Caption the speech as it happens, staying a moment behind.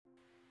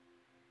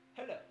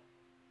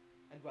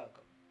and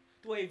welcome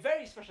to a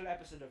very special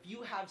episode of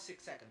You Have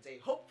 6 Seconds, a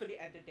hopefully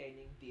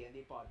entertaining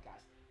D&D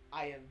podcast.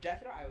 I am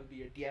Jethro, I will be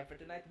your DM for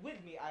tonight.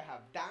 With me, I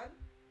have Dan,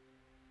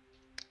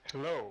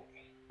 Hello.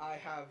 I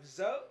have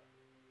Zoe,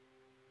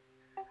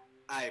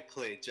 I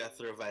play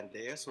Jethro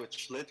Vandeus,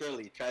 which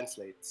literally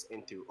translates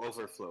into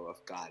overflow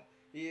of God.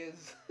 he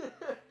is.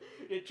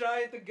 You're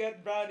trying to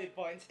get brownie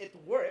points, it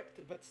worked,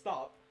 but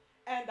stop.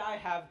 And I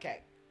have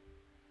Keg.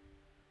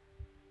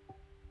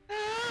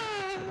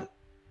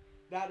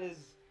 That is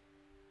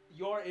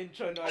your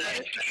intro noise.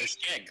 It's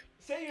Keg.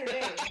 Say your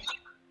name.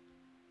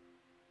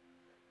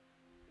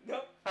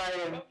 No. I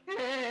am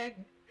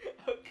King.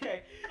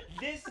 Okay,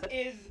 this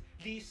is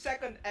the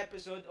second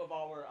episode of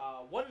our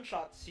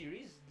one-shot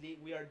series.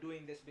 We are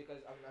doing this because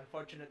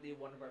unfortunately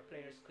one of our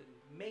players couldn't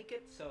make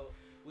it, so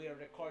we are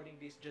recording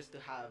this just to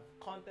have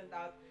content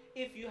out.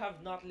 If you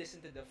have not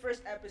listened to the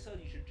first episode,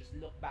 you should just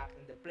look back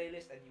in the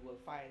playlist and you will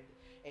find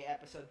a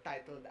episode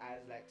titled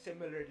as like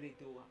similarly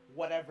to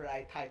whatever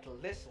I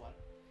titled this one.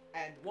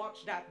 And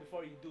watch that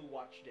before you do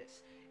watch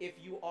this. If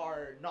you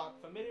are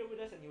not familiar with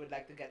us and you would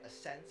like to get a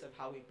sense of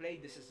how we play,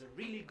 this is a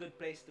really good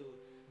place to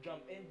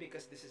jump in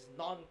because this is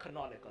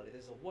non-canonical. It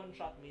is a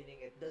one-shot, meaning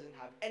it doesn't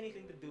have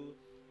anything to do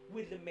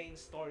with the main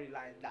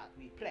storyline that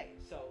we play.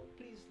 So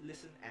please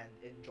listen and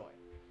enjoy.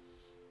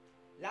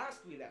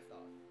 Last we left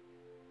off,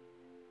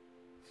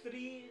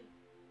 3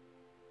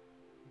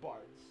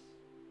 bards,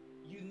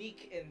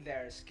 unique in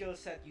their skill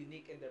set,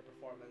 unique in their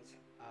performance,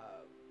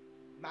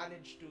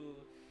 managed to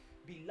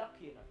be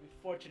lucky enough, be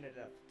fortunate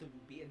enough to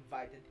be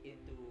invited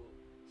into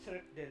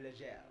Cirque de la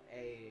Gel,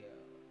 a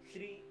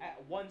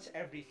once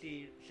every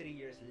 3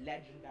 years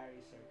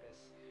legendary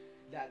circus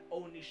that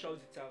only shows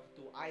itself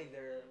to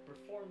either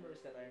performers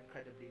that are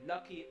incredibly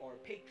lucky or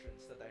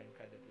patrons that are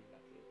incredibly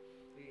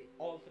lucky.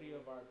 All 3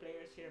 of our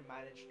players here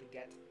managed to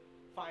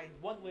find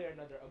one way or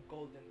another a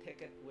golden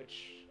ticket,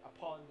 which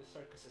upon the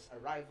circus's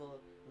arrival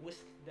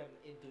whisked them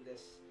into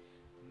this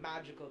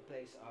magical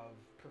place of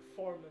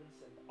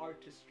performance and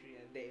artistry,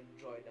 and they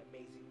enjoyed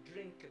amazing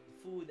drink and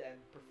food and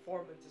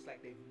performances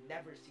like they've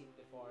never seen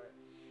before,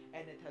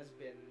 and it has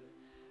been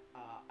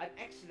an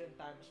excellent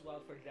time as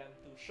well for them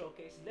to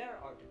showcase their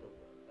art to the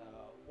world.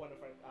 One of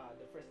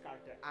the first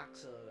character,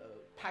 Axel,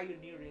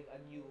 pioneering a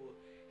new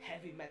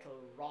heavy metal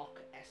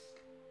rock-esque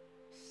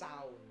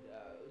sound,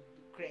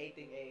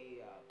 creating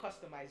a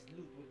customized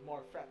lute with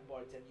more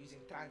fretboards and using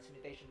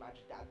transmutation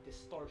magic to add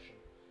distortion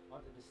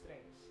onto the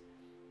strings.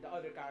 The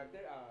other character,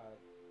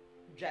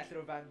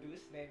 Jethro Van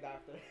Doos, named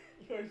after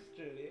yours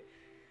truly,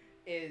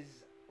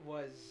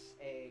 was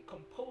a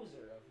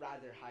composer of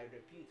rather high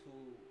repute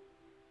who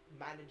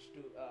managed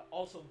to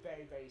also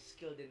very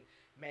skilled in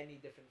many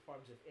different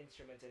forms of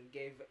instruments and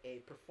gave a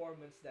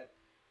performance that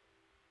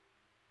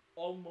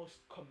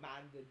almost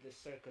commanded the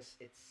circus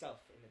itself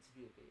in its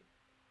beauty.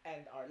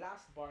 And our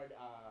last bard,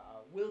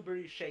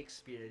 Wilbury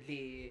Shakespeare,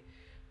 the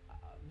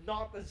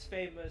not as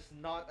famous,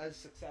 not as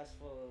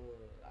successful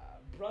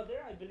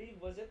brother, I believe,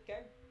 was it,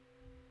 Ken?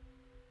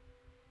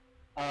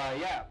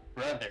 Yeah,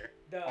 brother.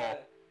 The A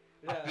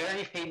the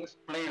very famous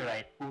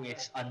playwright who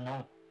is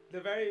unknown. the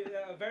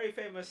very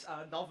famous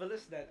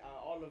novelist that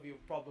all of you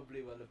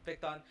probably will have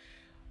picked on.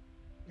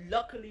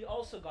 Luckily,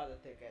 also got a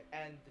ticket,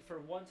 and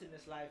for once in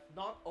his life,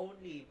 not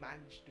only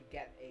managed to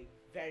get a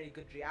very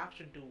good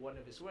reaction to one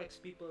of his works,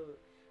 people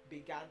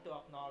began to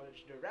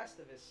acknowledge the rest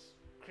of his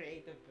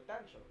creative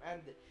potential.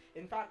 And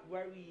in fact,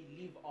 where we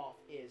leave off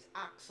is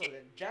Axel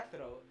and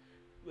Jethro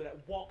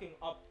walking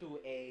up to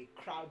a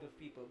crowd of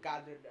people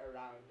gathered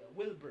around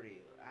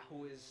Wilbury,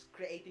 who is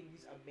creating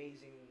these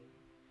amazing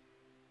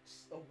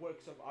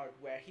works of art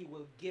where he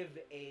will give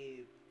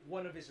a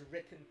one of his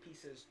written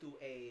pieces to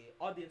a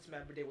audience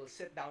member. They will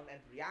sit down and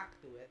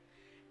react to it,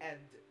 and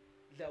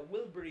the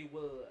Wilbury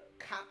will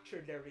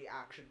capture their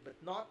reaction, but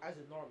not as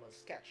a normal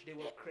sketch. They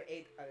will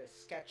create a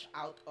sketch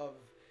out of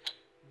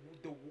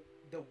the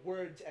the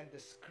words and the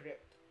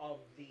script of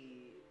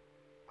the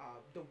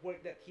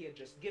work that he had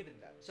just given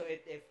them. So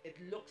it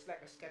looks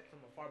like a sketch from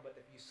afar, but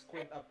if you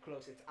squint up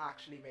close, it's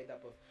actually made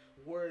up of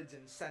words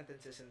and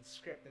sentences and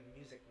script and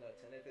music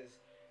notes, and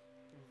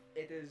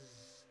it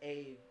is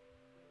a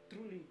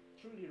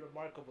truly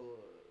remarkable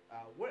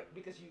work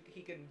because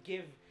he can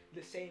give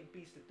the same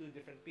piece to 2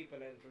 different people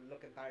and it will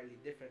look entirely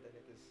different, and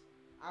it is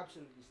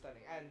absolutely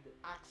stunning. And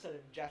Axel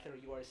and Jethro,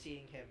 you are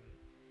seeing him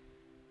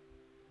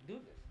do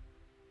this.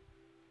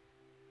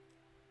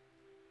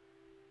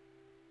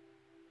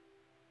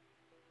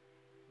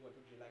 What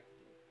would you like to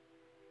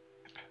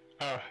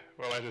do?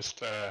 Well, I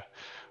just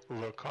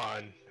look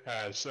on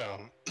as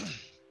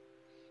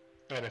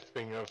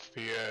anything of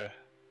the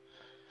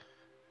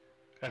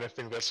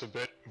anything that's a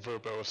bit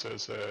verbose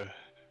is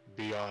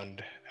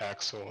beyond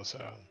Axel's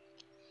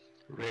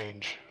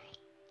range.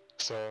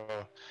 So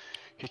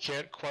he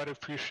can't quite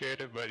appreciate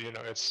it, but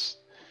it's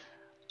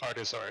art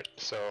is art,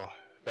 so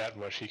that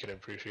much he can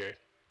appreciate.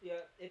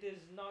 Yeah, it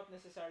is not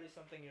necessarily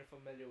something you're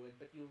familiar with,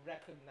 but you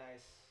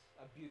recognize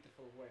a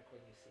beautiful work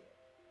when you see it.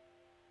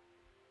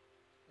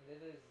 And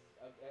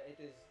it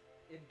is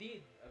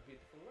indeed a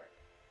beautiful work.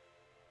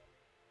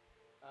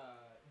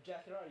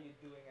 Jethro, are you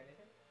doing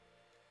anything?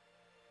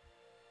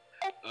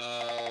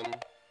 Um,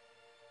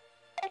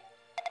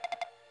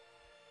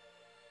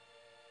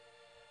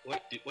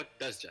 what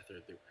does Jethro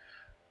do?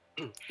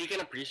 He can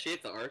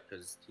appreciate the art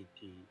because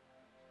he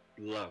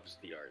loves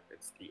the art.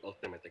 It's the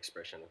ultimate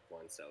expression of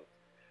oneself.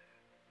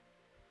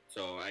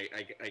 So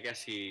I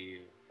guess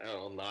he, I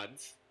don't know,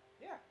 nods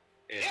Yeah.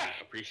 in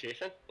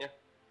appreciation. Yeah.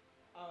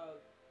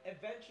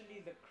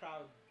 Eventually the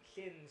crowd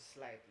thins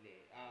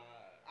slightly.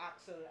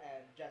 Axel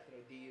and Jethro,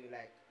 do you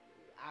like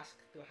ask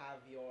to have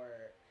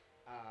your,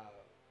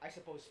 I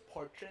suppose,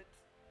 portrait,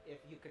 if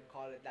you can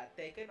call it that,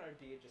 taken, or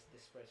do you just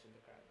disperse from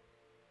the crowd?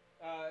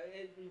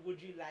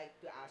 Would you like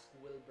to ask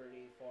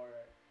Wilbury for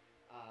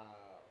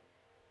uh,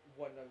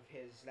 one of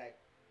his like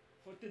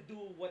for to do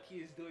what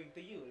he is doing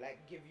to you, like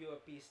give you a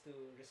piece to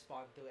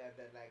respond to, and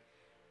then like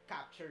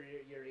capture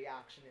your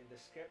reaction in the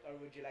script, or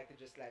would you like to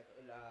just like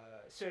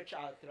search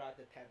out throughout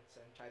the tents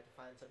and try to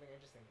find something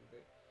interesting to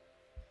do?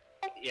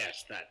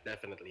 Yes, that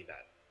definitely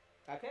that.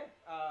 Okay.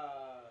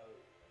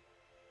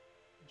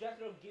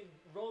 Jethro, give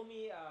roll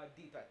me a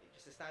d20,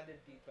 just a standard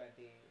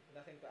d20,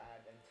 nothing to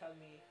add, and tell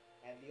me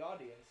and the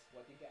audience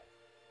what you get.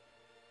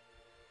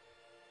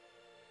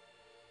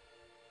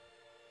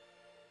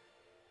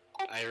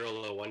 I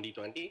roll a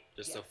 1d20,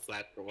 just a Yes.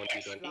 flat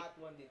 1d20. Flat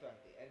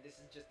 1d20, and this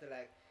is just to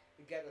like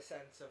get a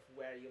sense of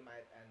where you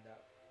might end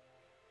up.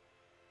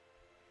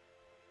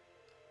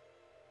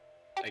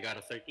 I got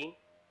a 13.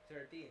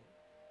 13.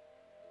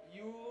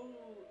 You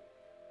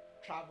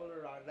travel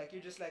around, like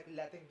you're just like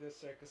letting the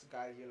circus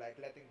guide you, like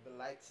letting the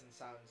lights and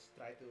sounds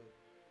try to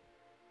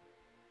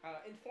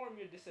inform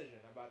your decision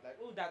about like,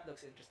 oh, that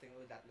looks interesting,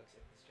 oh, that looks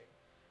interesting.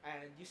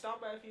 And you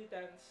stop by a few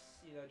tents,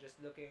 just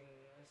looking,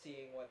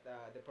 seeing what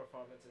the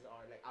performances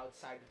are like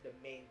outside of the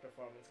main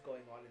performance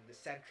going on in the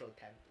central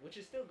tent, which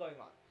is still going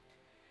on.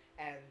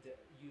 And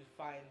you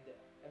find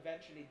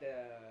eventually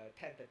the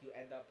tent that you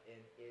end up in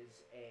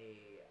is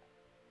a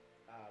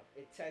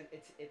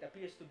it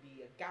appears to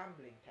be a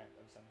gambling tent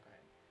of some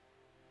kind,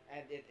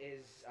 and it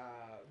is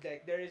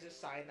like there is a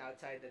sign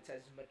outside that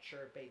says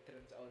mature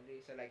patrons only.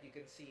 So like you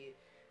can see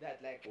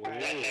that like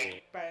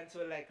parents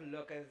will like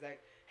look and it's like,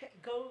 hey,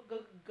 go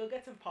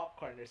get some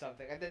popcorn or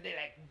something, and then they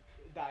like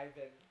dive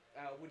in.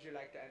 Would you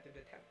like to enter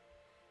the tent?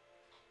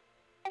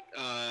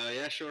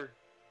 Yeah, sure.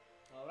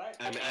 All right.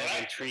 I'm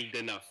intrigued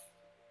enough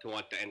to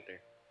want to enter.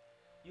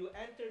 You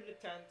enter the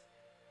tent,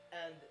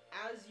 and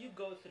as you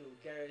go through,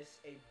 there is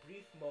a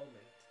brief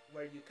moment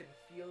where you can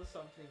feel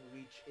something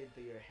reach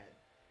into your head.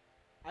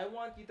 I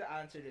want you to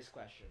answer this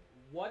question.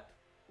 What,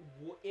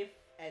 if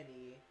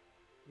any,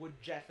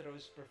 would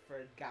Jethro's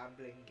preferred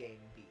gambling game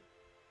be?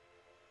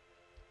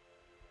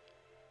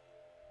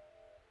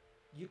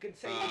 You can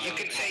say. You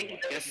can say.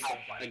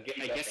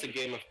 I guess a game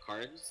game of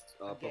cards,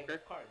 poker.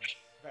 of cards.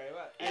 Very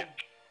well. Yeah. And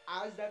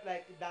as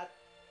that,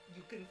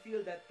 you can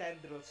feel that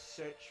tendril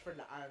search for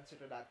the answer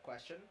to that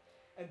question,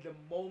 and the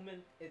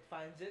moment it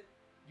finds it,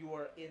 you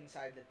are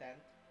inside the tent,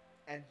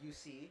 and you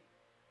see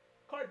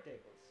card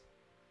tables.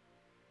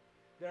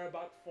 There are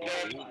about four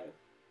or five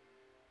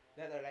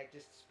that are like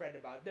just spread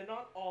about. They're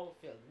not all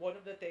filled. One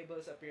of the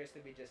tables appears to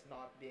be just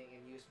not being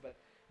in use, but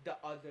the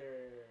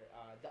other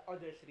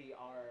three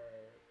are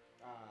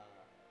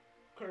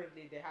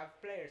currently they have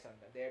players on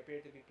them. They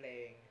appear to be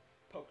playing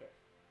poker.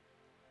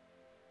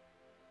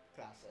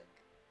 Classic.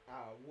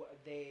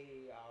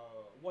 They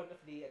one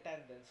of the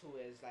attendants who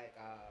is like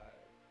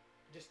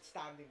just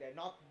standing there,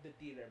 not the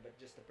dealer, but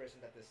just the person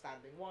that is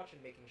standing watch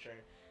and making sure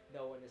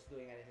no one is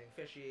doing anything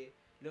fishy.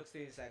 Looks to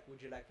you, he's like,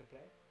 "Would you like to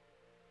play?"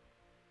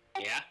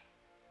 Yeah.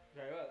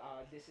 Very well.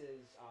 This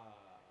is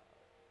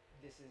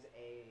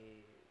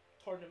a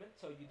tournament,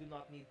 so you do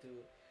not need to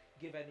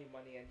give any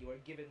money, and you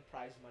are given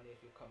prize money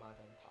if you come out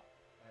on top.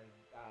 And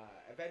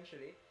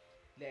eventually,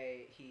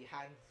 he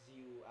hands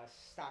you a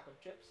stack of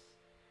chips.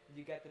 And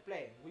you get to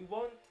play. We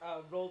won't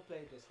role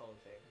play this whole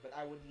thing, but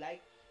I would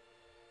like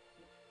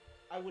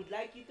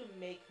you to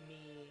make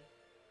me.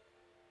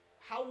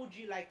 How would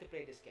you like to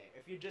play this game?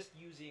 If you're just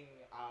using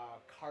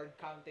card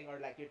counting, or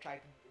like you're trying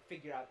to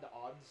figure out the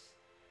odds,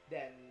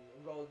 then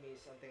roll me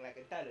something like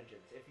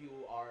intelligence. If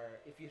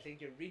you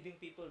think you're reading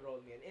people, roll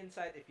me an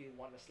insight. If you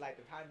want a sleight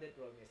of hand,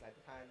 roll me a sleight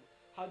of hand.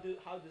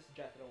 How does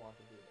Jethro want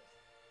to do this?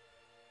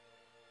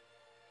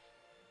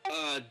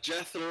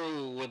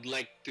 Jethro would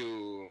like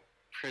to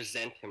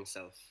present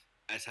himself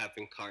as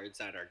having cards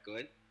that are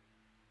good,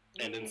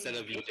 and instead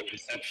of using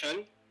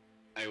deception,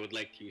 I would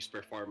like to use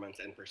performance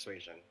and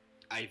persuasion.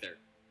 Either.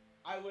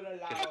 I will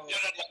allow. I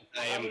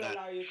I am will that.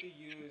 allow you to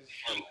use.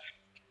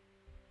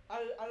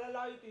 I'll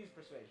allow you to use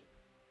persuasion.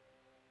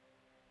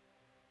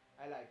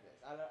 I like this.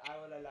 I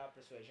will allow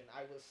persuasion.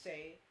 I will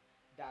say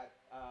that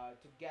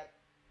to get.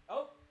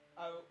 Oh,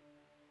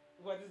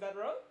 what is that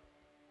roll?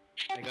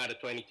 I got a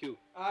 22.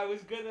 I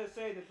was gonna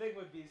say the thing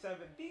would be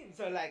 17.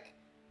 So like,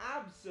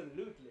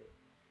 absolutely.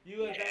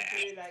 You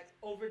eventually like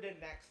over the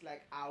next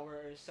like hour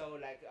or so,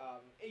 like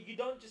you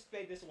don't just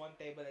play this one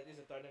table. It is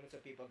a tournament, so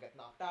people get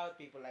knocked out.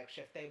 People like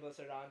shift tables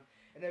around,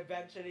 and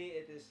eventually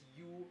it is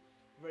you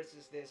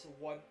versus this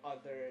one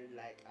other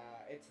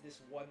it's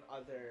this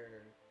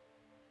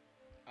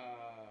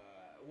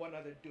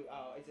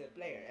it's a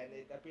player, and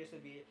it appears to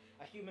be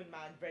a human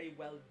man, very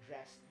well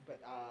dressed,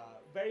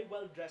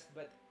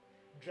 but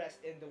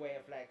dressed in the way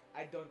of like,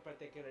 I don't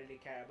particularly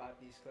care about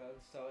these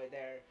clothes, so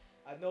they're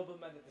a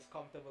nobleman that is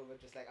comfortable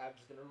with just like, I'm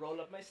just gonna roll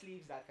up my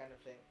sleeves, that kind of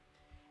thing.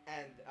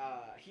 And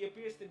he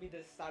appears to be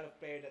the style of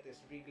player that is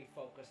really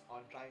focused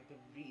on trying to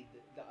read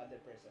the other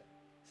person.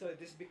 So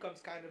this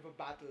becomes kind of a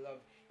battle of,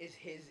 is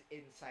his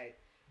insight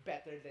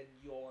better than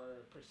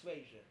your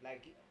persuasion?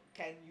 Like,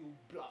 can you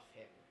bluff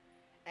him?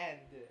 And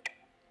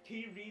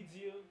he reads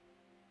you,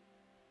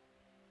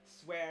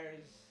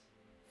 swears,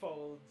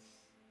 folds,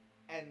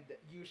 and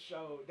you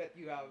show that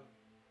you have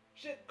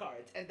shit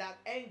cards, and that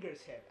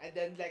angers him. And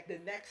then, like, the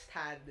next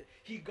hand,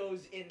 he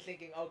goes in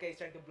thinking, okay, he's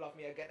trying to bluff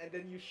me again. And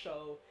then you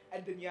show,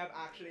 and then you have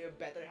actually a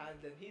better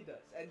hand than he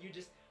does. And you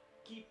just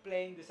keep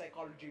playing the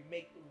psychology,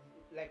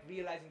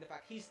 realizing the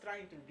fact he's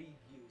trying to read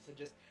you. So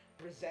just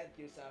present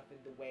yourself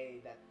in the way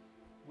that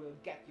will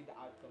get you the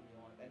outcome you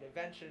want. And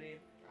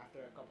eventually, after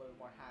a couple of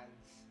more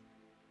hands,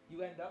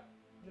 you end up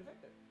the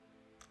victor.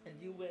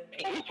 And you win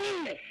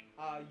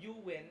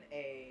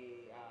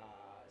a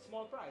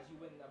small prize. You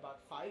win about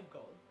 5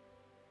 gold.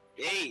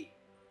 Hey!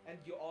 And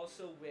you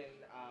also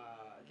win,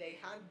 they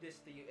hand this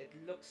to you. It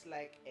looks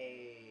like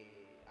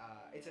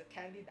it's a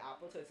candied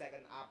apple, so it's like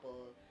an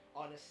apple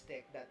on a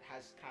stick that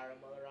has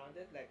caramel around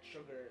it, like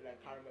sugar,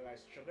 like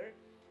caramelized sugar.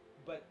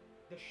 But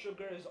the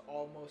sugar is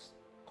almost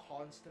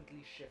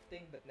constantly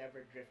shifting, but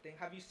never drifting.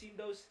 Have you seen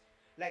those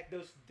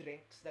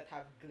drinks that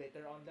have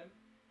glitter on them?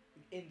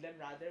 In them,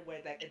 rather,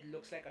 where like it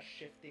looks like a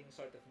shifting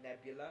sort of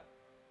nebula?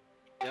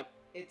 Yep.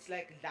 It's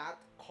like that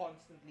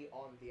constantly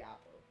on the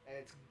apple, and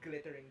it's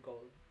glittering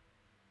gold.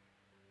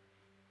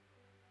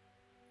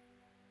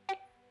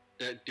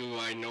 Do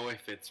I know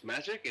if it's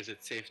magic? Is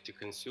it safe to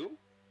consume?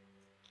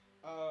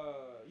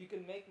 You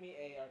can make me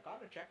a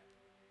Arcana check.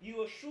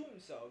 You assume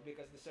so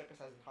because the circus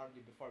hasn't harmed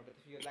you before, but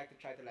if you'd like to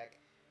try to like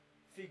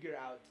figure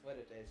out what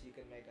it is, you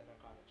can make an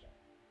Arcana check.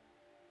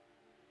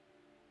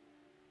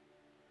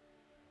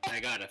 I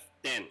got a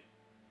 10.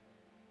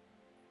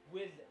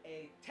 With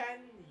a 10,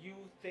 you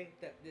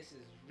think that this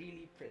is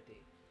really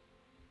pretty.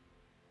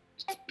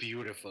 It's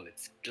beautiful.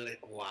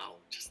 Wow,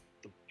 just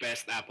the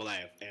best apple I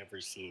have ever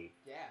seen.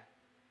 Yeah.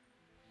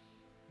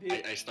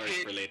 I start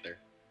for later.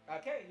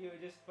 Okay, you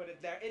just put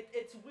it there.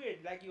 It's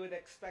weird, like you would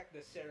expect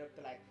the syrup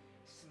to like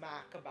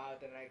smack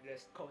about and like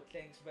just coat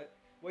things, but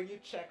when you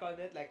check on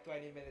it like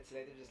 20 minutes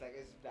later, just like,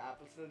 is the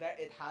apple still there?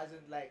 It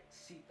hasn't like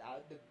seeped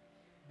out.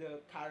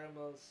 The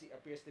caramel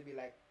appears to be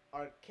like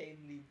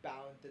arcanely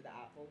bound to the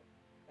apple,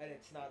 and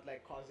it's not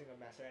like causing a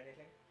mess or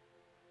anything.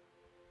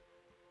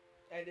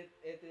 And it's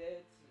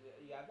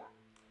you have that.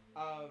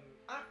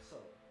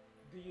 Axel,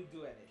 do you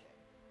do anything?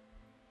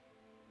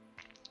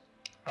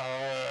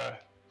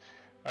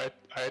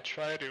 I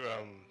try to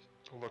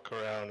look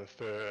around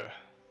the.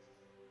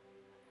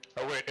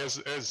 Oh wait,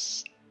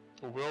 is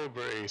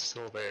Wilbury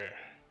still there?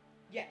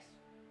 Yes.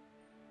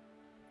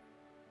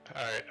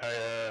 Alright,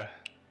 I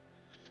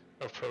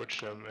approach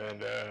him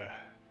and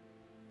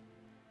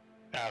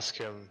ask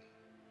him,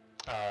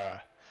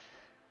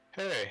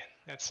 hey,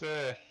 it's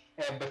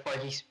And before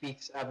he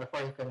speaks,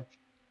 before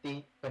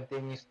he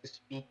continues to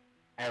speak,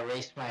 I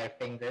raise my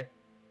finger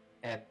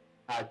and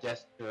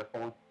gesture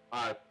hold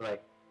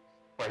like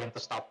for him to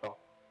stop talking.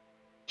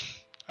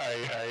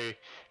 I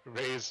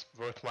raise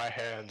both my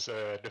hands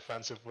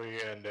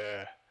defensively and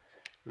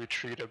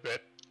retreat a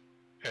bit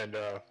and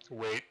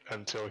wait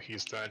until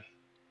he's done.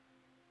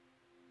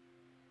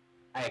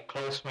 I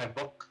close my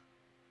book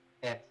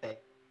and say,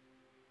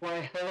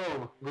 "Why,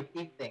 hello, good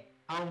evening.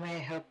 How may I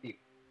help you?"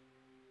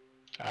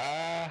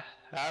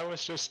 I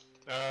was just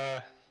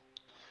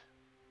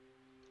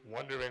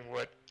wondering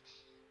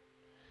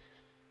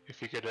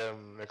if you could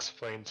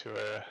explain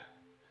to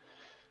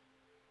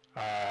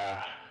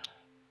a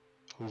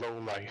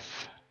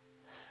lowlife,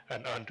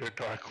 an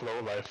underdark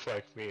lowlife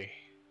like me,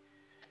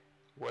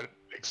 what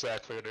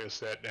exactly it is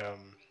that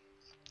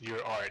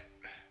your art.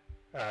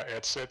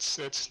 It's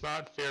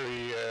not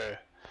very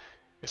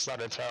it's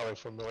not entirely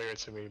familiar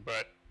to me,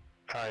 but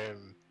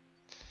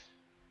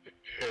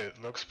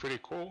it looks pretty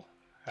cool.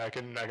 I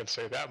can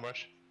say that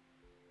much.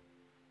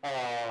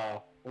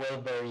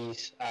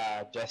 Wilbury's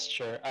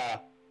gesture,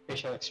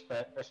 facial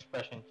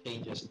expression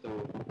changes to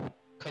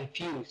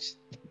confused,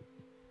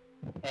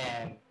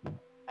 and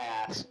I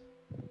ask,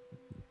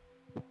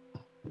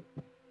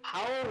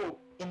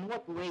 in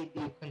what way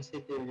do you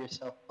consider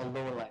yourself a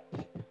lowlife?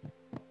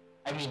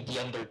 I mean, the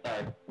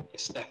Underdark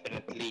is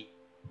definitely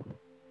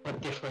a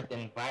different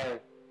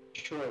environment,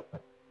 sure,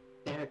 but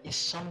there is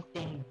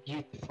something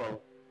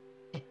beautiful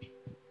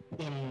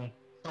in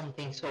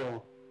something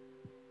so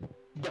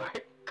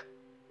dark.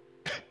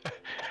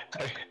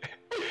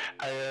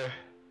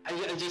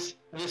 I'm just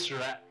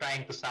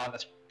trying to sound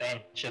as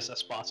pretentious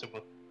as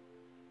possible.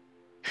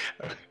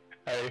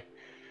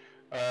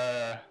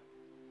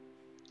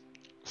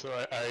 So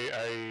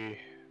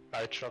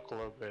I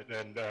chuckle a bit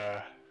and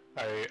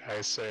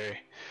I say,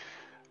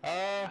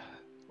 Uh,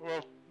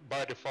 well,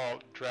 by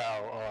default,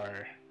 drow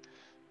are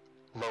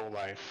low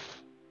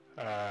life.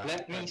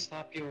 Let me And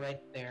stop you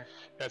right there.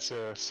 that's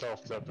a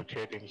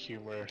self-deprecating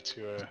humor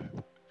to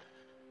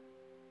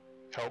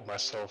help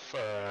myself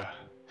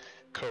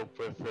cope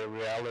with the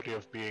reality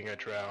of being a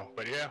drow.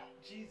 But yeah,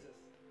 Jesus.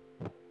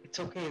 It's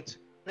okay.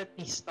 Let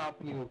me stop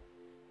you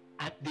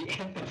at the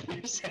end of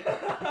your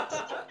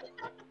sentence.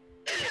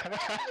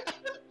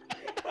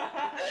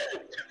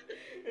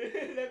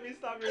 Let me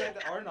stop you right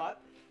there, or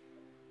not.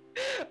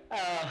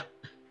 uh,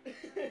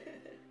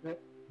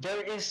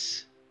 there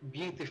is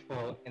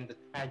beautiful in the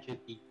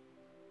tragedy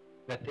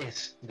that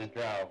is the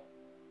drow.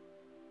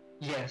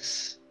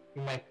 Yes,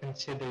 you might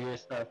consider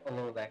yourself a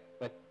low life,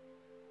 but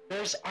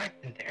there's art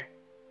in there.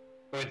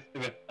 With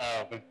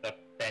the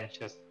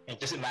pretentious. And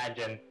just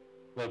imagine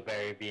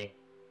Wilbury being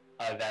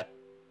that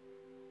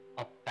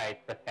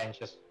uptight,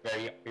 pretentious,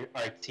 very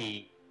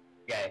artsy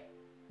guy,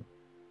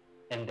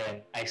 and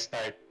then I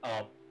start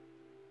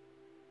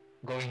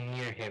going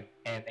near him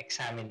and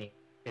examining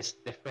his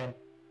different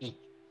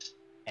features.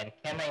 And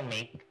can I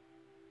make,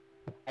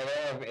 I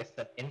don't know if it's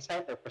an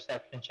insight or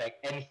perception check,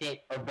 anything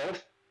or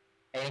both,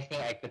 anything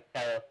I could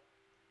tell,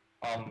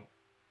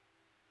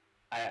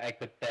 I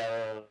could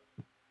tell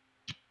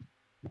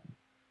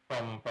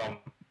from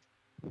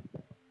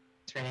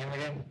what's her name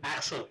again?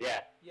 Axel, yeah.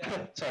 Yeah.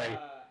 Sorry.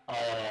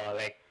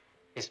 Like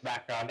his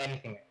background,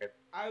 anything I could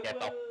I get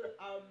off.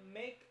 will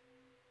make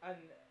an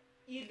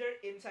either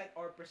insight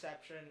or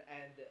perception,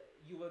 and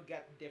you'll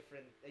get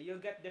different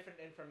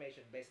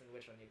information based on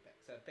which one you pick.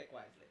 So pick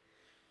wisely.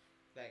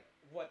 Like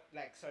what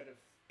sort of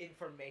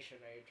information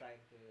are you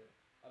trying to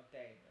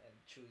obtain and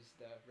choose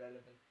the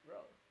relevant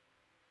role?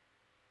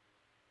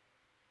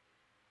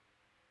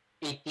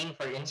 18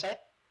 for insight?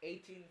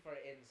 18 for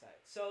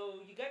insight. So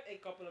you get a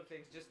couple of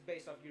things just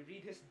based off, you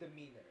read his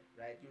demeanor,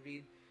 right? You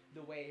read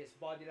the way his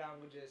body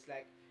language is,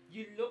 like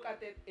you look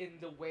at it in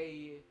the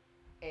way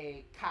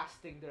a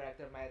casting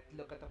director might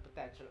look at a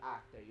potential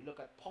actor. You look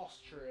at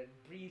posture and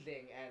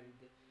breathing and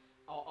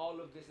all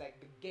of this, like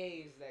the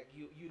gaze, like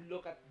you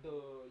look at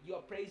you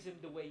appraise him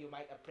the way you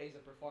might appraise a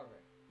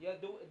performer. Yeah,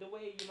 the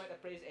way you might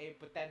appraise a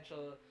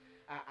potential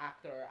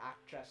actor or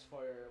actress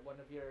for one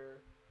of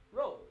your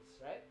roles,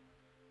 right?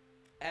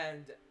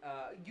 And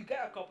you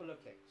get a couple of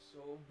things.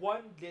 So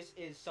one, this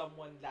is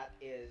someone that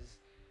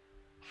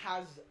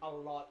has a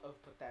lot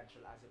of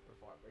potential as a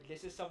performer.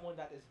 This is someone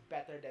that is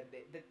better than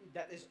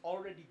that is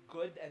already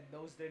good and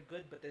knows they're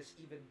good, but is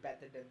even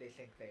better than they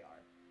think they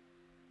are.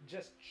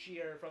 Just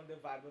sheer from the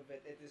vibe of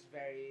it, it is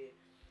very.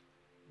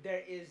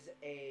 There is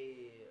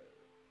a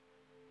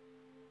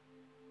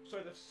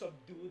sort of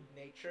subdued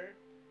nature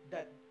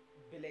that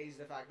belays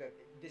the fact that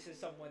this is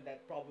someone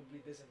that probably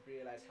doesn't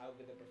realize how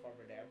good a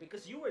performer they are,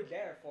 because you were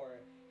there for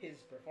his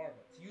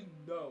performance. You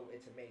know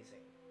it's amazing.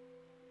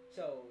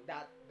 So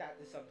that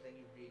is something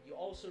you read. You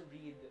also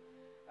read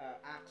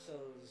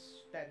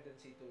Axel's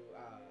tendency,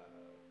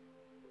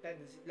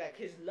 like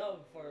his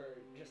love for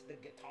just the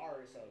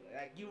guitar solo.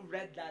 Like you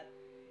read that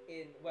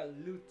in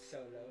lute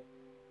solo.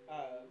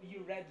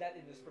 You read that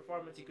in this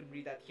performance. You can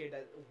read that here.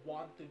 That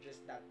want to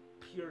just that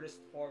purest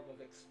form of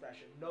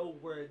expression. No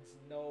words,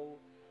 no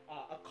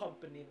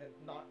accompaniment.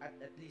 Not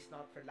at least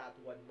not for that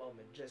one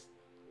moment. Just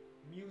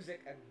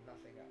music and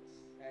nothing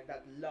else. And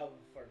that love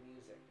for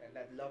music and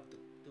that love to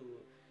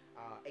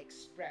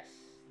express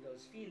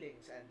those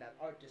feelings and that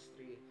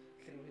artistry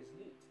through his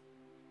lute.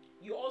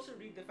 You also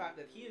read the fact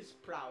that he is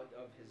proud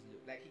of his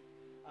lute. Like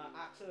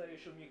Axel, I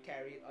assume you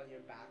carry it on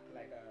your back,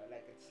 like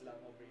it's slung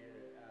over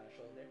your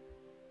shoulder.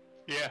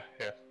 yeah.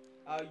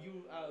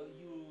 You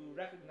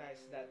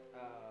recognize that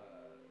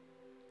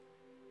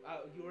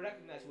you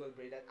recognize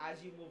Wilbury, that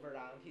as you move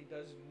around, he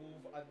does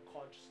move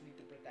unconsciously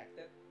to protect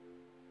it,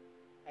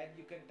 and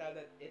you can tell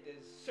that it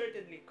is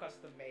certainly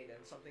custom made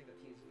and something that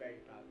he is very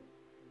proud of.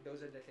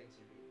 Those are the things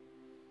you read.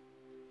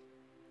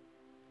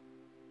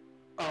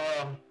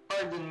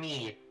 Pardon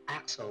me,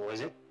 Axel,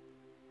 was it?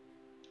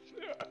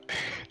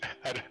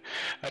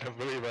 I don't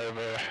believe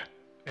I've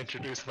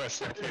introduced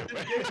myself yet.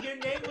 But Your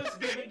name was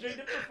given during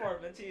the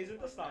performance. He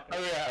isn't a stalker. oh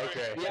yeah,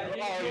 okay.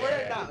 Yeah, you were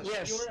announced.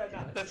 Yes. You were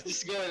announced. Let's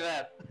just go with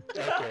that.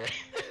 Okay.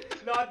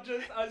 Not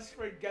just us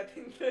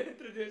forgetting to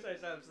introduce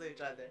ourselves to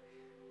each other.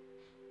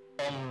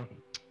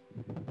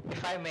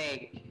 If I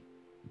may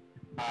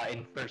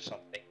infer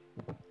something,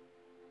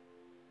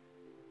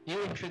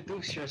 you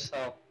introduced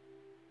yourself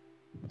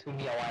to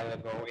me a while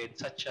ago in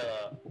such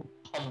a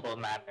humble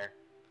manner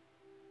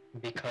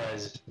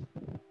because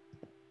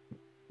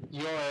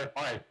your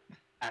art,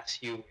 as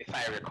you, if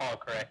I recall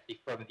correctly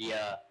from the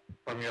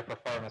from your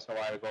performance a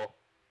while ago,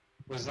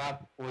 was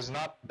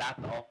not that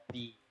of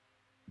the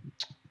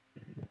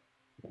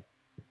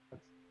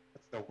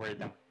what's the word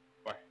I'm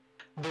looking for?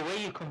 The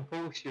way you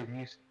compose your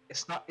music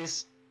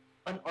is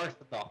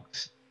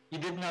unorthodox. You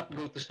did not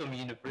go to some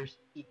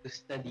university to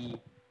study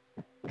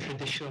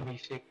traditional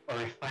music or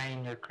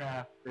refine your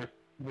craft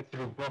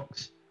through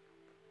books.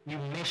 You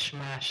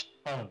mishmashed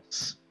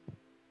tones.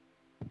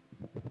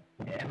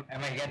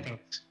 Am I getting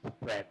this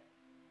right?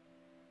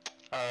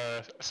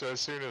 So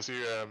as soon as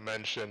you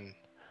mention,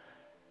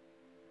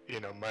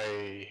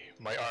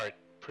 my art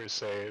per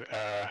se,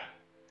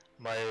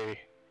 my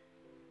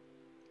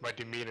my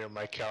demeanor,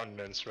 my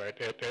countenance, right?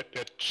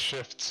 It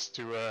shifts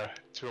to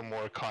a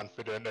more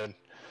confident, and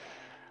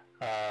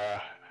uh,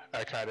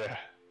 I kind of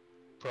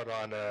put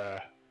on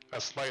a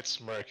slight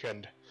smirk,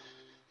 and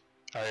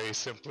I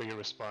simply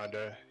respond,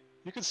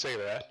 "You can say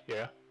that,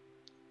 yeah."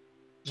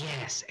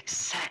 Yes,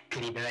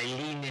 exactly. Then I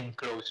lean in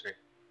closer.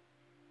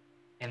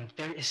 And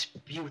there is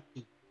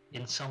beauty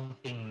in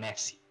something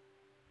messy.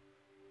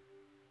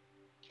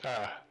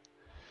 Ah,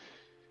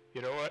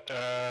 you know what?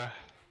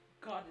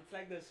 God, it's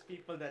like those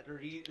people that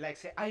like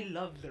say, "I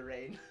love the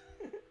rain."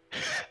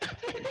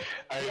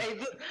 I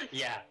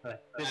Yeah,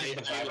 this is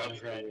the I vibe love I'm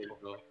trying.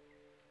 Rainbow.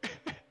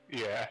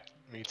 yeah,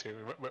 me too.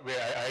 But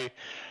yeah,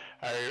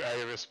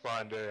 I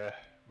respond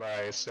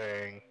by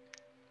saying,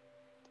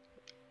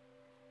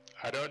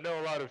 I don't know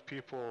a lot of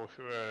people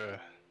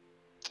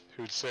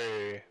who'd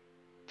say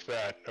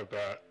that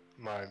about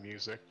my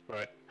music,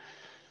 but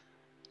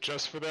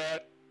just for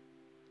that,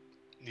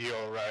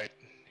 you're right.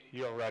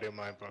 You're right in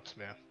my books,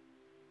 man.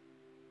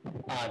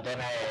 Then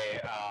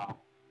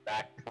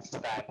I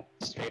stand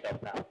straight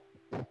up now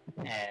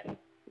and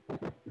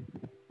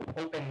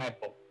open my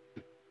book.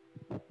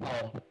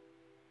 Um,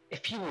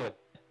 if you would,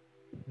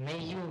 may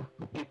you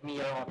give me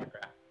your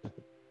autograph?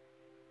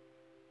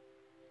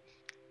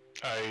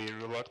 I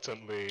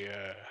reluctantly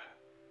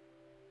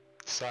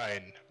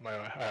sign my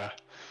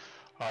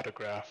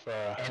autograph.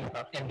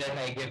 And then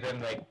I give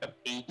him like a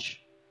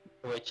page,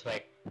 which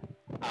like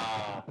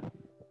uh,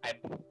 I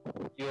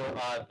you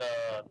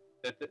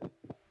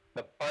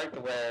the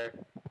part where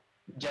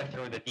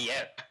Jethro the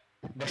DM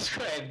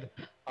described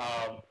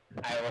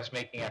I was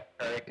making a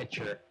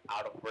caricature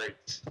out of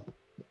words,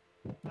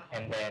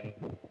 and then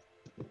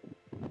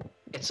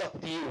it's up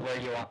to you where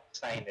you want to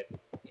sign it.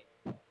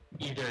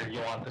 Either you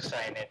want to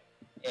sign it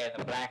in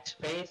a blank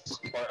space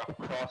or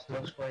across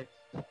those words.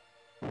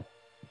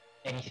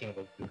 Anything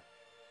will do.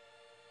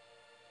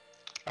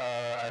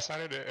 I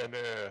signed it in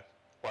a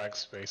blank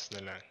space na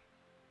lang.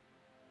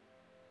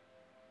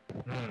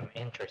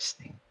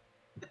 Interesting.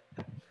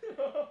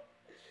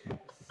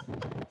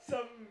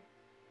 Some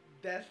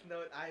Death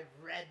Note, I've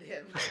read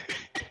him.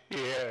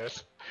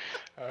 Yes.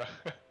 Uh,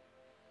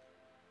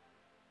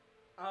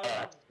 Um,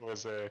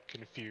 was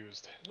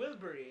confused.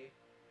 Wilbury.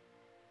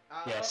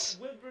 Yes.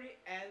 Wilbury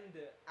and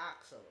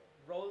Axel.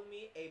 Roll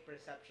me a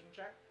perception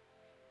check.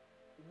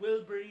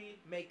 Wilbury,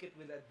 make it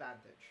with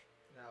advantage.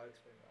 Now I'll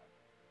explain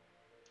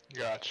why.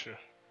 Gotcha.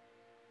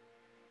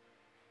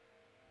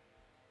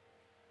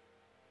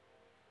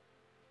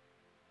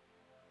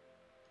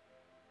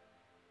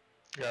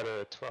 Got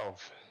a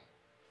 12.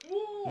 Woo!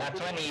 Not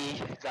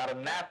 20. Got a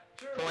nap.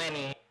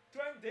 20.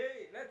 20!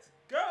 Let's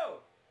go!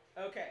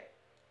 Okay.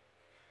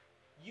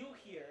 You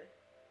hear.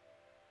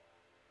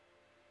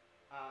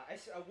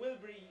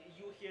 Wilbury,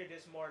 you hear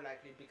this more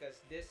likely because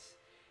this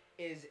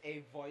is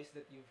a voice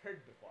that you've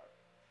heard before.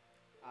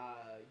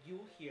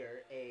 You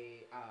hear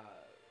a.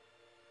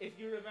 If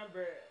you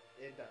remember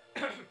in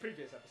the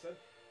previous episode,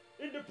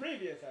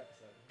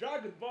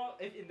 Dragon Ball.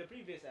 If in the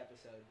previous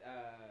episode,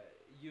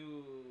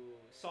 you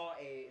saw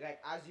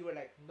as you were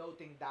like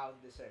noting down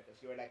the circus,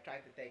 you were like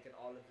trying to take in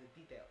all of the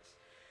details.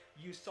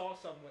 You saw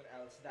someone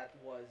else that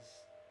was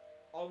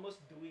almost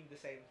doing the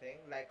same thing.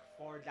 Like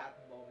for that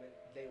moment,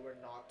 they were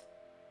not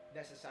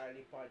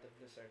necessarily part of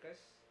the circus.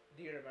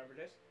 Do you remember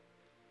this?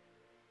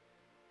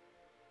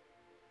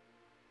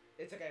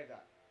 It's okay if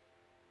not.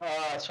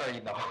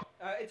 Sorry, no.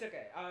 It's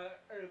okay.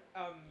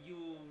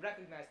 You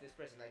recognize this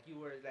person. Like you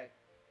were like,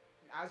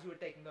 as you were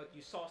taking note,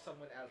 you saw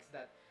someone else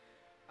that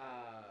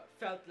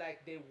felt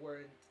like they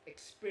weren't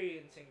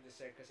experiencing the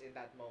circus in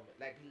that moment.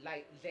 Like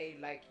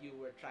you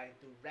were trying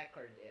to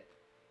record it,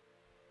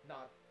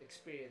 not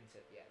experience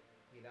it yet.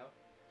 You know,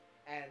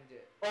 and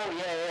Oh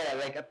yeah.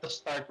 Like at the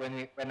start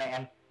when I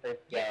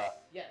entered.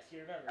 yes,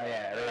 you remember. Oh,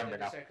 yeah, I remember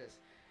the now. circus.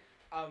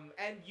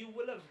 And you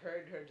will have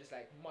heard her just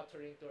like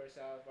muttering to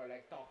herself or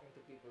like talking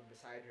to people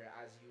beside her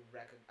as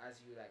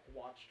you like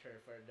watched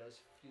her for those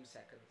few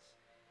seconds,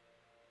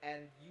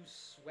 and you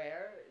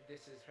swear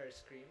this is her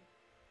scream,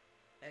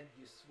 and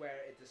you swear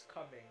it is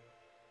coming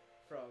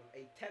from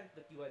a tent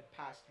that you had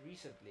passed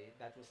recently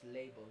that was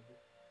labeled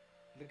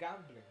the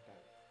gambling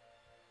tent.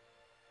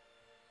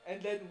 And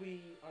then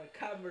our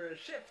camera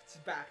shifts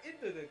back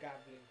into the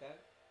gambling tent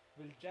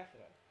with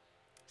Jethro.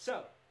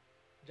 So,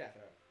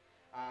 Jethro,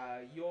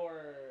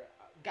 your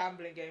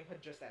gambling game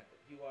had just ended.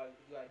 You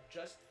had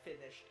just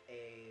finished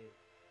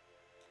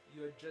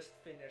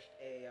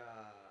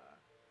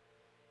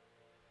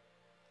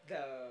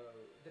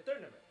the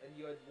tournament, and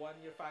you had won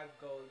your 5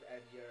 gold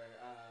and your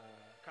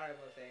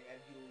caramel thing, and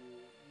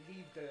you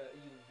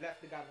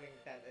left the gambling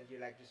tent, and you're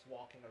like just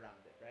walking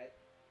around it, right?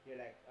 You're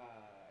like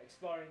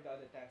exploring the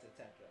other tents,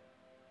 etc.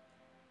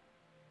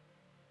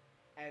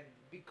 And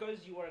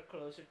because you are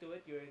closer to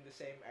it, you're in the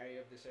same area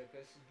of the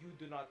circus. You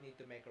do not need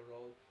to make a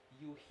roll.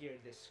 You hear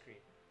this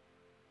scream,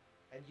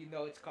 and you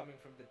know it's coming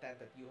from the tent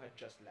that you had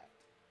just left.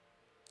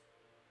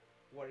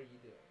 What are you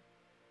doing?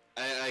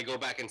 I go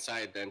back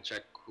inside and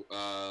check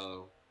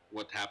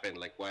what happened.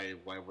 Like why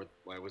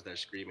was there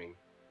screaming?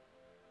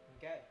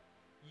 Okay.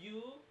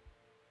 You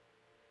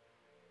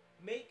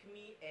make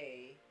me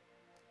a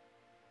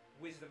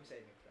wisdom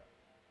saving throw.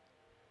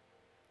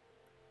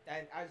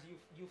 And as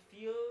you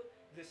feel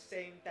the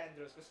same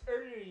tendrils, because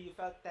earlier you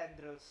felt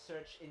tendrils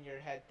search in your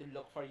head to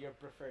look for your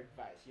preferred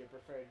vice, your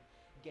preferred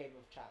game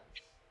of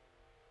chance.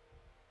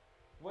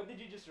 What did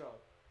you just roll?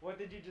 What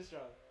did you just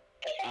roll?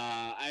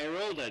 I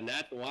rolled a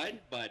nat 1,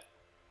 but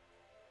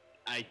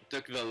I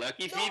took the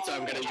lucky feat, so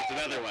I'm gonna use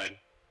another one.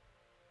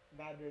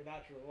 Another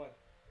natural one.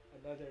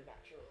 Another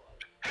natural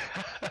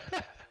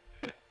one.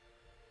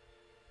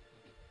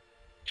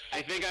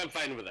 I think I'm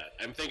fine with that.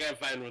 I'm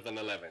fine with an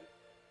 11.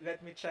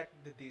 Let me check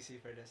the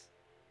DC for this.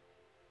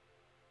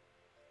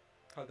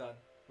 Hold on.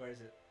 Where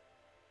is it?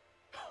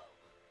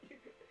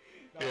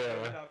 Not Yeah.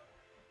 good enough.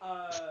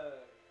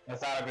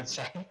 That's not a good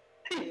sign.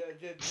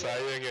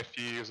 Sighing if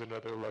you use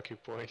another lucky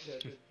point.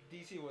 The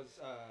DC was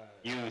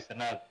Use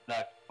another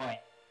lucky point.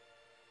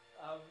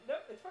 no,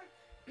 it's fine.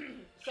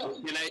 So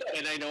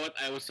Can I know what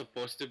I was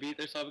supposed to beat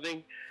or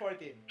something?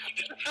 14.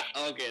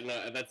 Okay,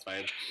 no, that's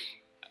fine.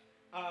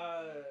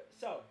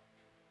 So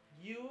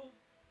you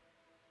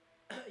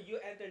you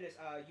enter this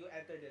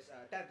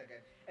tent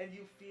again, and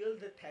you feel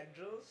the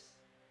tendrils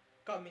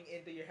coming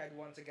into your head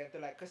once again to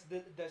like, cause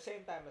the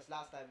same time as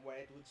last time where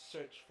it would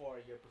search for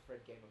your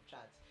preferred game of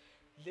chance.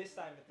 This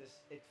time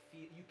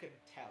you can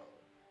tell,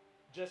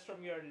 just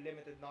from your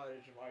limited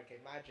knowledge of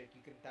arcane magic,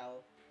 you can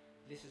tell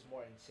this is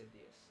more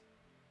insidious.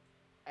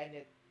 And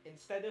it,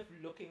 instead of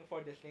looking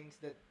for the things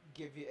that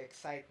give you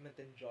excitement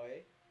and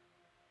joy,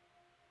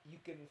 you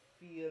can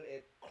feel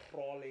it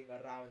crawling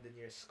around in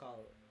your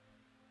skull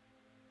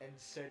and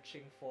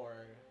searching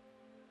for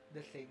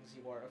the things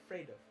you are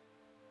afraid of.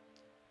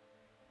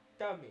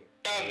 Tell me,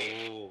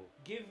 Oh.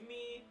 give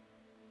me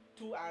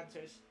two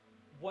answers.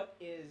 What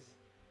is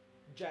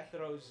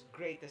Jethro's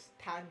greatest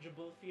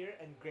tangible fear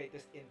and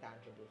greatest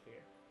intangible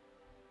fear?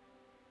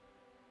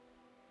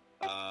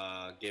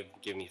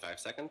 Give me 5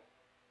 seconds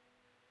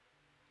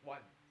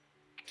 1,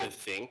 to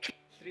think.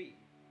 3,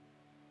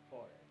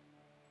 4,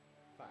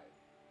 5.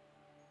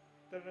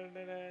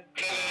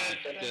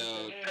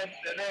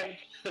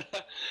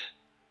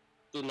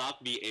 To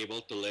not be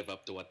able to live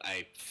up to what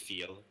I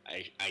feel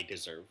I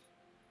deserve.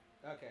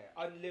 Okay,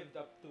 unlived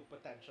up to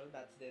potential.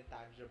 That's the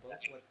intangible.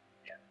 What?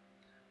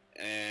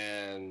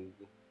 And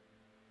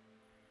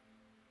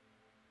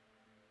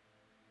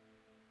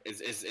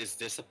is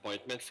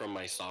disappointment from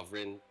my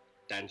sovereign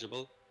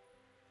tangible?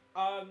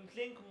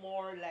 Think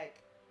more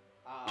like.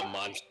 A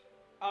monster.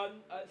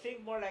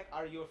 Think more like,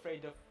 are you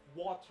afraid of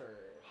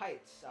water,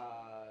 heights,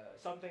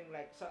 something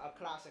like a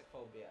classic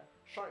phobia,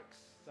 sharks,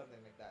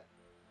 something like that.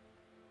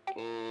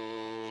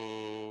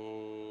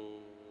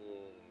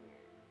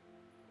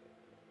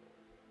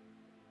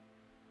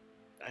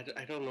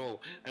 I don't know.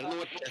 I don't know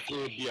what Jethro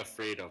would be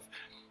afraid of.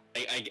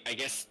 I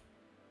guess.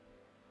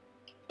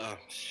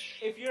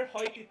 If you're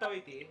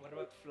hoity-toity, what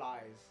about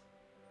flies?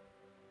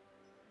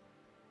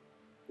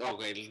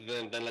 Okay,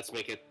 then let's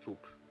make it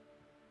poop.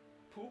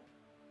 Poop?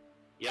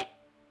 Yep.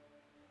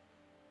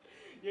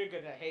 You're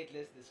gonna hate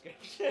this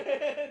description.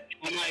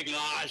 Oh my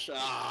gosh!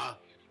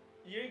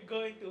 You're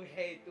going to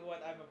hate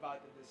what I'm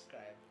about to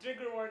describe.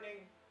 Trigger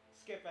warning,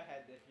 skip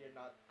ahead if you're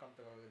not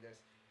comfortable with this.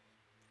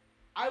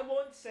 I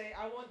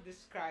won't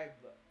describe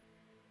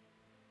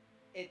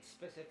it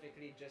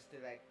specifically just to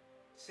like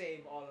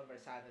save all of our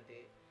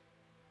sanity,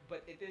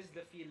 but it is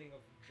the feeling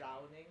of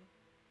drowning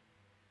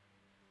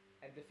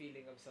and the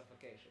feeling of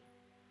suffocation.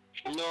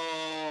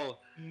 No.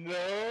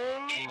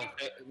 No.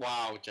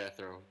 Wow,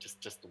 Jethro.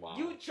 Just wow.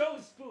 You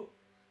chose poop.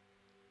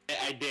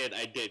 I did,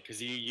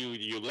 because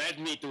you led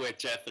me to it,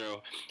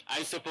 Jethro.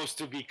 I'm supposed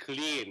to be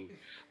clean.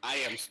 I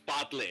am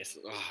spotless.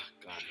 Oh,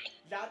 God.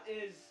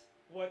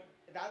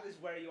 That is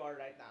where you are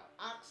right now.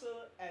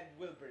 Axel and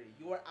Wilbury,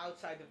 you are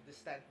outside of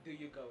this tent. Do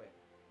you go in?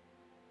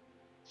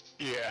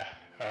 Yeah,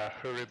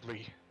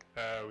 hurriedly,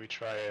 we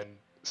try and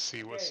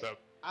see what's Okay. up.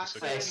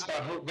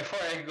 Axel, Before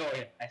I go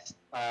in,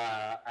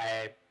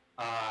 I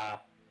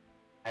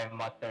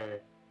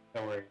mutter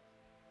the word.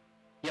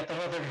 Yet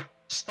another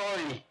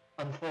story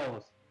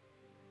unfolds.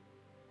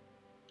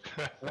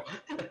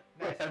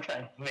 What I'm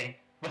trying to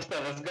make. Basta,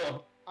 let's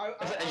go. I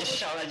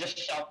just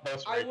shout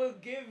those I words. will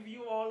give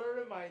you all a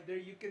reminder.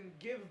 You can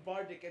give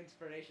bardic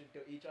inspiration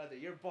to each other.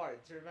 You're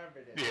bards.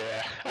 Remember this.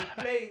 Yeah.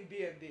 We're playing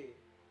D&D.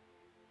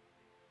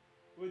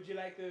 Would you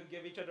like to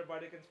give each other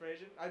bardic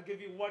inspiration? I'll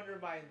give you one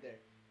reminder.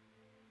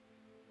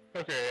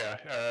 Okay,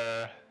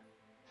 yeah.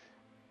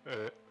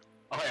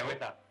 Okay, wait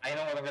now. I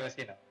know what I'm gonna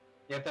say now.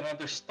 Yet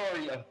another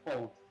story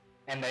unfolds,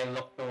 and I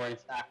look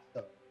towards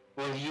Axel.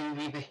 Will you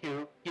be the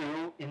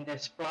hero in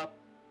this plot?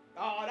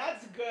 Oh,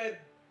 that's good.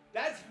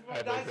 That's I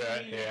like that's that,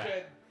 really yeah.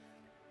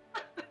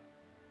 good.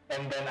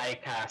 And then I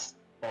cast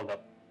Hold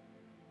Up.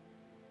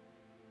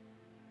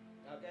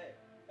 Okay.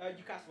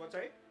 You cast what?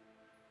 Sorry.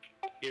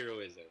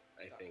 Heroism,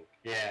 I think.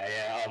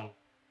 Yeah.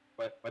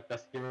 What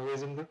does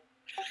heroism do?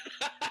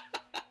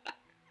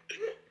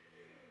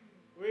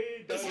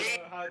 We don't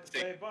how to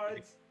play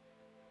bards.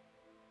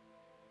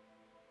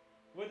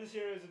 What does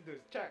heroism do?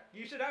 Check.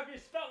 You should have your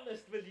spell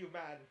list with you,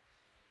 man.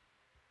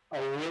 A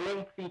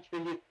willing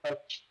creature you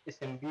touch is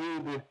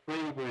imbued with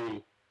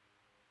bravery.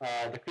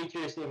 The creature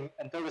is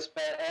until the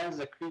spell ends,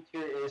 the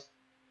creature is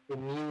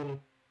immune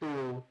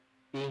to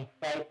being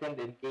frightened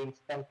and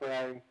gains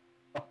temporary.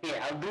 Okay,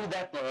 I'll do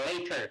that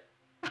later.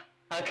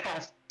 I'll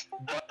cast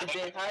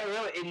Bardic. I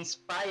will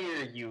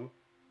inspire you,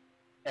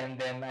 and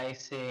then I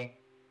sing.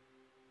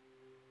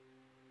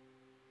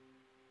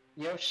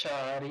 You're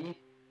sorry.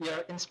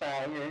 You're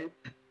inspired.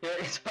 You're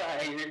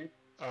inspired.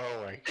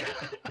 Oh my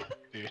god,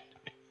 dude.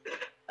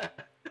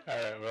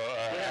 Alright, well,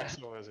 Yeah.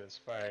 Axel is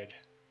inspired.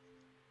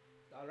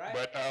 Alright?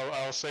 But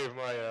I'll save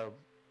my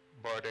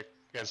bardic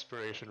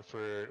inspiration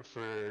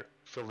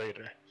for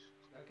later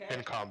Okay.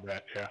 in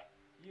combat. Yeah,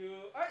 You.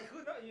 Who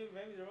knows? You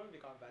maybe there won't be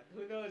combat.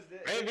 Who knows?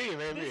 maybe.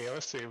 This-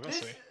 Let's see. We'll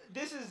see.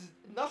 This is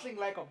nothing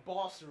like a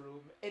boss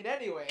room in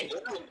any way.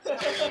 I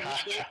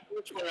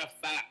know for a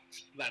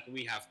fact that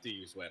we have to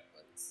use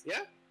weapons.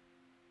 Yeah?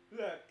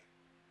 Look,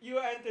 you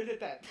enter the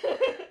tent.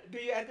 Do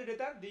you enter the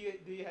tent? Do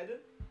you head in?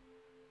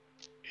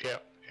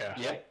 Yep. Yeah.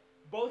 Yep.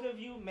 Both of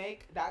you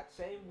make that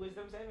same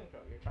wisdom saving throw.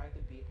 You're trying to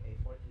beat a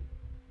 14.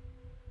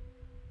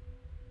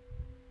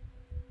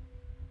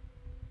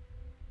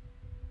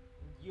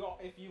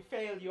 If you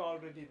fail, you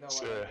already know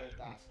what I'm going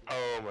to ask you.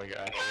 Oh my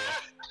god.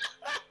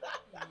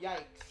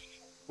 Yikes.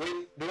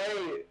 Wait,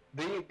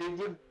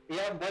 did you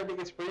have Bardic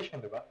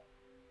inspiration, diba?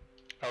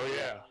 Oh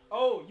yeah.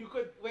 Oh, you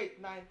could wait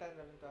 9, 10,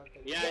 11, 12,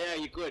 13. Yeah,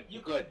 you could.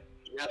 You could.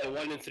 You have a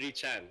 1 in 3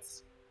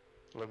 chance.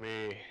 Let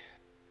me.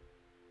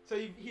 So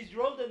he's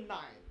rolled a 9.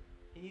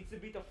 He needs to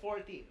beat a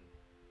 14.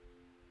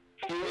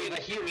 He was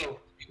a hero.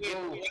 Wait,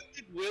 No. why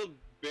did Will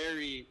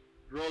Berry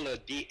roll a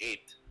D8?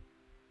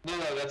 No,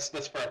 that's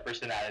for a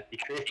personality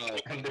trait.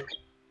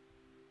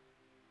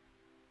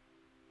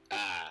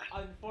 Ah.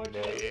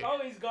 Unfortunately, Nay.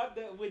 he's got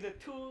the with a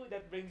 2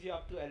 that brings you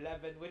up to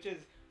 11, which is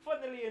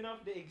funnily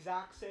enough the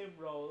exact same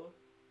roll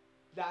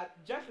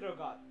that Jethro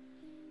got.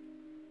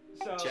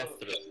 So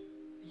Jethro.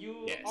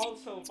 you Yes,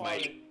 also it's fall my-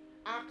 in.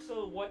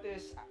 Axel, what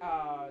is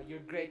your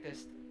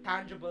greatest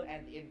tangible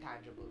and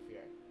intangible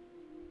fear?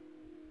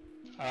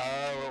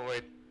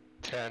 Wait.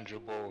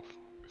 Tangible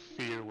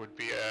fear would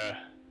be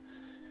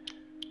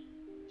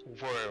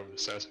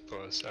worms, I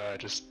suppose.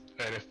 Just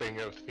anything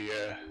of the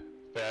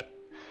that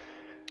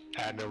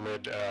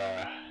annelid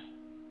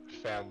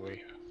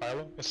family.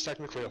 Phylum? It's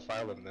technically a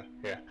phylum, though.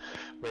 Yeah.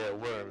 But yeah,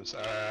 worms.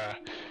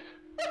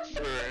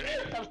 For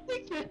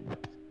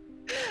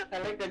I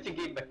like that you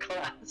gave the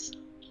class.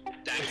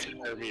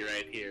 Taxidermy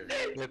right here.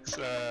 it's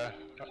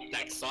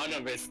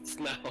Taxonomists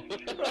now. A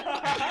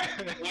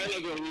while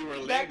ago we were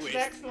linguists.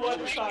 Next one Now is we're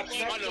next one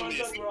that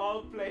taxonomists. we're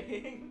all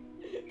playing.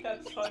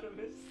 That's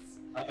autonomists.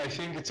 I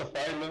think it's a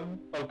phylum.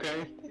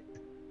 Okay.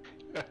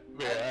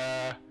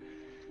 yeah.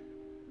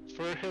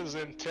 For his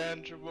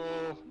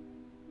intangible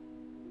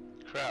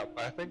crap,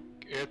 I think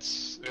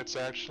it's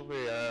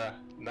actually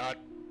not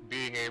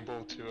being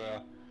able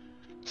to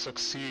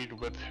succeed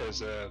with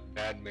his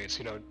bandmates.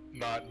 You know,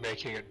 not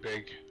making it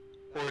big,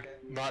 or Okay.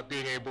 not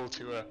being able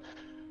to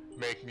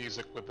make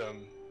music with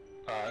them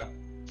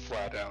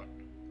flat out.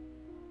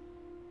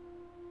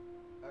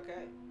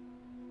 Okay.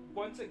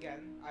 Once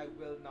again, I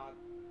will not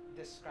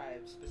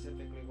describe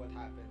specifically what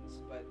happens,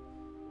 but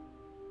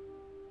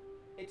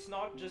it's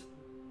not just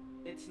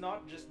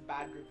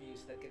bad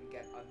reviews that can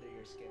get under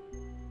your skin.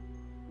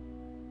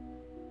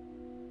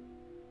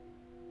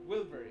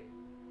 Wilbury.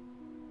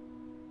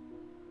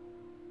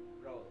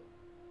 Roll.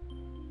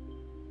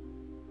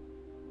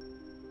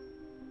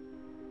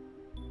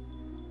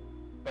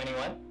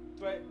 $21.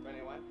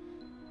 21.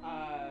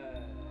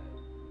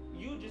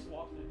 You just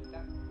walk through the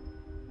tent.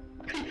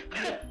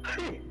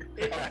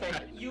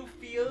 Okay. You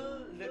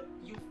feel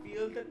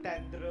the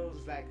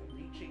tendrils like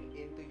reaching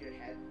into your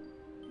head,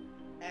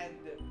 and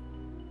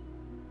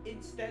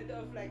instead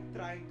of like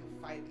trying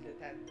to fight the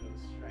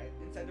tendrils, right?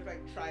 Instead of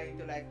like trying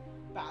to like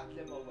bat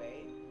them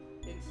away,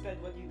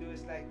 instead what you do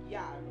is like,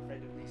 yeah, I'm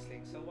afraid of these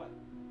things. So what?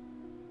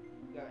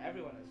 Yeah,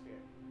 everyone has fear,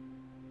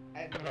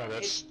 and Oh,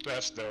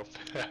 that's dope.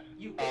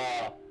 you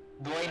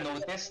Do I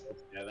notice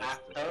Yeah,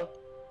 that's Axel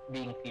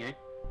being feared?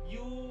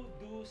 you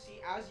do see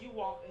as you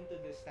walk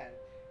into this tent,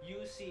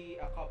 you see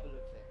a couple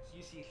of things.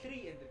 You see 3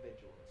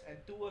 individuals, and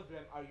 2 of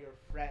them are your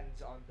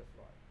friends on the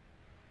floor.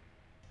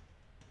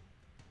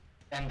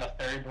 And the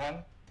third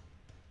one?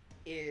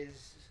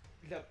 Is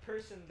the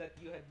person that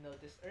you had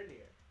noticed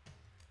earlier.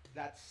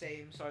 That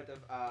same sort of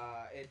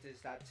it is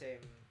that same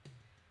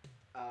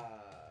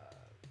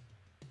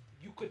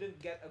you couldn't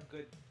get a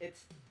good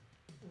it's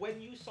when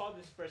you saw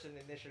this person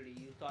initially,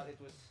 you thought it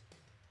was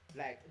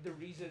like the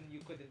reason you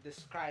couldn't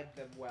describe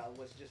them well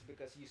was just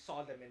because you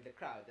saw them in the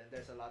crowd, and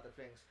there's a lot of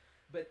things.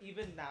 But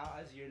even now,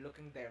 as you're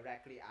looking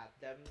directly at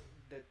them,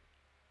 the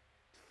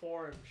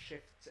form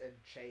shifts and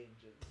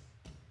changes,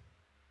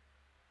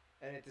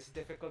 and it is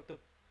difficult to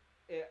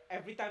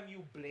every time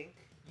you blink,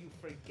 you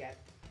forget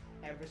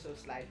ever so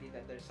slightly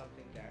that there's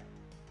something there.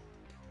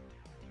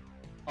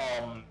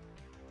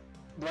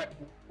 What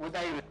would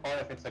I recall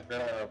if it's a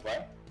girl or a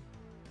boy?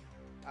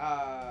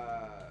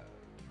 Uh,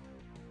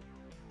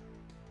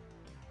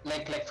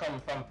 Like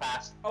from past from the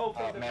past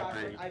one,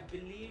 memories.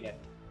 Yeah.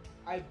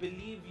 I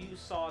believe you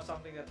saw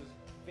something that was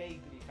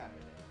vaguely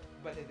feminine,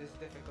 but it is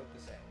difficult to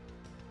say.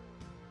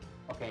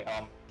 Okay.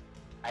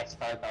 I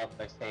start out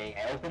by saying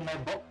I open my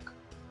book,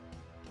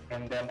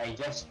 and then I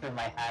gesture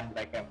my hand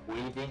like I'm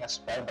waving a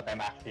spell, but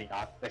I'm actually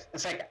not.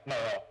 It's like no.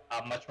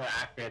 Much more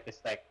accurate.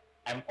 It's like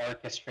I'm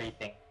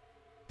orchestrating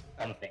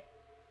something.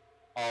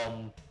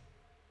 Um.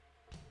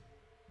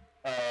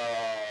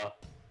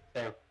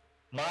 So,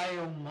 my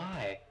oh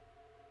my.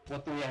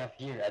 What do we have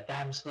here? A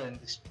damsel in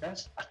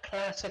distress? A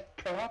classic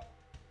plot?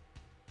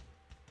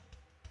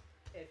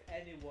 If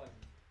anyone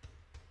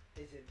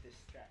is in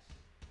distress,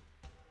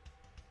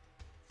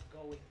 it's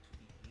going to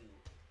be you.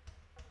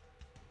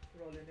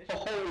 Roll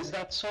initiative. Oh, is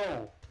that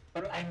so?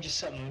 But I'm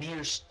just a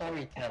mere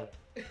storyteller.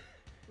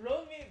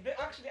 Roll me.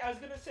 Actually, I was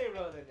gonna say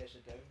roll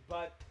initiative,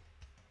 but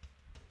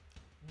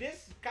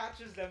this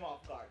catches them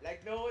off guard.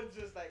 Like no one's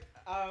just like,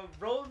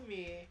 roll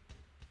me.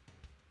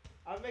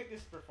 I'll make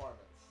this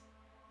performance.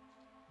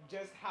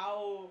 Just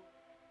how,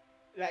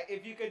 like,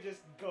 if you could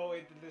just go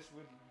into this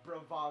with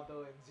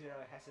bravado and zero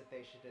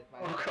hesitation, it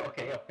might.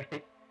 Okay.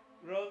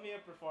 Roll me a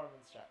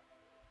performance check.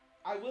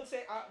 I will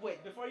say.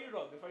 Wait, before you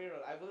roll,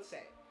 I will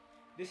say,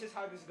 this is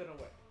how this is gonna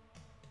work.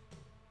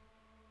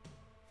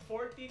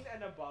 14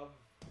 and above,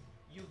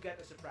 you get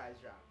a surprise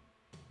round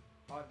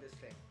on this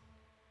thing.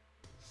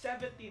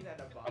 17 and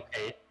above,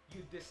 Okay.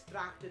 you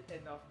distracted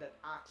enough that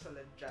Axel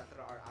and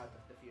Jethro are out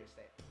of the fear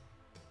state.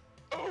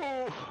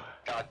 Oh,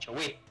 Gotcha.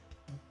 Wait.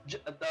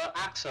 The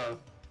Axel,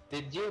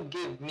 did you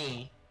give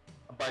me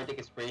a bardic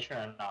inspiration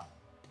or not?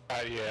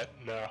 not yet.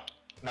 No.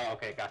 No,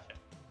 okay, gotcha.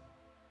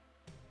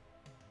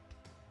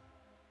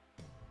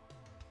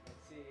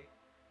 Let's see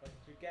what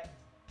you get.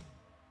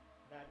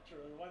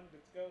 Natural one,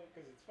 let's go,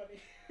 because it's funny.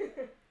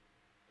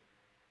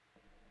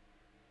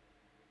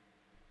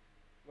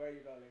 Where are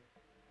you rolling?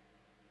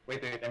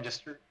 Wait, I'm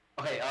just...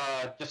 Okay,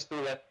 just to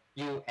let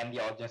you and the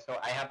audience know,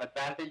 I have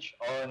advantage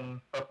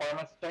on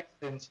performance checks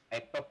since I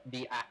took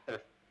the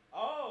actor.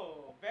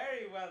 Oh,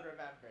 very well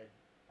remembered.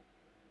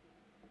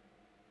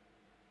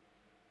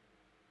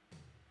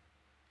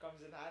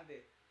 Comes in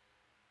handy.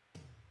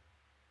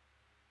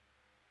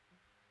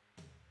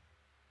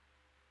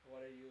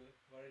 What are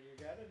you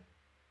getting?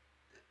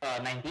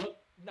 19?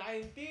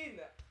 19.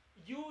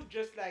 You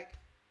just like,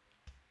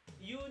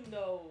 you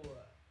know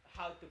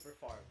how to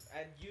perform,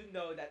 and you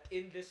know that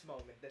in this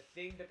moment the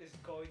thing that is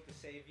going to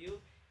save you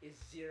is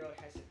zero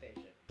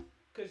hesitation,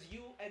 because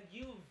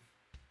you've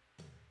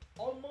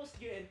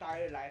almost your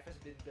entire life has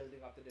been building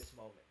up to this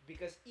moment,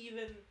 because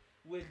even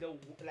with the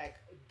like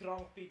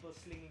drunk people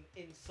slinging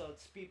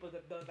insults, people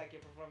that don't like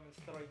your performance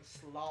throwing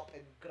slop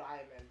and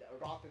grime and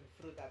rotten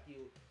fruit at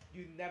you,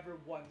 you never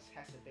once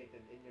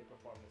hesitated in your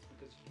performance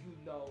because you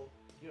know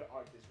your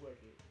art is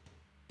worthy.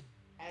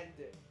 And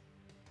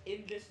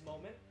in this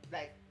moment,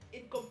 like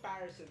in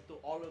comparison to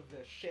all of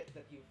the shit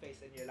that you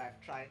faced in your life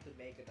trying to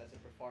make it as a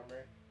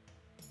performer,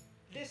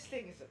 this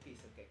thing is a piece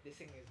of cake. This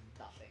thing is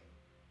nothing.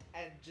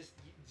 And just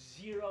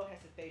zero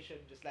hesitation,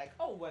 just like,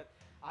 oh, what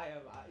I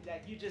am,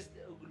 like you just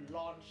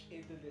launch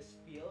into this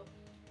field,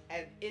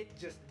 and it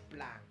just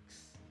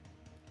blanks.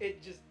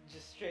 It just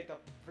straight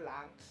up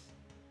blanks.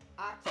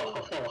 Axel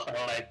Oh,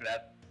 I like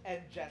that. and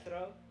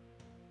Jethro,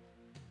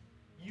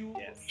 you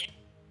Yes.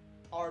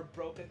 are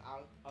broken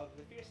out of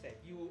the fear state.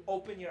 You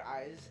open your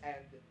eyes,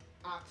 and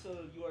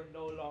Axel, you are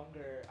no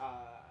longer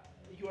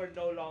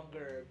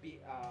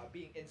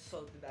being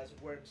insulted as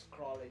worms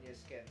crawl in your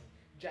skin.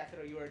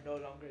 Jethro, you are no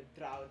longer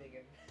drowning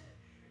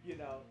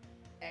in,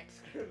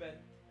 excrement.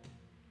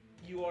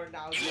 You are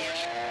now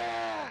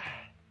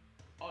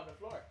on the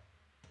floor.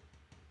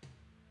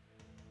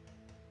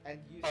 And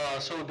you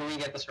So do we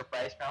get the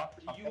surprise round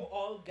or something? you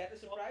all get a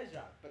surprise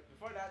round. But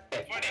before that,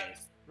 Okay.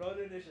 roll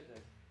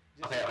initiative.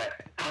 Just Okay.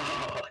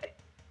 Oh, okay.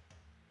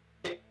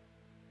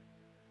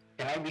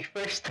 Can I be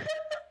first?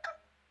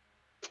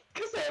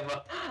 Because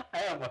I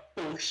have a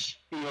full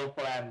spiel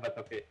plan, but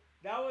okay.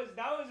 That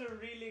was a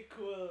really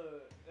cool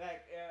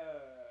like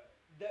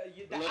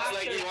the Looks actor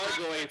like you are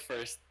going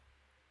first.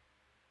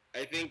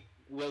 I think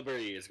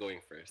Wilbury is going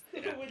first.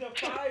 Yeah. with a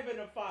 5 and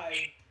a 5.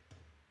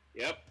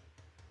 Yep.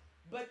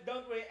 But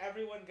don't worry,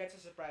 everyone gets a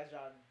surprise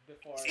round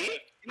before. See?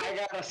 I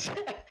gotta say.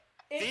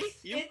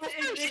 Its You go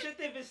first.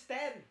 initiative is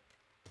 10.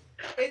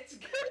 It's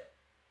good.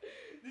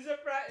 The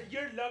surprise.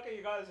 You're lucky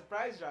you got a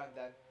surprise round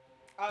then.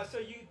 So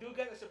you do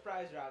get a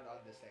surprise round on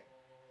this thing.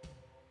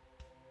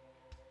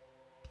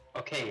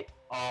 Okay.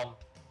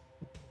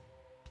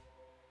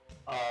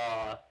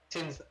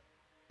 Since.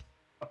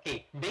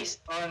 Okay,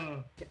 based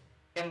on.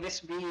 Can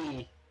this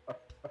be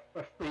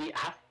a free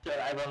after?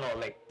 I don't know,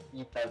 like,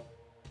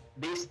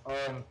 based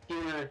on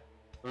pure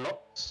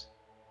looks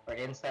or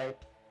insight,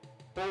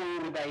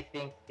 who would I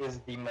think is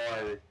the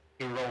more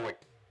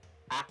heroic?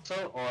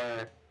 Axel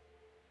or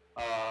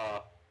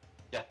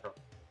Jethro?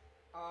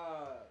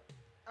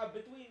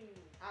 Between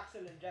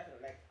Axel and Jethro,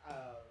 like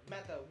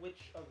meta,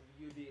 which of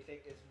you do you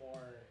think is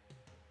more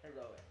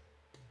heroic?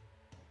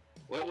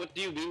 What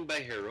do you mean by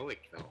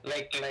heroic though?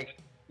 Like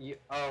you,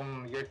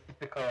 your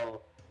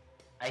typical.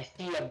 I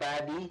see a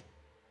baddie,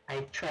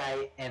 I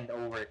try and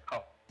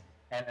overcome,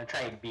 and I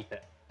try and beat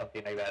it,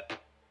 something like that.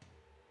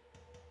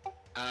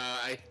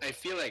 I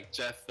feel like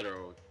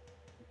Jethro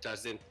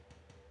doesn't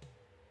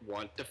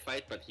want to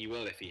fight, but he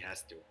will if he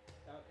has to.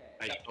 Okay.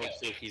 I don't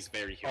think he's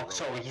very Oh, heroic.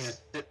 so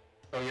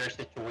you're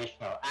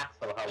situational.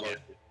 Axel, how about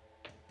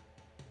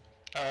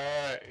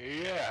Yeah.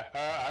 you?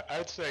 Yeah.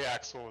 I'd say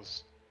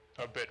Axel's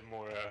a bit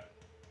more.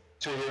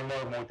 So you're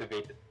more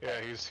motivated.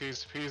 Yeah, he's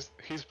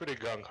pretty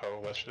gung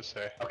ho. Let's just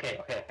say. Okay.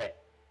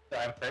 So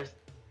I'm first.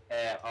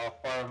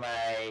 For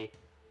my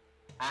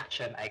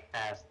action, I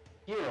cast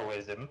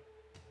heroism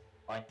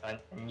on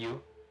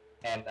you,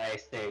 and I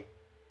say,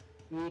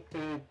 "We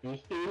could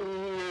be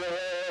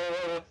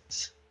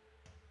heroes."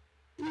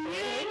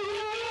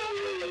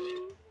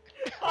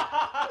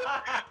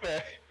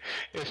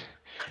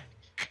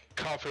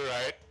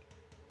 Copyright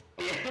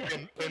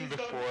Yeah. in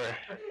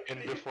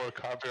before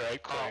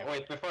copyright claim.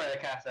 Wait, before I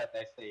cast that,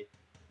 I say,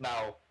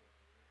 now,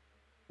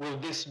 will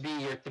this be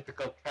your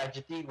typical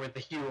tragedy where the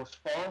heroes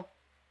fall,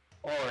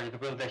 or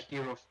will the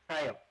heroes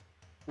triumph?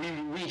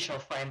 We shall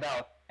find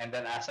out. And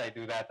then as I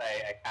do that,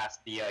 I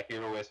cast the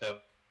heroism,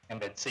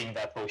 and then sing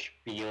that whole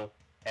spiel,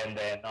 and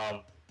then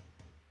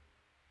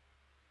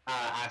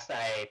as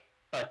I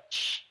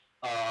touch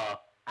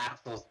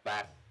Axel's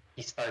back,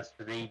 he starts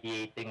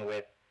radiating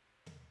with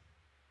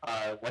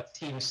what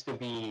seems to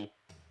be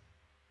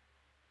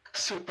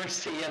Super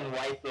Saiyan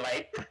white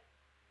light.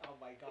 Oh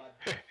my god.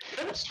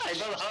 I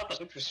don't know how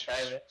to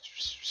describe it.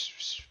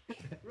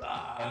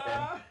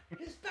 Rah!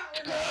 His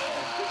power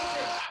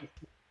level!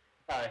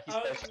 He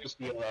starts to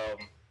feel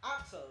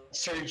Axel,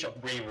 surge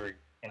of bravery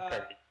and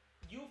courage.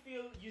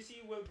 you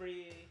see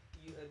Wilbury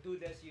do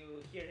this,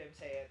 you hear him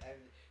say it, and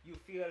you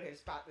feel his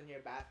pat on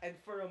your back, and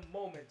for a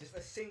moment, just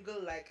a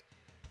single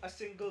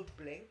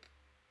blink,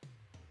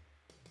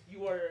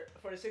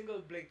 for a single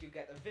blink, you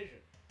get a vision.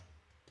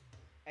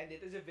 And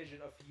it is a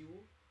vision of you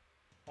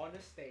on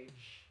a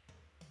stage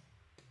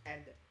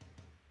and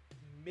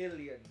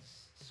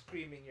millions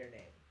screaming your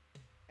name.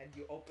 And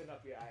you open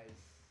up your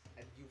eyes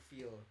and you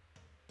feel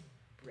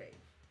brave.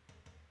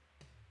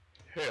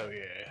 Hell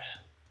yeah.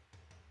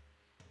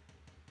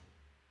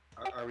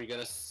 Are we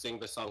gonna sing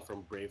the song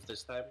from Brave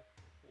this time?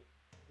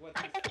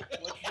 What's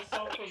the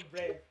song from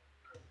Brave?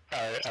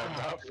 I'm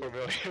not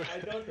familiar. I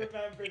don't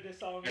remember the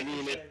song. I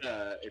mean, you it's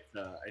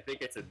said. I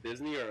think it's a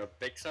Disney or a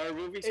Pixar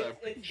movie. So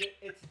It's Disney.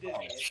 It's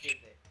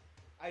Disney.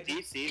 I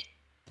just, DC.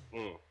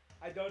 Mm.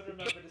 I don't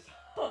remember the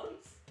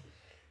songs.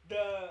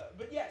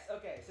 But yes,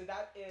 okay. So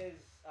that is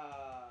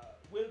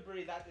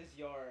Wilbury. That is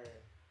your.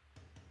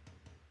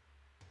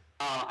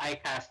 I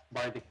cast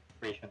Bardic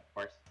Inspiration, of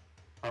course,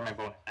 for my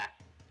bonus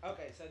action.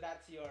 Okay, so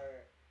that's your.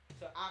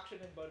 So action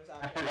and bonus I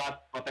action.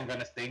 forgot what I'm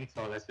gonna sing,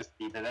 so let's just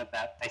leave it at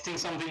that. I sing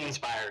something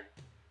inspiring.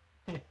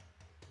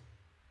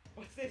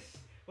 What's this?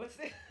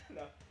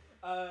 No.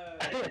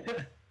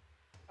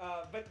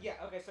 But yeah,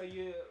 okay. So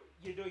you're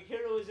doing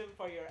heroism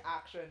for your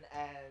action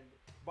and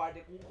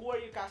bardic. Who are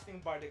you casting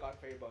bardic on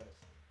for your bonus?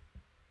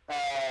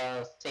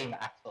 Same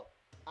Axel.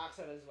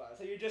 Axel as well.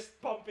 So you're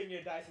just pumping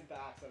your dice into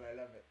Axel. I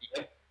love it.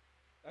 Yep.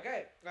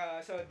 Okay.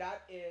 So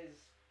that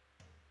is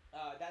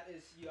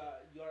your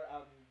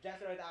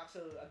Jethro and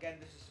Axel. Again,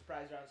 this is a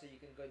surprise round, so you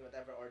can go in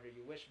whatever order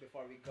you wish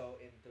before we go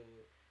into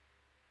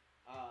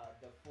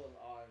the full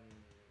on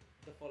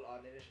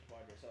initiative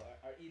order. So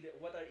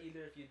what are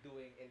either of you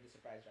doing in the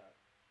surprise round?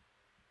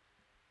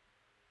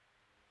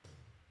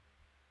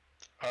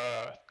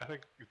 I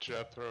think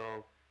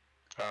Jethro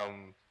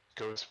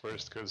goes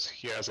first because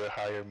he has a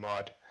higher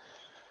mod.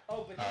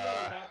 Oh, but you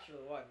have a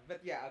natural one.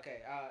 But yeah,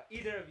 okay.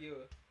 Either of you,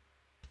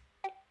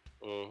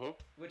 Mm-hmm.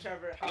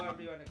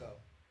 however you wanna go.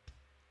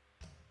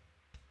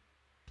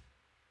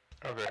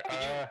 Okay.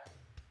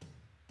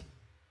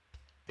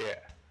 Yeah.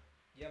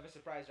 You have a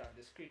surprise round.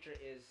 This creature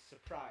is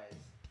surprised.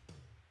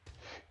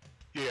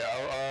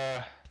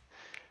 Yeah.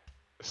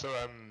 So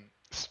I'm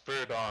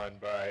spurred on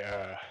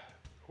by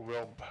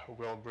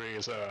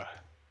Wilbury's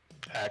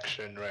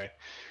action, right?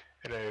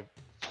 And I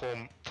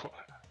pull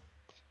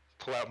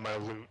out my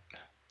loot,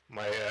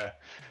 my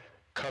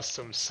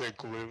custom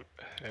sig loot,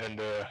 and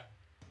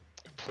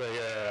play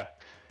a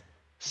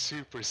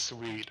super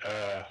sweet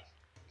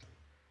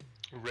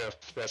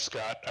riff that's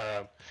got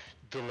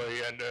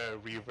delay and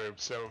reverb,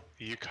 so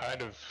you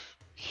kind of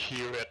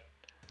hear it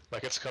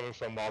like it's coming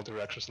from all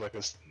directions, like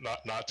it's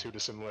not too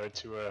dissimilar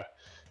to a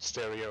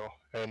stereo.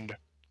 And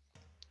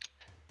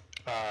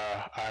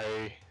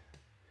I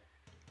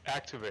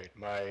activate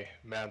my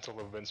mantle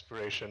of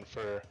inspiration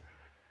for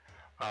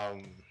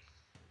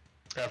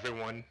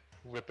everyone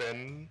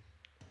within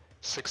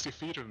 60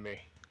 feet of me.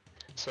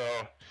 So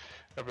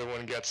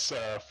everyone gets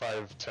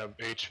 5 temp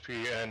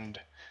HP, and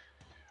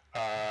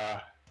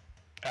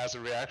as a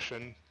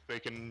reaction, they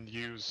can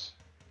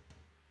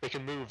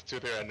move to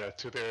their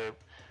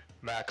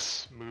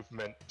max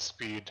movement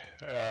speed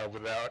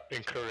without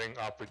incurring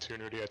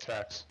opportunity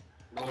attacks.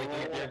 Oh, wait,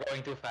 you're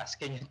going too fast.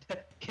 Can you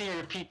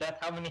repeat that?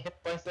 How many hit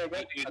points do I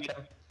get?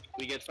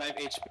 We get 5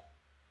 HP.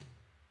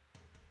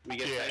 We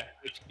get Yeah.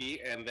 5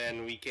 HP, and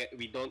then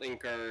we don't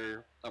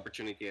incur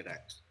opportunity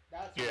attacks.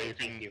 That's Yeah, right. you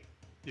can. you.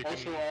 You can.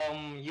 Also,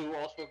 you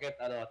also get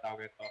tawag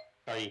ito.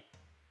 Sorry,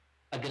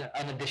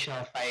 an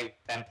additional 5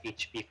 temp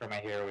HP for my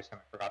heroism.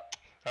 I forgot.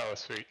 Oh,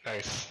 sweet,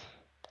 nice.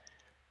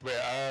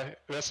 But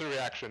that's a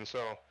reaction.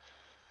 So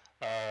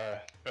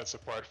that's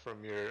apart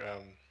from your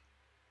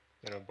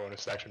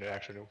bonus action and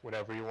action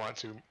whenever you want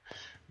to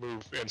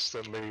move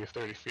instantly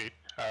 30 feet.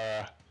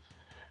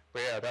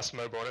 But yeah, that's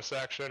my bonus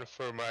action.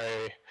 For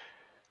my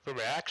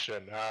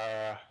action,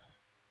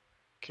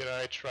 can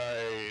I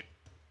try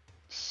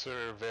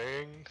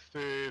surveying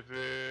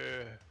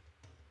the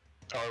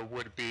our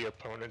would-be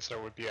opponents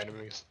or would-be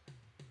enemies?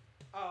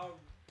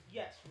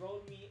 Yes,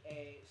 roll me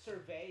a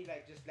survey,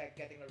 like just like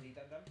getting a read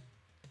on them.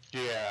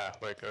 Yeah,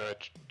 like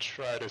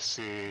try to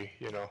see,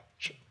 get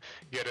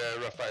a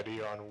rough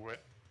idea on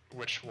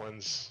which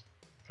one's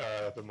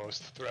the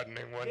most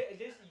threatening one.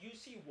 This you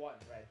see one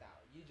right now.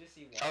 You just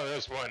see one. Oh,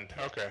 there's one.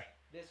 Okay.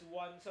 This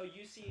one, so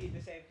you see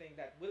the same thing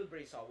that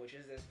Wilbury saw, which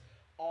is this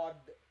odd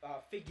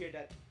figure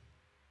that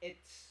it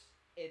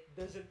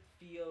doesn't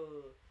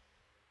feel.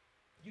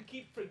 You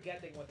keep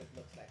forgetting what it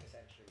looks like,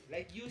 essentially.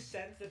 Like, you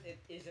sense that it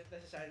isn't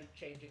necessarily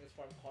changing its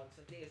form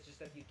constantly, it's just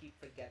that you keep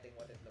forgetting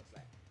what it looks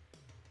like.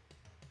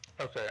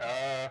 Okay,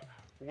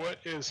 what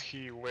is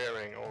he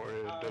wearing, or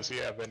does he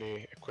have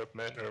any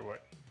equipment, or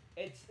what?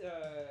 It's,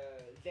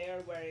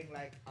 they're wearing,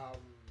 like,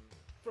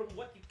 from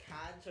what you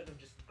can sort of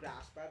just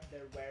grasp at,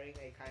 they're wearing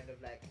a kind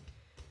of, like,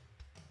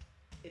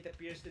 it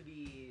appears to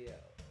be,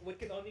 what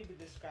can only be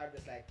described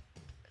as, like,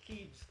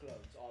 thieves'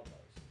 clothes,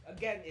 almost.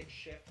 Again, it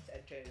shifts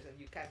and changes, and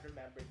you can't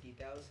remember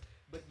details,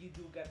 but you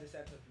do get the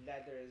sense of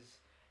leathers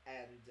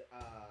and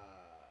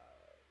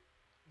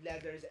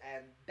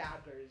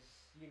daggers.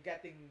 You're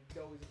getting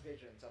those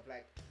visions of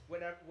like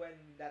when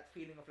that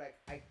feeling of like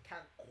I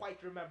can't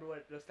quite remember what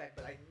it looks like,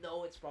 but I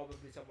know it's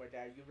probably somewhere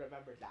there. You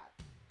remember that.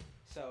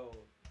 So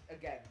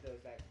again, those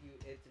like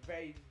it's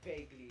very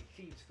vaguely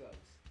thieves'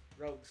 clothes,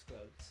 rogues'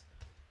 clothes.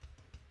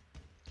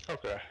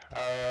 Okay.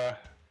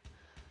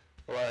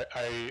 Well,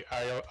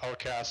 I'll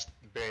cast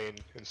Bane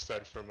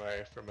instead for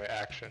my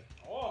action.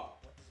 Oh,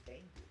 what does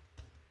Bane do?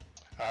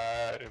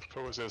 It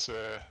poses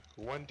a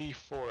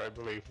 1d4, I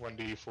believe,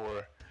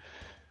 1d4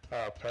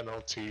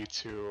 penalty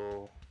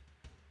to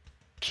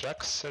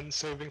checks and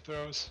saving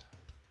throws.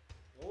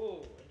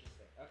 Oh,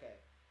 interesting. Okay.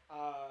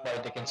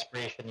 Bardic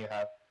inspiration you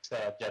have. It's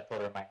a gentle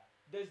reminder.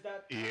 Does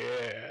that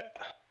Yeah.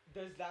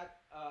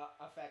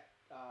 affect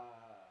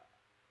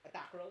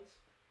attack rolls?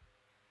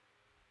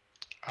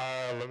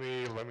 Let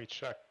me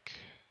check.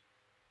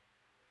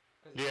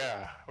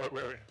 Yeah.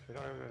 Wait.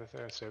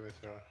 Saving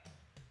throw.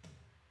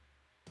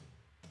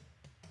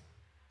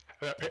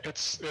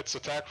 It's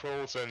attack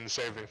rolls and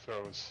saving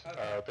throws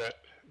Okay. that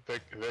they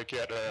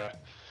get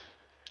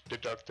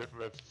deducted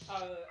with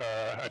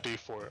a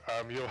d4.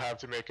 You'll have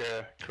to make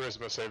a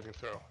charisma saving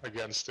throw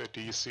against a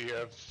DC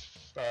of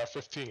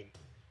 15.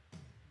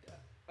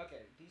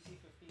 Okay, DC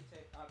 15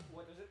 save.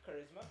 What was it?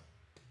 Charisma.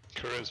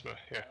 Charisma,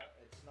 yeah.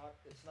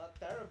 It's not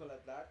terrible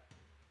at that.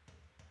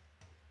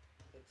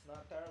 It's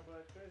not terrible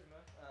at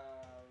charisma.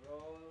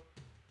 Roll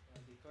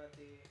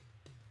d20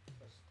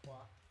 plus 3.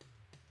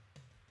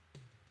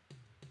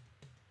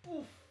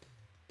 Oof.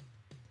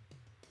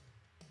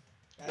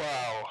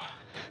 Wow.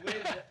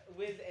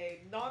 with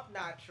a not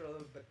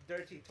natural but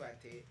dirty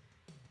 20,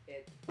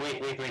 it.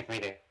 Wait.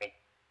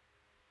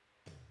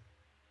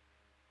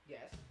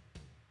 Yes.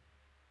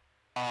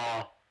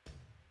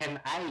 Can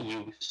I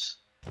use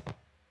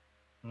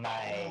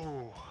my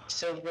Oh,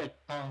 silver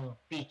tongue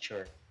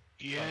feature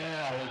from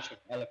yeah. College of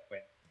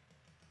Eloquent?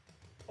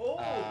 Oh.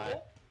 Uh,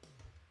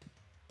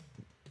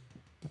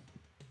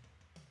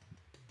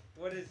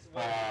 What is?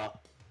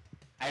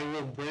 I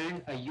will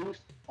burn a use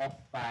of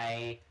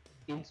my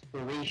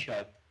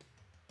inspiration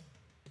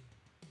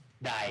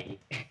die.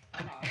 I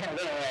don't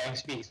know why I'm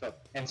speaking, so,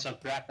 and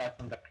subtract that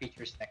from the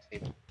creature's next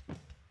table.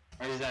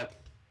 Or is that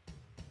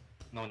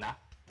no?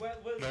 Well,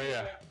 we'll No, see,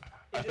 yeah. like,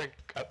 I is think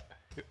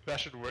that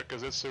should work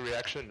because it's a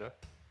reaction, no?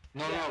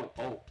 No.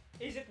 Oh,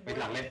 Is it wait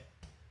worth lang. it?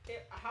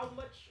 How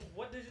much?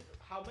 What does it?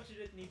 How much did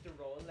it need to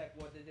roll? Like,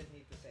 what did it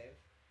need to save?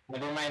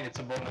 Never mind. It's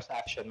a bonus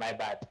action. My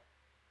bad.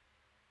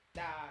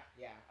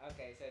 Yeah.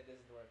 Okay, so it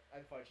doesn't work,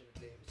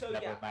 unfortunately. So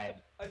Never yeah, mind.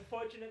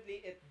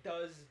 unfortunately, it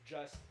does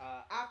just.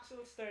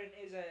 Axel's turn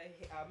is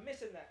a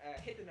miss and a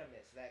hit and a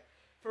miss. Like,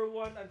 for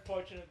one,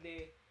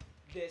 unfortunately,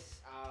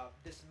 this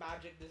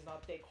magic does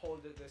not take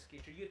hold of this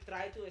creature. You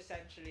try to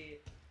essentially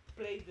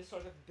play this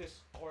sort of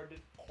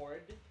discordant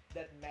chord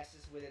that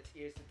messes with its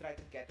ears to try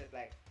to get it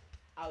like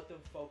out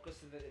of focus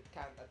so that it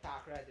can't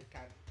attack right, it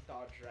can't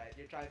dodge right.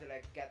 You're trying to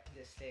like get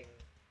this thing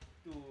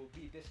to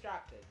be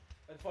distracted.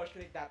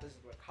 Unfortunately, that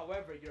doesn't work.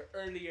 However, your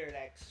earlier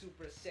like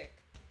super sick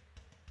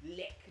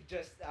lick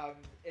just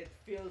it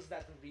feels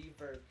that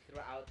reverb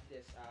throughout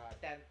this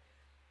tent,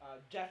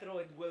 Jethro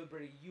and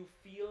Wilbury, you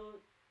feel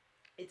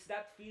it's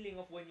that feeling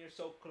of when you're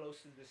so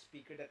close to the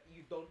speaker that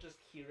you don't just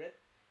hear it,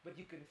 but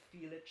you can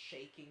feel it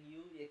shaking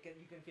you. You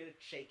can feel it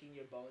shaking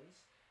your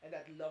bones, and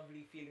that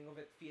lovely feeling of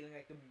it feeling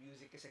like the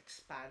music is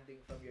expanding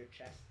from your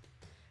chest,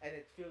 and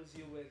it fills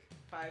you with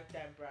 5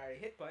 temporary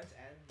hit points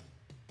and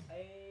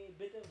a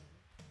bit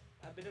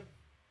of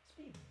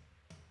speed.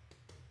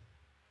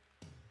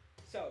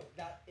 So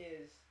that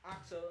is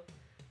Axel,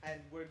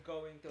 and we're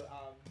going to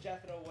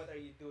Jethro. What are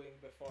you doing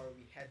before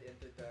we head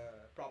into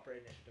the proper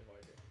initiative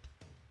order?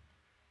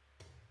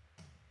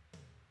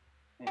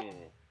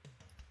 Hmm.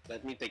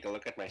 Let me take a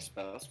look at my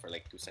spells for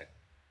like 2 seconds.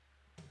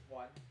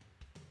 1,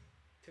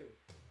 2.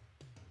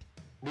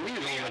 Do we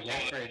roll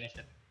again for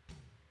initiative?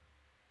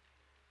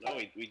 No,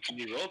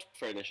 we rolled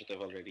for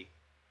initiative already.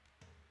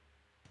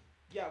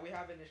 Yeah, we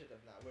have initiative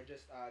now. We're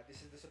just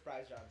this is the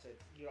surprise round, so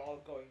you're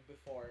all going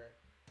before.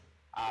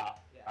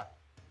 Yeah.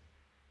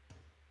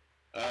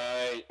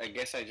 I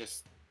guess I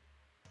just.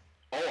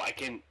 Oh, I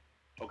can.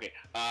 Okay.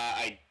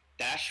 I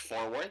dash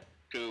forward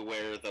to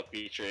where the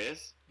creature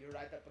is. You're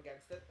right up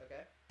against it.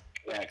 Okay.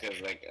 Yeah, because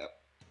like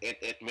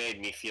it made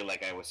me feel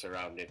like I was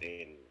surrounded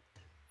in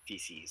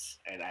feces,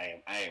 and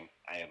I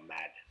am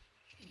mad.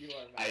 You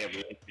are. I am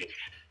limping.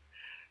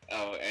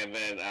 Oh, and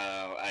then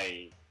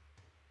I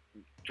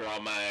draw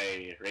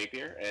my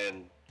rapier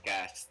and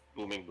cast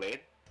Booming Blade.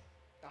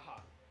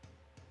 Aha.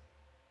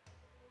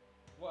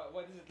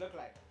 What does it look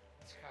like?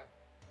 Describe.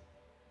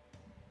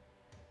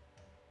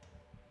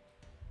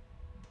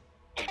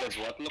 What does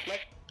what look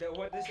like?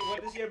 What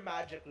does your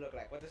magic look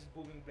like? What does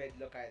Booming Blade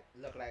look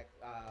like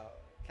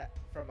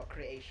from a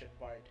creation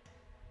bard?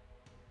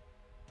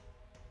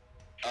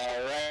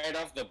 Right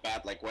off the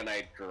bat, like when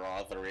I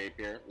draw the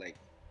rapier, like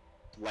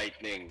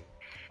lightning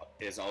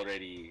is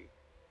already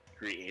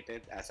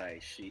created as I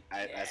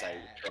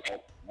draw it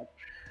up,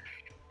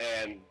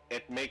 and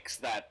it makes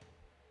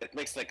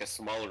like a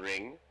small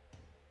ring,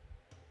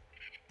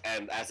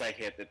 and as I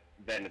hit it,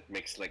 then it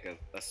makes like a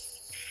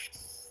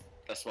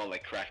small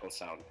like crackle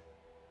sound.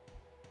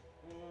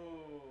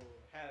 Ooh,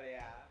 hell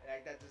yeah!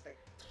 Like that,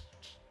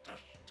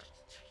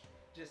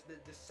 just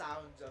the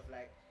sounds of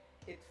like,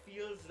 it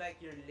feels like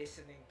you're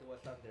listening to a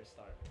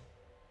thunderstorm.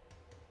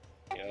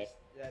 Yeah.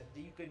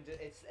 You can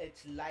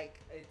it's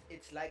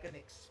like an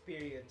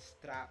experience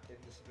trapped in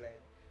this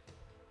blade.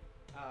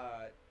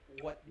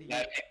 What do you?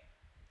 That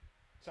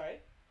Sorry,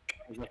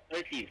 was a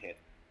 13 hit.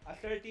 a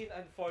 13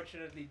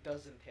 unfortunately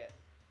doesn't hit.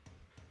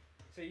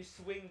 So you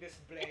swing this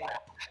blade,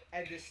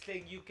 and this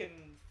thing you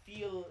can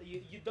feel.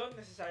 You don't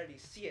necessarily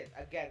see it.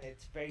 Again,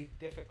 it's very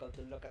difficult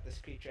to look at this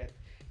creature and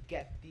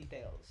get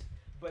details.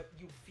 But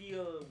you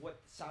feel what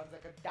sounds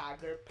like a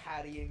dagger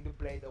parrying the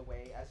blade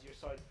away as your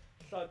sword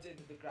thuds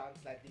into the ground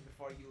slightly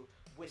before you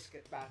whisk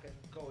it back and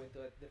go into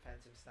a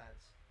defensive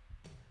stance.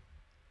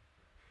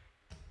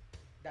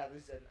 That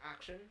is an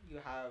action. You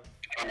have.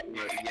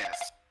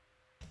 Yes.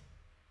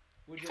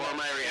 Would you For like-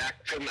 my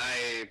reaction,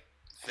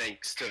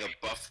 thanks to the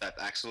buff that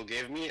Axel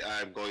gave me,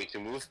 I'm going to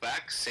move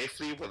back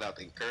safely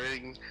without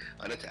incurring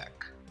an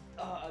attack.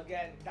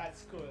 Again,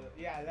 that's cool.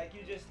 Yeah, like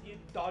you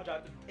dodge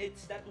out.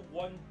 It's that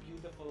one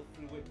beautiful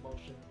fluid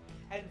motion,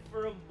 and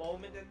for a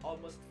moment it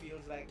almost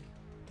feels like,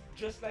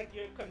 just like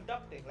you're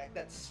conducting, like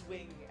that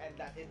swing, and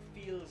that it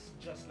feels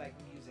just like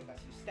music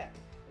as you step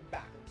and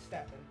back and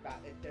step and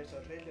back. There's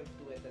a rhythm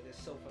to it that is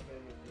so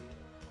familiar to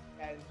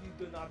you, and you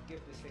do not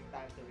give this thing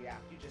time to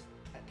react. You just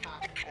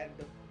attack, and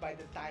by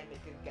the time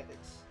it can get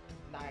its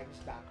knives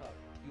back up,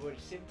 you are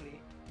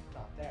simply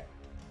not there.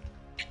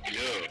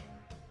 No.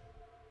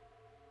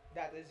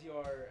 That is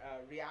your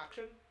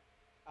reaction.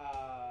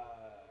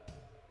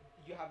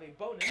 You have a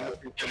bonus.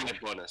 Give me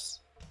a bonus.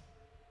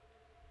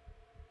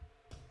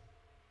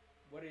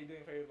 What are you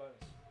doing for your bonus?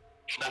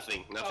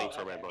 Nothing Oh,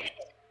 for my okay. bonus.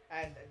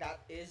 And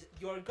that is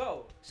your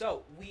go.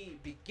 So we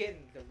begin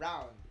the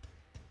round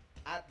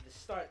at the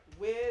start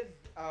with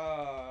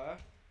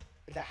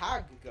the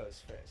hag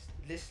goes first.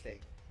 This thing.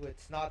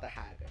 It's not a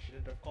hag. I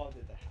shouldn't have called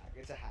it a hag.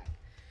 It's a hag.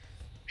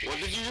 What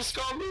did you just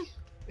call me?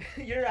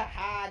 You're a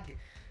hag.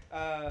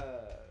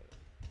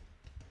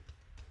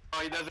 Oh,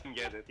 he doesn't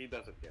get it.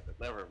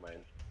 Never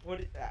mind. What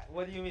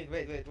do you mean?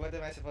 Wait. What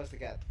am I supposed to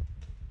get?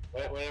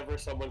 Whenever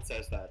someone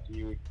says that,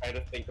 you kind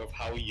of think of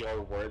how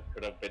your word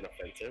could have been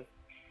offensive.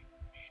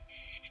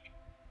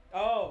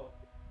 Oh,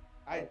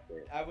 I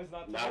Okay. I was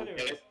not Now familiar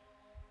with get this. it?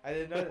 I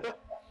didn't know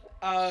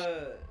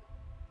that.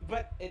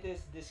 But it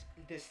is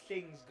this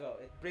thing's go.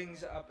 It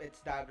brings up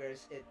its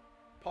daggers. It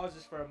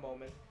pauses for a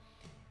moment.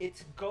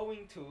 It's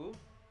going to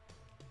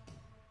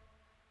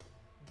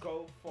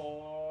go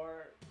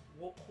for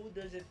who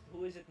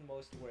is it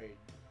most worried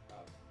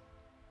of?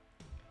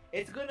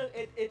 It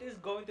is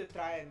going to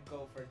try and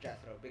go for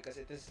Jethro because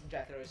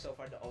Jethro is so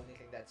far the only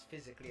thing that's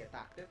physically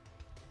attacked it.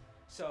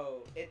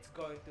 So it's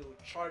going to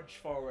charge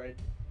forward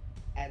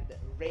and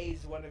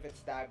raise one of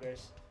its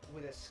daggers.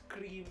 With a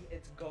scream,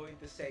 it's going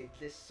to say,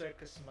 "This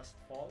circus must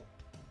fall."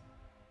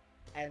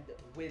 And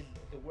with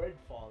the word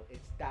fall,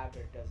 its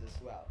dagger does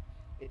as well.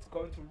 It's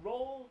going to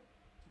roll,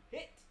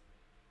 hit.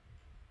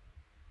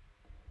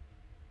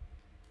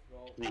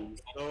 Roll.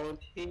 Please don't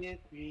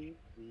hit me.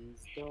 Please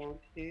don't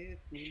hit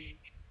me.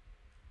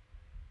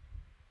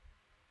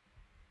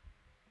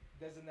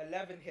 Does an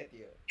 11 hit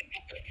you?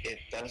 It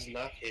does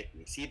not hit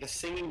me. See, the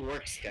singing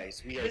works,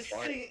 guys. We are This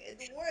bard. thing,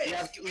 it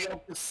We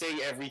have to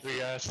say everything. We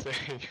gotta say.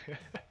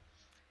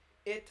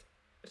 It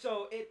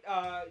so it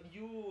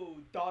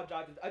you dodge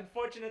out.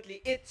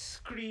 Unfortunately, it's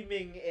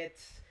screaming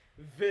its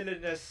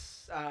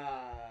villainous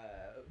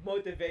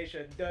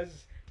motivation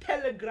does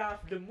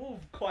telegraph the move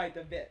quite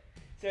a bit.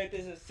 So it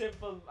is a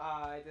simple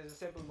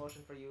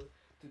motion for you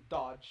to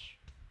dodge,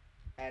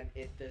 and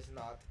it does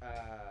not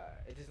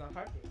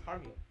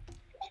harm you.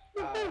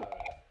 Uh,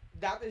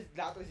 that is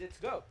its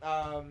go.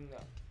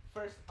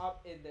 First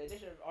up in the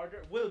initiative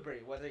order,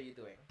 Wilbury. What are you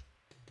doing?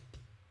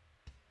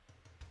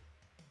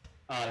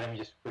 Let me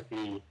just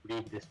quickly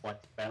read this one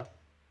spell.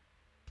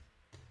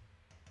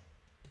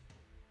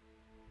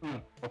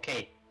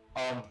 Okay.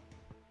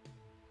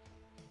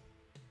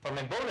 For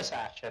my bonus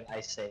action,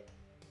 I say,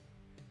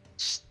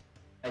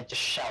 I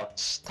just shout,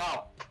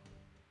 "Stop!"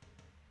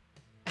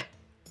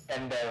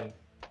 And then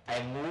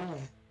I move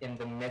in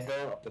the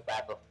middle of the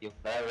battlefield,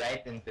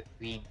 right in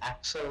between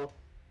Axel,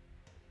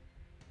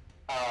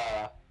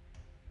 uh,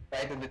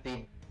 right in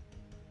between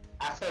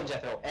Axel,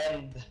 Jethro,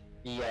 and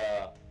the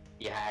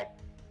hag.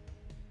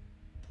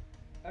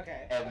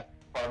 Okay. And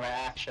for my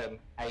action,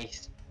 I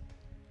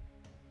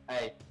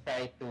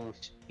try to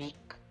speak.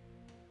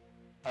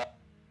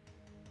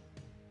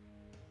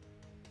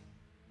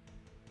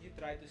 You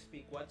try to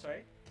speak what?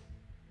 Sorry.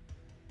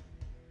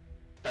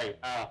 Sorry.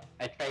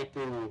 I try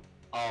to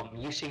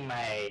using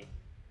my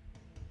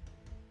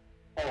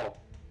oh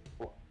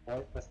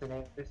what's the name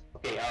of this?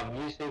 Okay.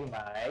 Using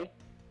my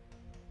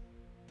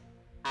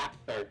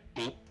actor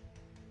feat,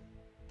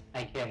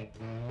 I can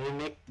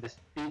mimic the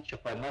speech of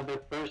another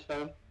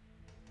person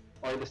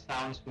or the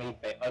sounds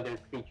made by other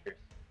creatures.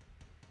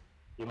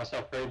 You must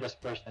have heard this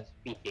person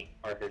speaking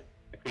or heard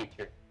the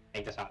creature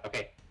make the sound.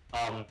 Okay.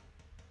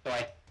 So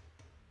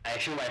I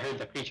assume I heard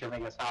the creature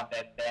make a sound,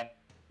 and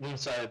then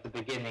so at the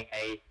beginning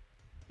I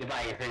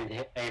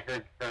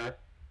heard her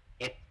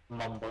it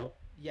mumble.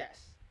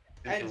 Yes.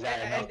 Is that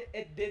enough? And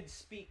it did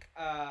speak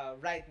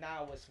right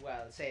now as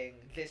well, saying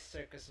this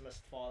circus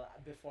must fall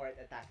before it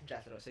attacked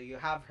Jethro. So you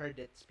have heard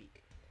it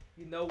speak.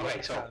 You know what Okay,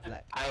 it so sounds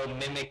like. I'll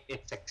mimic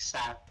its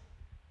exact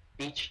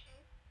speech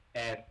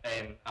and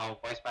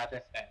voice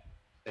patterns and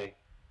say,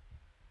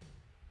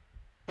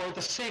 for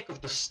the sake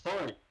of the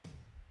story,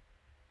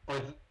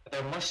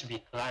 there must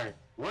be clarity.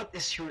 What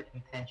is your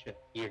intention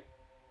here?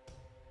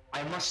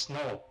 I must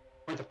know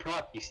for the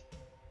plot, you see.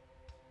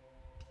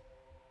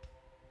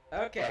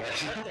 Okay.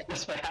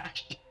 That's my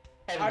action.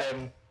 And Are-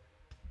 then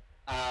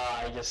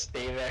I just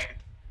stay there.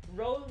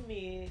 Roll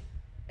me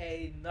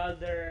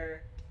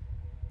another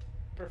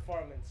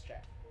performance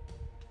check.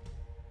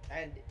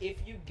 And if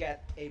you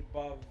get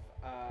above,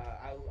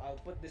 I'll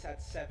put this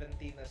at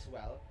 17 as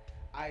well.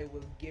 I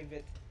will give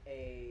it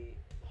a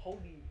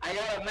holy I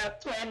got a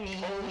nat 20.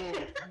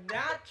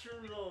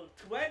 natural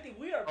 20.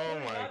 We are Oh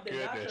pulling my out the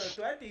natural goodness.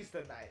 20s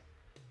tonight.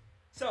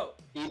 So,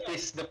 It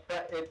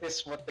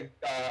is what the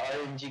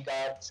RNG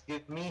gods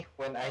give me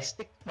when I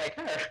stick to my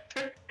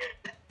character.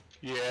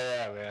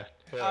 Yeah, man.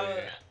 Hell Uh,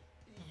 yeah.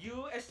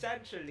 you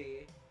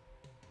essentially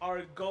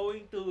are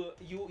going to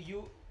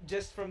you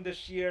just from the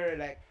sheer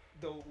like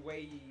the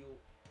way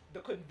the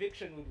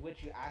conviction with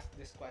which you ask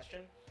this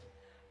question,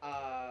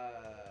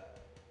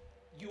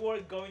 you are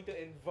going to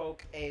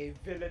invoke a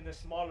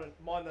villainous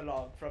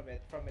monologue from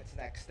its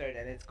next turn,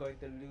 and it's going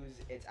to lose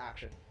its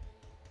action.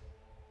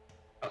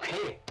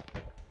 Okay.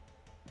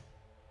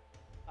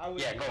 I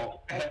would, Yeah, go.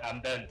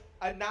 I'm done.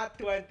 a nat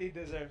 20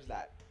 deserves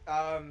that.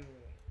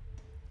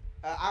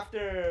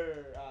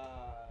 After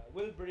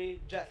Wilbury,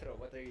 Jethro,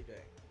 what are you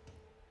doing?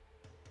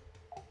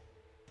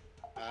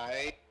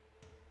 I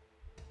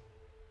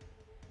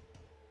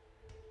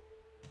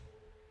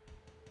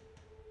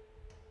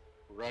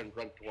run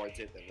towards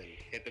it and then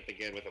hit it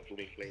again with a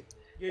booming blade.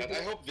 You're But I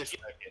doing- hope this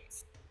time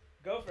hits.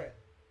 Go for it.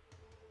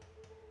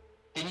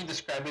 Can you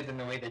describe it in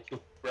a way that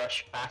you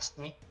brush past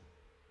me?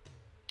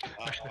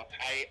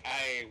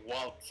 I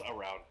waltz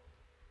around.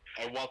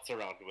 I waltz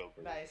around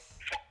Wilbur. Nice.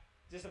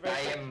 Just a I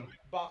very am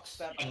box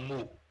step. a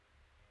move.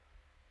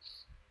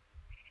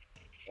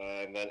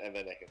 And then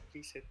I can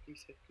please hit.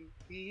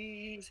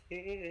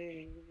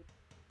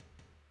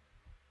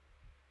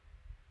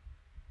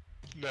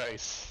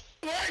 Nice.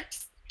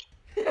 Works.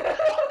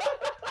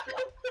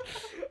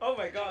 Oh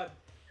my god.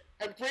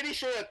 I'm pretty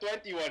sure a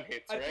 21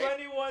 hits, A right?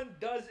 21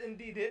 does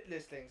indeed hit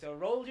this thing. So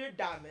roll your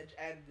damage,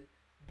 and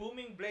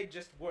Booming Blade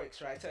just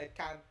works, right? So it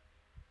can't.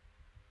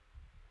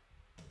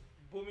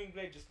 Booming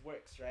Blade just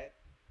works, right?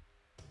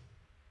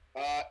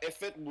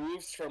 If it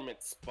moves from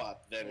its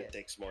spot, then Yes. it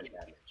takes more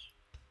damage.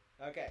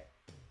 Okay.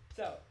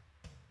 So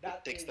that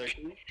It takes is-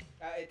 13.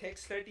 it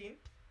takes 13.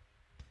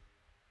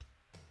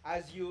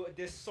 As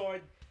this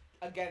sword,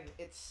 again,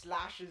 it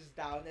slashes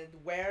down, and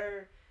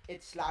where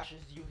it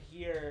slashes, you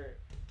hear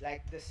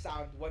like the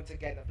sound once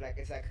again of like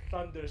it's like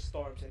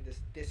thunderstorms and this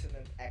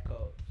dissonant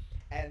echo,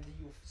 and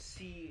you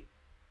see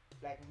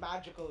like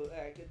magical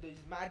these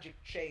magic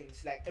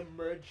chains like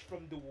emerge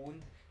from the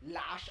wound,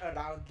 lash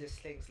around this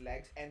thing's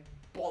legs, and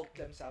bolt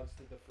themselves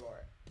to the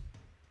floor.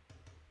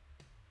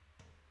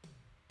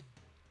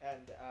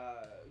 And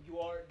you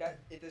are that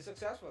it is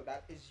successful.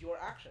 That is your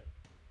action.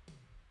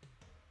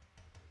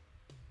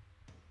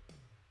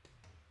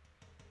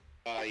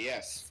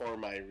 Yes, for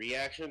my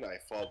reaction, I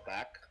fall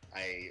back.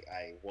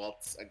 I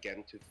waltz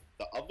again to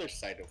the other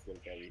side of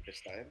Wilbury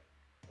this time.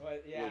 Well,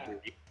 yeah.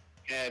 Wilbury.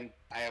 And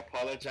I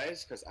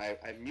apologize because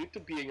I'm new to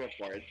being a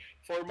bard.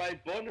 For my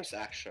bonus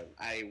action,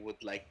 I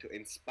would like to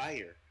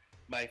inspire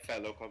my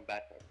fellow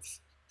combatants.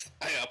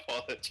 I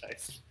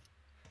apologize.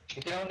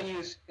 You can only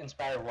use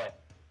inspire one.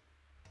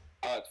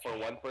 For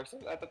one person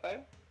at a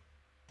time?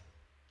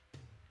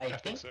 I I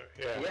think so.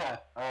 Yeah. Yeah.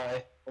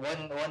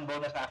 One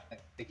bonus action.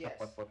 Takes Yes. up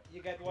one bonus.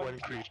 You get one.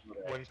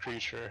 One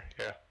creature.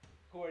 Yeah.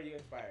 Who are you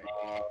inspiring?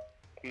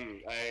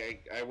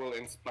 I will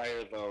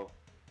inspire though.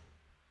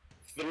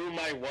 Through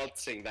my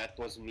waltzing, that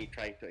was me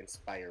trying to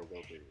inspire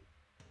Wilbury.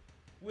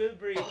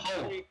 Wilbury.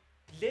 Oh.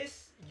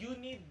 This you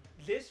need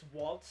this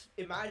waltz.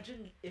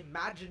 Imagine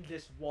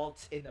this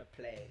waltz in a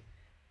play.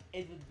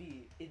 It would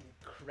be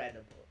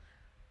incredible.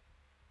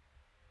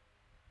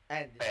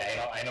 And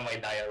I know my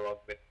dialogue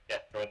with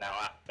Jethro now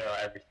after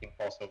everything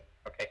falls over.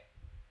 Okay.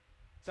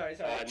 sorry.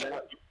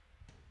 No,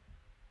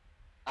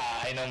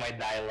 I know my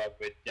dialogue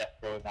with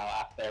Jethro now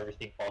after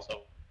everything falls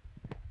over.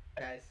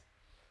 Nice.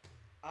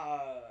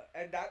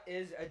 And that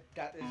is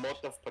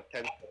mote of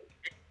potential.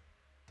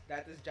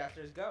 that is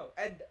Jethro's go.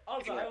 And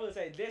also, I will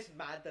say this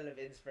mantle of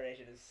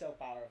inspiration is so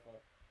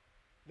powerful.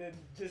 Then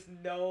just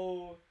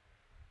know,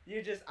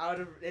 you're just out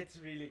of. It's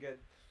really good.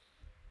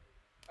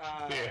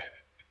 Yeah.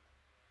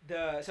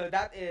 So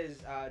that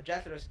is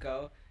Jethro's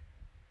go.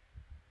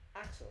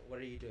 Axel, what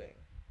are you doing?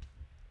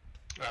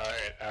 All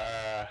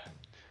right.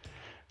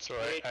 So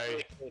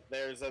I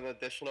There's an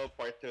additional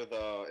part to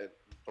the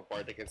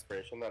bardic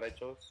inspiration that I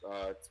chose.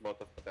 It's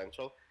mote of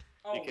potential.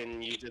 Oh, You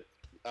can use it.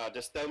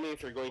 Just tell me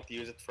if you're going to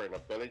use it for an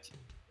ability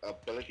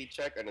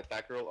check, an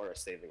attack roll, or a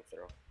saving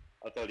throw.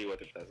 I'll tell you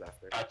what it does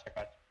after.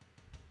 Gotcha.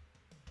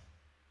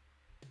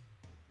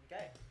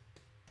 okay.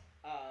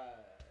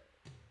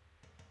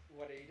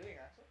 What are you doing,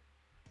 Axel?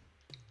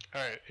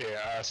 All right.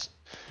 Yeah.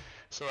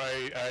 So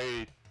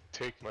I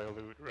take my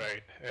loot,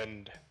 right,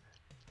 and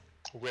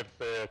with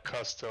the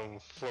custom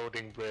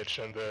floating bridge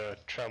and the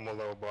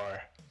tremolo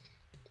bar,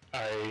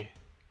 I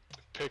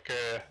pick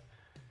a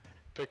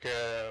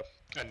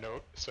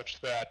note such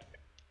that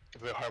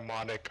the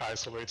harmonic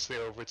isolates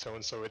the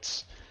overtone, so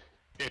it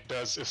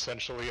does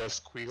essentially a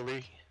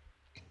squealy,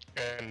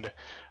 and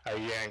I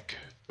yank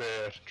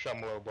the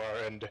tremolo bar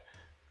and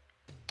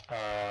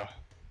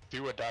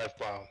do a dive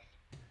bomb,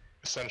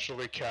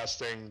 essentially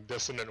casting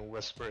dissonant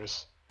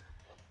whispers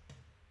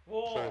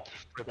Whoa!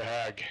 for the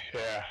hag.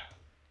 Yeah.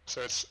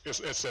 So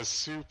it's a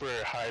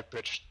super high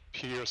pitched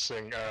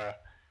piercing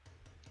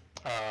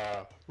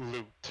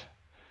loot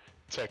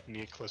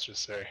technique, let's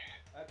just say.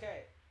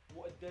 Okay.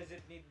 What does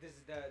it need? Does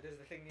the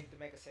thing need to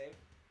make a save?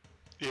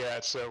 Yeah,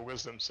 it's a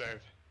wisdom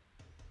save.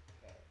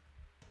 Okay.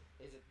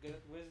 Is it good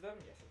at wisdom?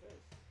 Yes, it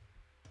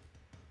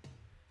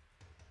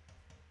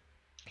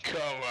is.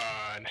 Come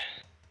on.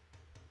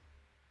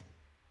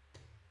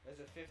 There's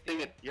a Dang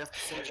 15. it! You have to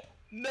say it.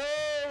 No.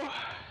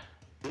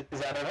 Is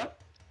that enough?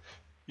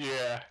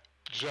 Yeah,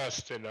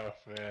 just enough,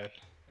 man.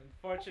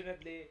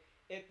 Unfortunately,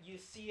 you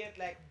see it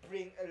like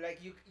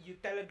you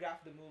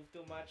telegraph the move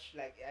too much,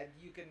 like, and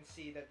you can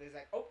see that there's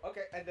like, oh,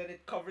 okay, and then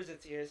it covers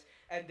its ears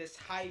and this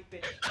high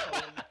pitched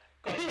tone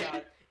comes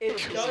out. It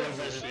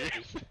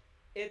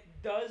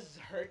does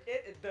hurt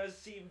it. It does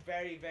seem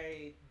very,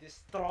 very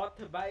distraught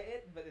by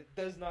it, but it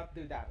does not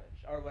do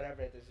damage or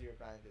whatever it is you're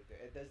planning to do.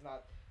 It does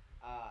not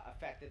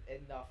affect it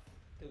enough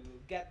to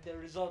get the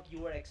result you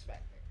were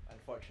expecting,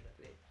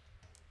 unfortunately.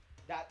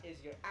 That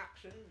is your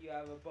action. You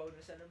have a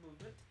bonus and a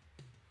movement.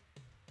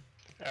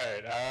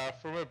 Alright,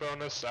 for my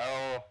bonus,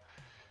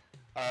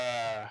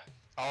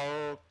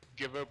 I'll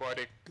give a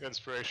bardic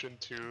inspiration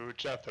to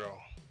Jethro.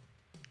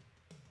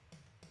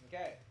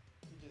 Okay.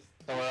 You just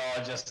So we're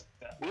all just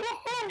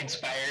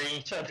inspiring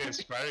each other.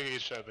 Inspiring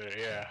each other,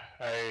 yeah.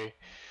 I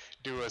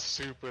do a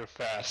super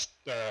fast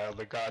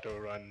legato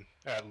run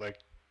at like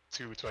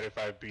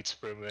 225 beats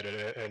per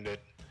minute, and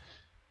it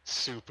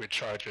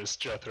supercharges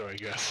Jethro, I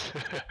guess.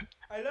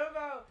 I love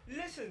how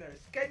listeners,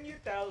 can you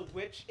tell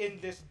which in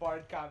this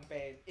bard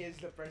campaign is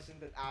the person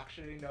that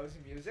actually knows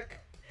music?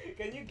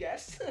 Can you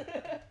guess?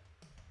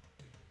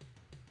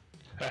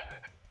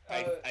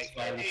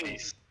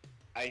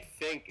 I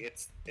think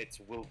it's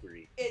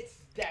Wilbury.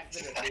 It's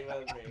definitely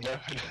Wilbury.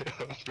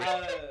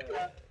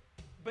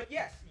 But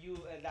yes, you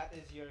that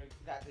is your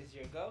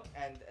go,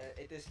 and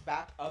it is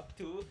back up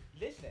to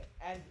listening,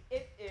 and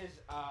it is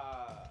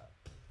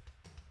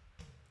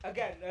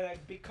again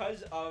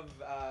because of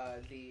I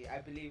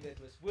believe it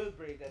was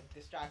Wilbury that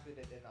distracted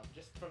it enough,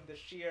 just from the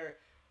sheer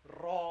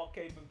raw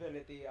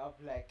capability of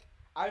like,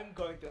 I'm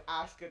going to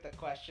ask it a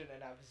question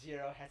and have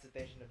zero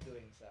hesitation of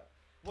doing so.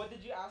 What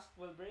did you ask,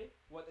 Wilbury?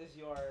 What is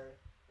your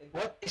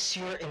What is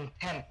your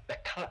intent?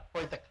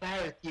 For the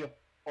clarity of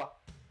what?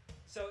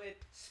 So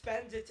it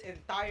spends its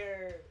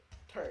entire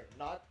turn,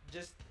 not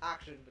just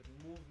action, but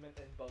movement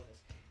and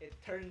bonus. It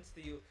turns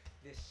to you,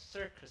 this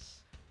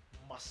circus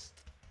must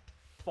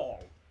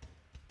fall.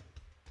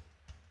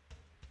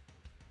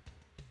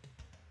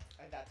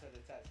 And that's what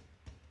it says.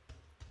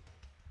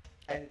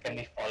 And Can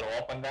we follow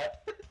up on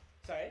that?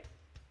 sorry?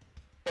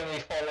 Can we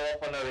follow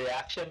up on a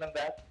reaction on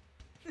that?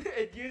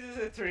 It uses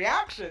its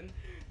reaction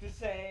to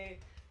say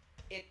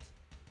it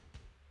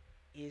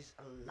is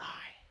a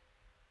lie.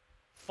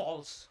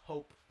 False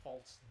hope,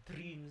 false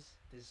dreams,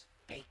 this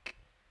fake.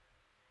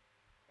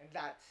 And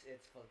that's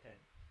its full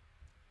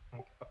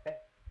turn. Okay.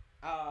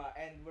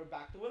 And we're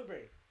back to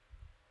Wilbury.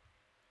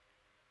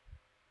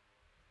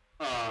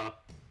 Uh,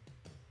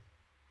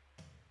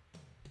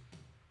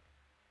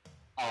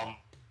 um,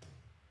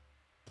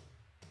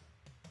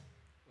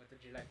 What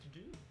would you like to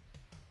do?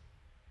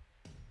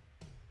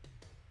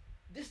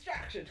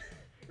 Distraction!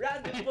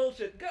 Random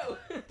bullshit, go!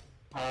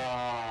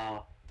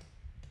 alam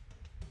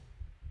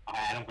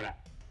ko na.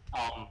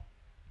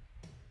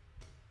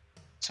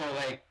 So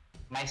like,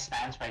 my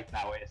stance right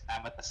now is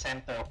I'm at the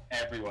center of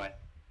everyone,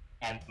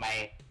 and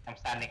I'm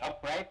standing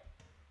upright,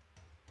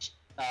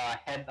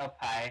 head up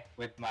high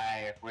with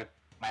my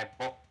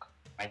book,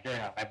 my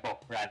journal, my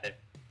book rather,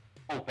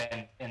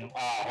 open, and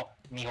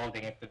me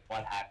holding it with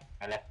one hand,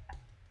 my left hand,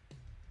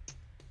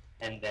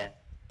 and then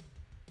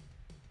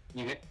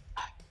you get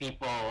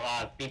people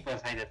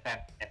inside the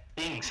tent and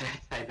things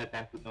inside the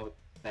tent to note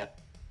that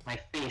my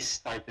face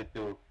started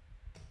to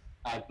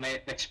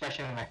the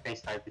expression on my face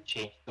started to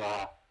change to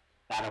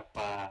that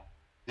of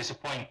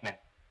disappointment.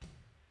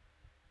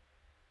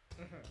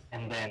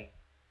 And then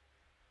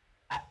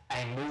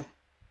I move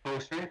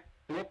closer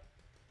to it.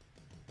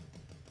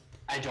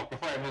 I joke,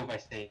 before I move I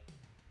say,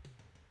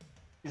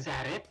 is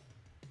that it?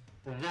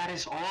 That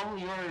is all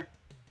your...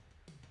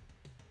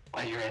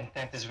 Well, your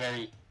intent is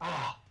very...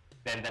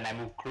 Then I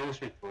move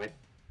closer to it.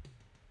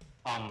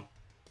 I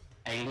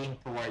lean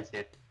towards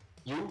it.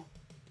 You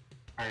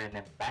are an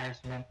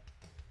embarrassment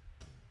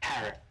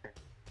character.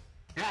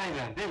 You're not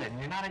even a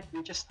villain.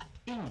 You're just a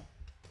thing.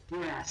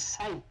 You're a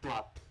side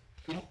plot.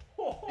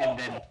 And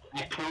then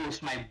I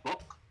close my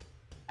book.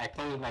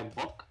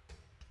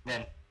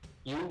 Then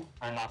you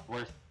are not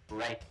worth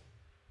writing.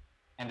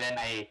 And then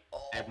I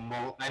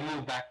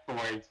move back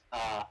towards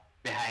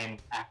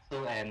behind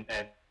Axel and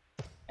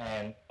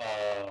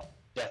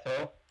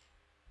Jethro.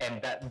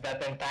 And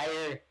that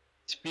entire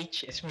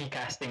speech is me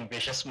casting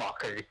Vicious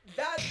Mockery.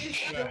 That is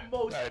the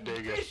most I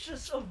dig it.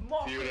 vicious of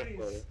mockeries!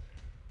 Beautiful.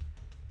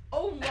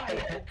 Oh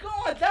my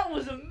god, that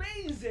was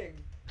amazing!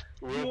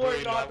 You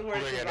are not worth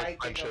pulling any writing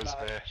punches,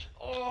 about. man.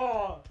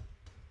 Oh!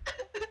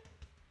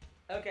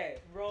 Okay,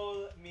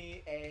 roll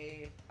me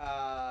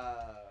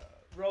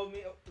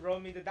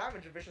the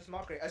damage of Vicious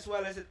Mockery, as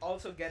well as it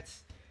also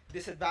gets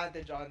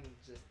disadvantage on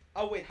just...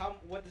 Oh wait,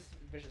 what does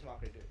Vicious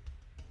Mockery do?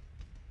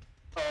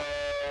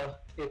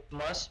 It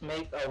must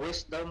make a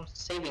Wisdom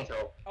saving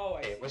throw. Oh, I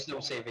Okay, see.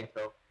 Wisdom saving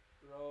throw.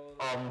 Roll...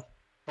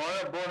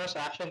 For a bonus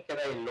action, can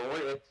I lower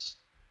its...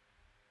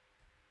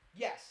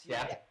 Yes, you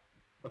Yeah. can.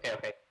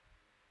 Okay.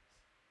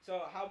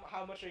 So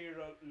how much are you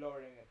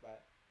lowering it by?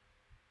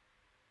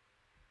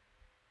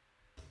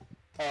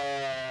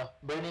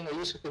 Burning a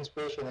use of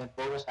inspiration and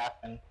bonus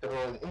action to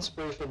roll an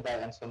inspiration die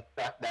and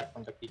subtract that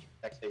from the creature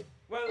attack save.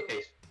 Well,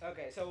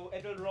 Okay. so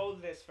it'll roll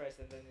this first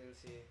and then you'll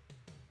see.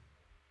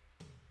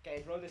 Okay,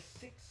 it rolled a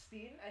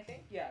 16, I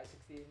think. Yeah,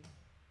 16.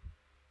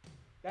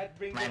 That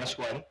brings Minus it,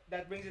 1.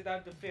 That brings it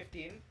down to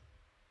 15.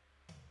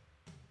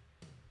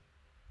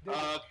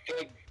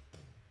 Okay.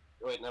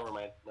 Wait, never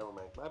mind.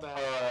 My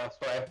bad.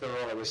 So I have to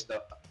roll a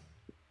wisdom.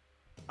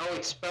 Oh,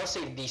 it's spell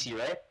save DC,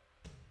 right?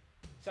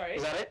 Sorry.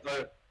 Is that it?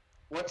 Or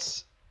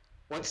what's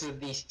the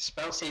DC?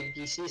 Spell save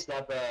DC? Is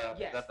that the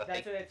Yes, that the that's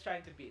thing? what it's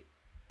trying to beat.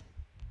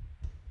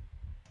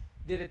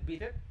 Did it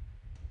beat it?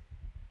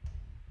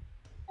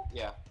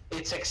 Yeah.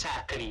 It's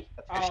exactly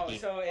at Oh, 15.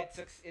 so it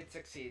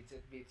succeeds.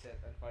 It beats it,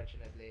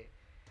 unfortunately.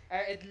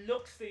 It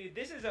looks to you.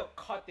 This is a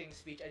cutting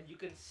speech, and you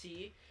can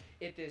see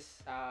it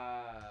is.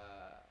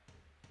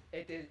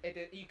 It is.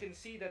 You can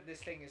see that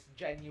this thing is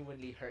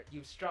genuinely hurt.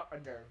 You've struck a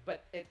nerve,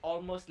 but it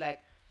almost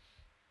like.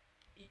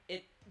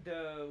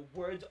 The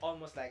words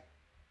almost like.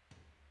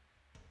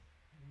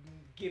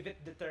 Give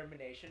it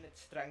determination.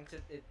 Its strength.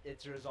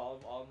 Its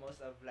resolve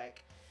almost of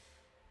like.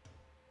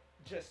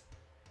 Just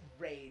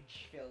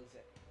rage fills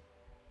it.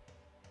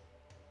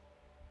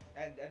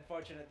 And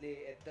unfortunately,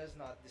 it does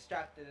not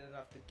distract it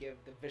enough to give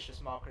the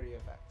Vicious Mockery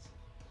effects.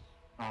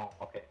 Oh,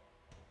 okay.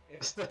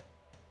 If, It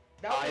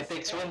was-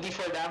 takes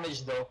 1d4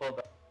 damage though. Hold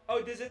on.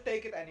 Oh, does it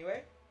take it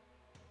anyway?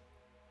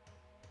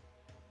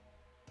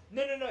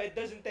 No, it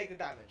doesn't take the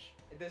damage.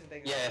 It doesn't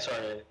take the Yeah, damage.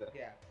 sorry.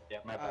 Yeah. Yeah,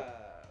 my bad.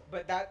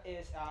 But that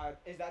is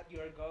that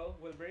your go,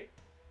 Wilbury?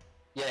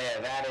 Yeah,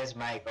 that is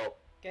my go.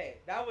 Okay,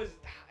 that was,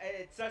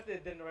 it sucked that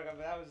it didn't work out,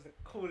 but that was the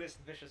coolest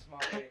Vicious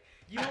Mockery.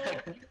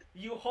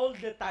 You hold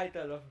the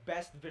title of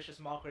best Vicious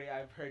Mockery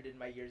I've heard in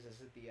my years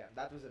as a DM.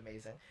 That was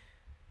amazing.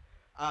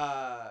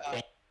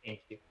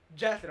 Thank you.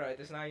 Jethro, it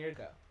is now your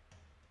go.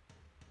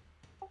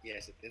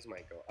 Yes, it is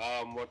Michael.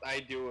 What I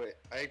do,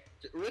 I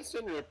rinse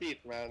and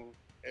repeat, man.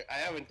 I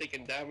haven't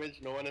taken damage.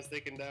 No one has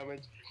taken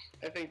damage.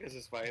 I think this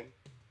is fine.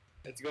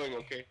 It's going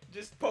okay.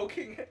 Just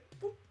poking it.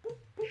 Boop, boop,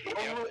 boop.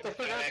 Oh, I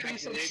forgot to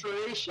use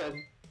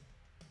inspiration.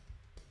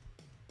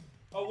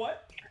 Oh,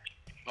 what?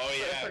 Oh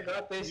yeah. I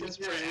forgot to use Use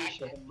your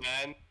inspiration. action,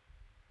 man.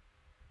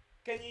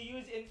 Can you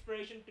use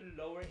inspiration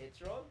to lower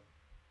its roll?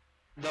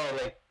 No,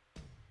 like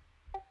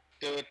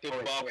To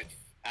Oh, buff wait.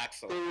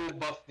 Axel. to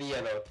buff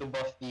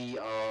the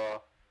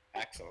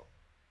Axel.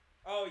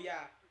 Oh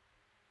yeah.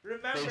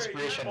 Remember, The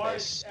inspiration you're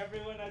bards, dice.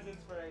 everyone has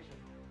inspiration.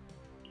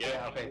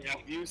 Yeah, okay. We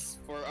have use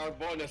for our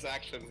bonus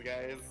actions,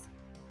 guys.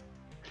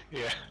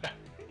 Yeah.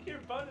 Your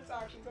bonus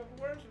actions have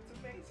worked, it's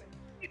amazing.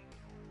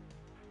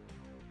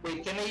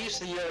 Wait, can I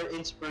use your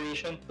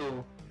inspiration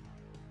to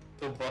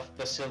buff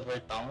the silver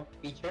tongue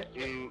feature?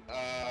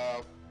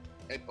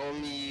 It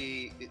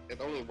only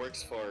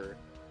works for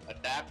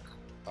attack,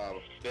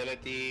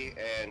 ability,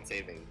 and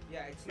saving.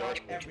 Yeah, it's not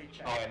every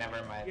check. Oh,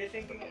 never mind. You're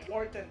thinking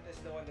important is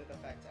the one that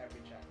affects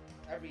every check.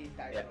 Every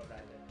dice Yeah. roll,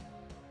 rather.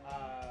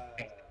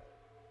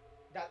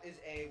 That is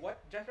a what,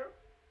 Jethro?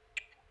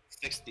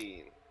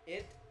 16.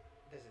 It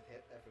does it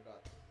hit? I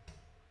forgot.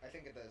 I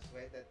think it does.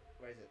 Wait,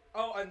 where is it?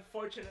 Oh,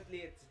 unfortunately,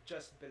 it's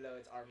just below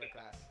its armor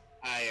class.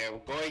 I am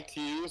going to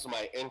use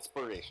my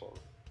inspiration.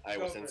 I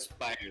Go was for it.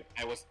 inspired.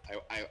 I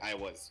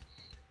was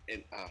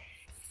in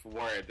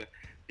word.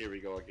 Here we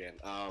go again.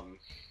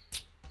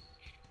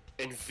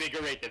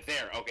 Invigorated.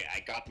 There. Okay, I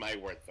got my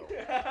word though.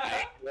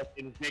 I was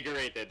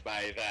invigorated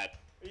by that.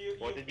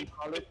 What did you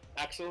call it,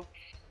 Axel?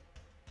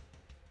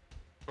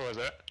 What was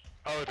that?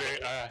 Oh,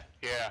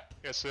 yeah,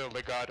 it's a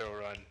legato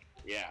run.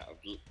 Yeah,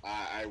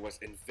 I was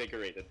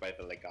invigorated by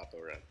the legato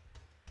run.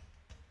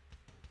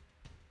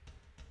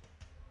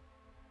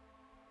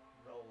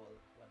 Roll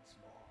once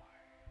more.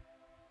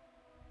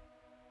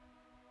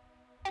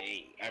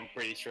 Hey, I'm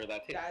pretty sure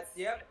that hits.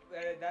 That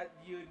that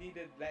you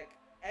needed, like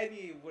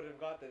any would have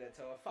gotten it.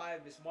 So a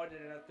 5 is more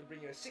than enough to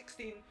bring your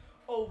 16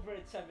 over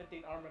its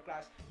 17 armor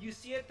class. You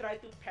see it try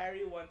to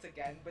parry once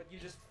again, but you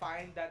just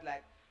find that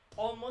like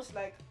almost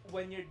like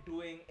when you're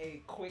doing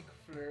a quick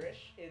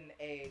flourish in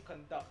a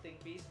conducting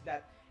piece,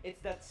 that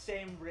it's that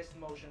same wrist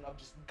motion of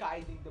just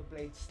guiding the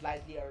blade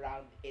slightly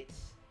around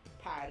its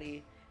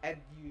parry, and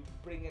you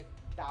bring it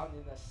down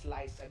in a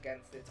slice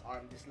against its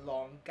arm, this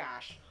long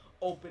gash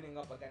opening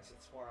up against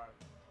its forearm.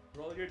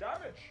 Roll your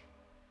damage.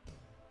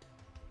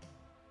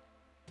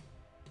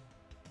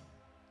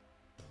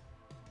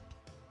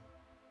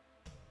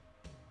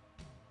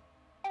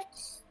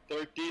 It's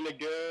 13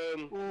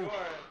 again.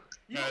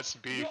 That's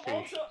beefy. You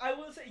also, I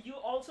will say, you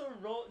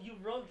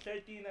rolled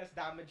 13 as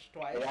damage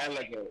twice, A while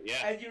ago,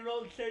 yeah. and you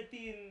rolled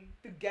 13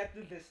 to get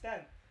to this 10.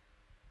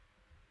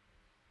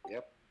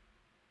 Yep.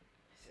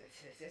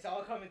 It's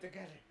all coming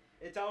together.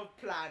 It's all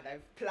planned.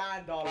 I've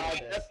planned all of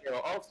this. Death roll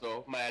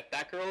also, my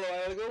attack roll a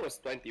while ago was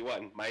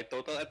 21. My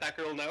total attack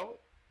roll now,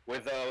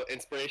 with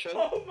inspiration,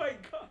 Oh my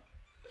god!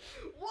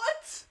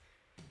 What?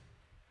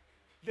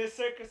 This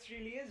circus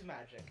really is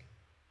magic.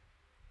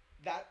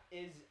 That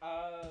is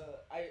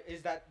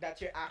that's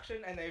your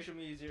action, and I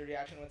usually use your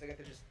reaction once again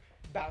to just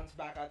bounce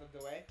back out of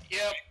the way.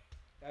 yep.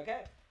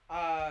 Okay.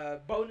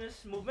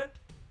 Bonus movement.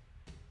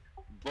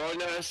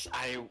 Bonus,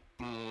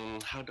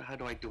 how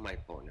do I do my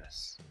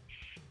bonus?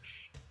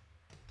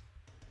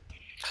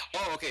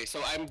 Oh, okay.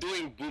 So I'm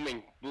doing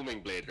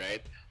booming blade,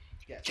 right?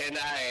 Yes. Can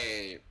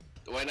I,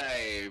 when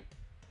I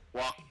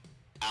walk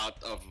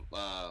out of,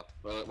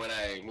 when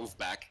I move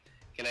back,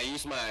 can I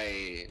use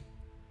like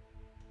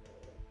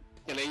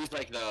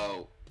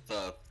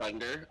the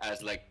thunder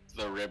as like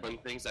the ribbon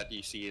things that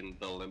you see in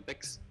the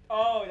Olympics?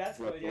 Oh, that's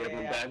Like good. the Yeah,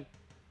 ribbon yeah, band?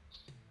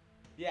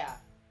 yeah.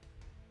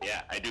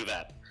 Yeah, I do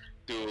that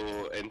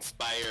to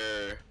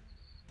inspire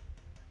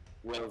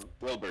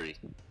Wilbury.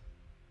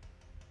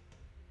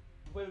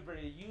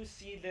 Wilbury, you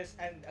see this,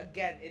 and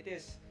again, it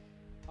is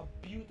a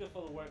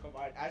beautiful work of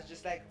art. As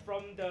just like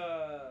from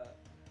the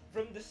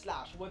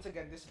slash, once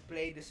again, this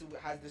blade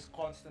has this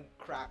constant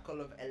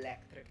crackle of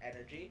electric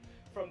energy.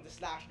 From the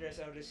slash, there's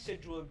a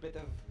residual bit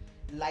of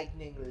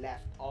lightning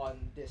left on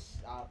this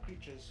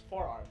creature's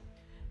forearm.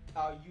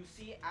 You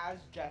see as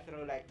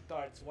Jethro like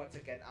darts once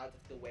again out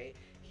of the way,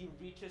 he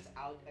reaches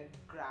out and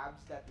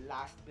grabs that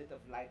last bit of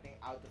lightning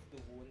out of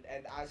the wound,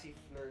 and as he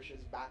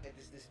flourishes back, it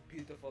is this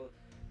beautiful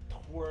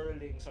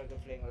twirling sort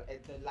of thing, and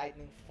the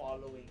lightning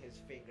following his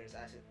fingers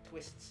as it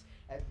twists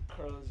and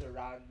curls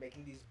around,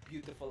 making these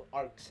beautiful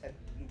arcs and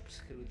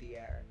loops through the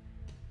air.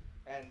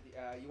 And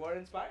you are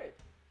inspired.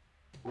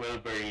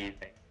 Wilbury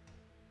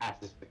has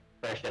this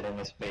expression on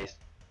his face.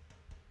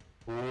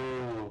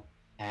 Ooh,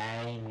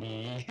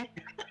 tiny.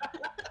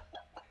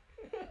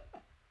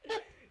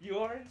 You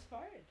are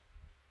inspired.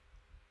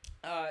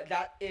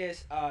 That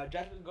is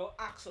Jethro. Go,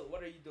 Axel.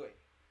 What are you doing?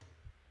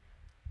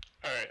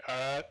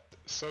 Alright,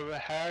 so the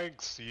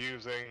hag's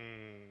using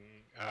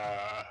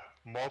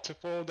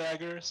multiple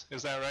daggers,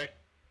 is that right?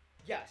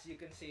 Yes, you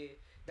can see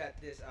that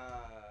this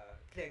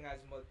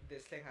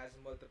this thing has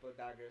multiple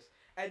daggers.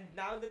 And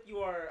now that you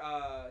are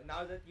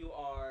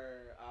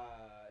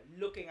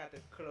looking at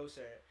it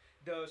closer,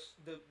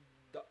 the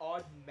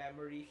odd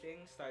memory thing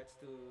starts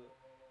to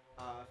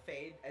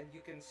fade, and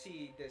you can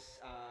see this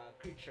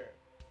creature,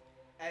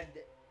 and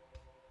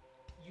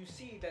you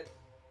see that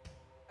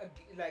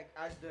like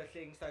as the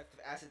thing starts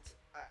to, as it's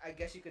I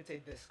guess you could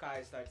say the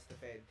sky starts to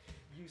fade.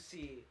 You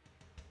see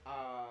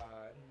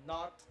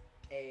not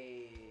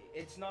a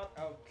it's not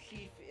a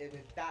thief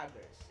with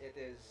daggers. It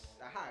is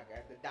a hag,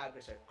 and the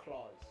daggers are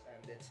claws,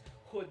 and its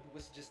hood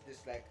was just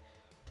this like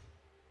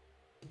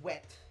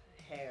wet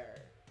hair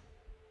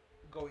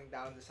going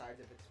down the sides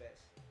of its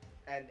face,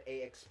 and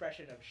a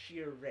expression of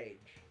sheer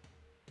rage.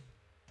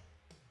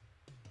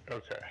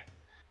 Okay.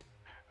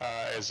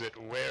 Is it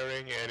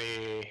wearing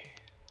any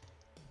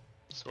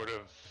sort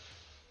of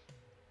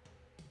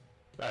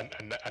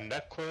a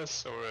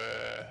necklace or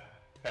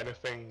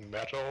anything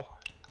metal?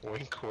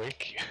 Wink,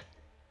 wink.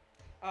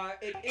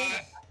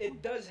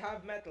 It does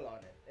have metal on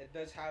it. It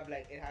does have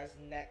like it has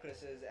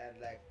necklaces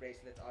and like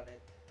bracelets on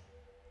it.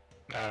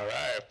 All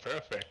right,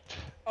 perfect.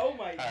 Oh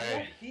my! I- You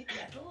have heat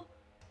metal?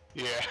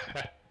 Yeah.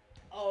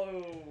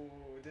 Oh,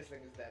 this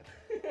thing is dead.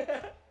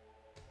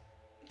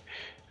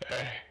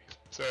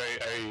 So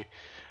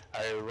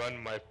I run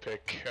my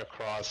pick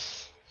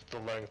across the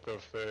length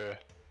of the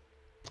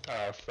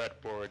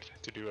fretboard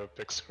to do a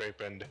pick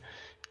scrape and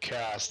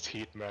cast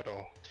heat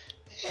metal.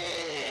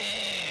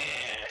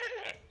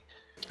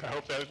 I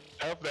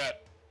hope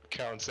that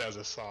counts as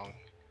a song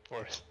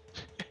for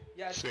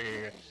Yeah,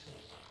 singing it.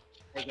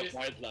 For the This-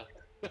 hard luck.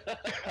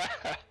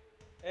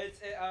 it's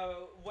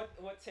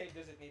what save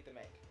does it need to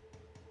make?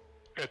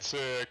 It's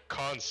a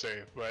con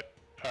save, but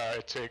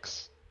it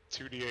takes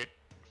 2d8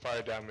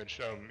 fire damage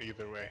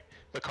either way.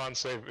 The con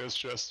save is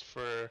just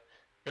for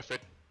if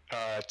it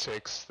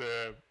takes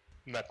the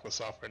necklace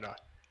off or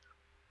not.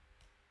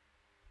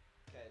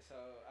 Okay, so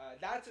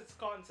that's its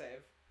con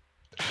save.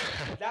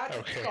 That's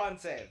its Okay. con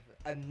save.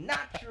 A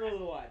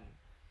natural one.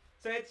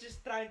 So it's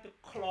just trying to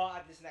claw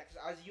at this necklace.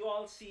 As you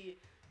all see,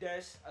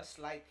 there's a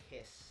slight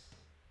hiss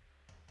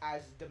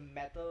as the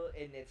metal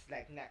in its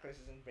like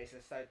necklaces and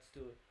bracelets starts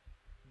to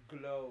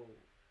glow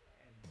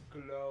and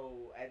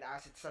glow, and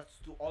as it starts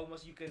to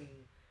almost you can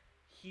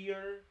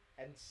hear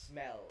and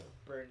smell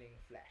burning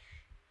flesh.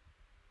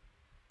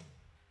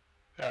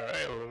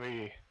 Alright,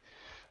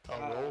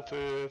 I'll roll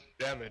the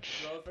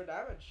damage. Roll for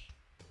damage.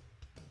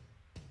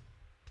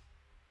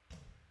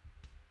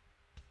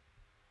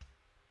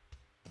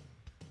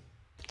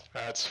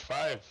 That's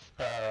 5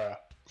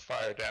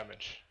 fire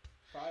damage.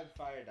 5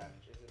 fire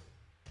damage, is it?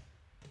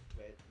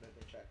 Wait, let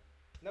me check.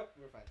 Nope,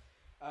 we're fine.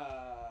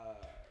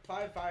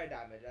 5 fire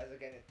damage, as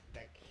again it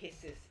like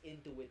hisses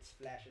into its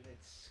flesh and it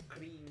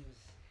screams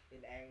in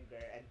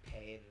anger and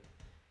pain.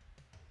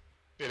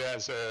 It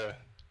has a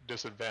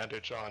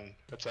disadvantage on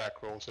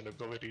attack rolls and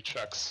ability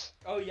checks.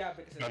 Oh yeah,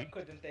 because it None.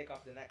 couldn't take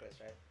off the necklace,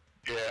 right?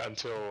 Yeah,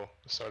 until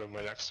the start of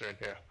my next turn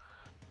here.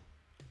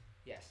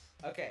 Yes.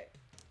 Okay.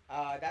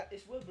 That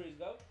is Wilbur's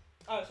go.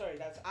 Oh, sorry,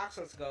 that's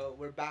Axel's go.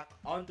 We're back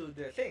onto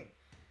the thing.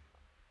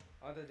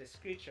 Onto this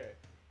creature.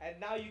 And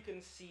now you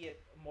can see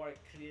it more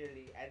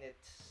clearly, and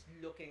it's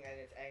looking and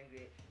it's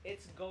angry.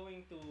 It's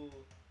going to...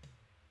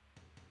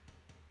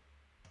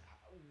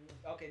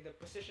 Okay, the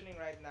positioning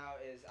right now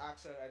is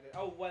Axel and...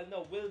 Oh, well,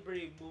 no,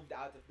 Wilbury moved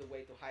out of the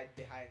way to hide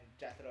behind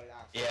Jethro and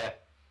Axel. Yeah.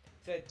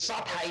 So It's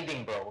not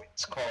hiding, bro.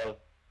 It's called.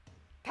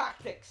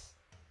 tactics.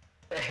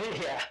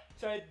 Yeah.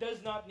 So it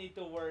does not need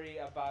to worry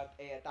about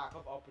a attack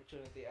of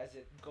opportunity as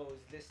it goes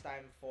this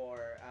time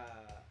for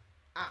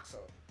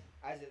Axel,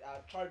 as it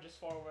charges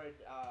forward,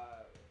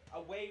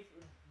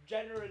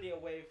 generally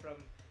away from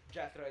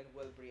Jethro and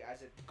Wilbury,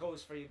 as it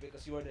goes for you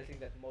because you are the thing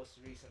that most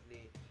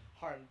recently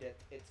harmed it.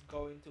 It's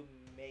going to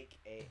make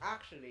a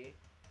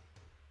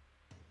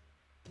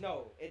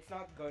no, it's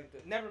not going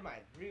to. Never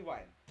mind.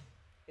 Rewind.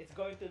 It's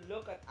going to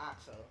look at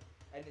Axel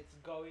and it's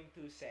going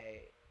to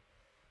say,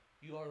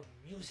 "Your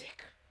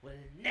music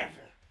will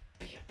never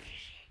be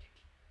appreciated."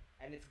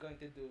 And it's going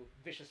to do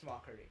vicious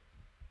mockery.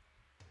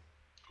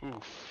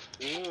 Oof.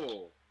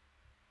 Ooh.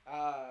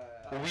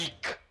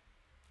 Weak.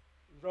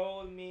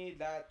 Roll me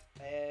that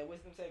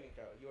wisdom saving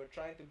throw. You are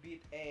trying to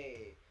beat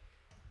a.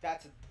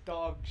 That's a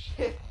dog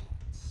shit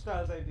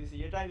spell save DC.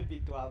 You're trying to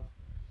beat 12.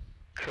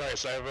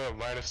 Christ, I have a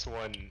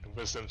 -1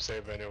 wisdom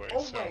save anyway,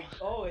 Oh so... my!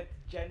 Oh, it's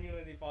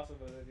genuinely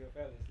possible that you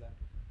fail this then.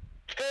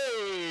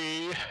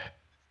 Hey!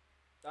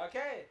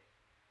 Okay.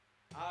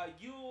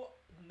 You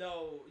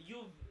know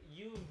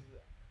you've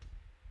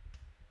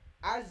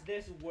as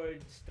these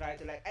words try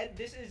to like, and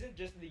this isn't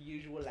just the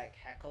usual like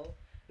heckle.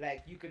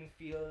 Like you can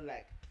feel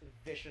like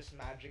vicious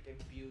magic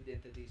imbued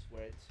into these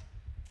words,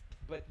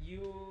 but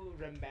you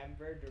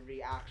remember the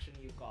reaction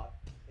you got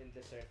in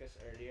the circus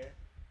earlier.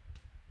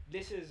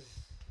 This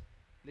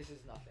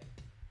is nothing.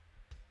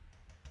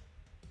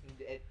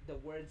 The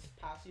words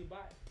pass you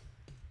by,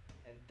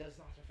 and does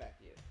not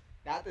affect you.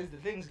 That is the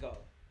things go.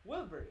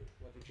 Wilbury,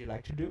 what would you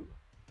like to do?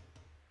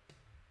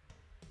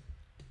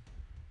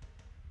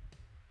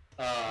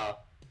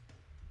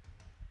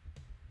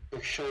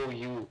 to show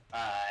you,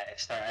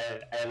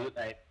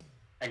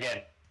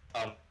 again,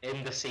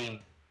 in the same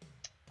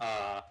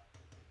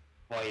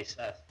voice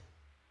as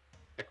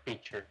the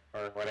creature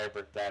or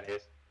whatever that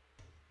is,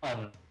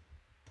 to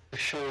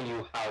show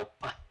you how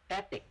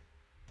pathetic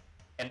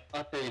and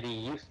utterly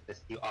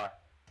useless you are.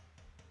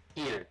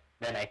 Here,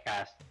 then I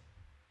cast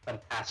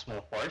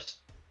Phantasmal Force.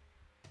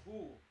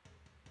 Ooh.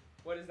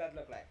 What does that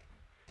look like?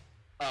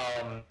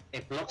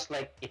 It looks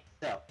like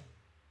itself.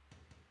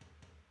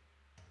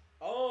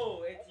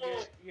 Oh,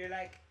 you're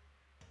like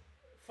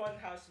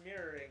funhouse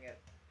mirroring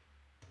it.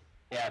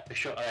 Yeah, to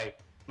show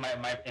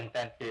my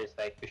intent here is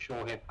like to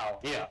show him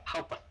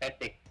how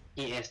pathetic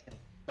he is in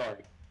the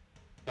story.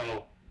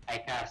 So I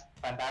cast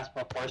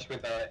Phantasmal Force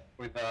with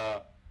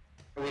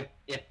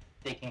it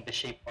taking the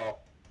shape of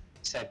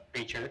said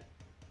creature,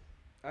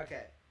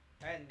 Okay.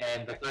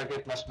 and the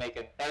target must make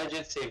an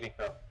intelligence saving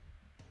throw.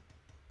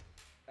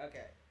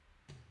 Okay.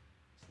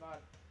 It's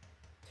not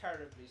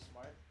terribly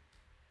smart.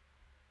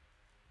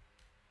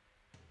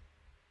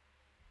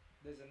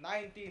 There's a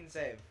 19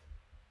 save.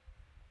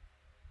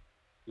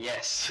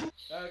 Yes.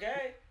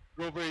 Okay.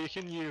 Wilbur, you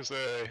can use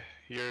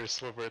your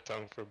Silver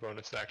Tongue for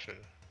bonus action.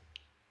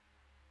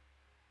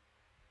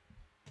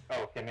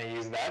 Oh, can I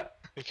use that?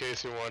 In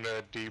case you want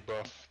to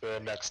debuff the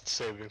next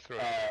saving throw.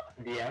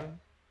 DM?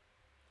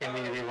 Can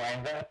we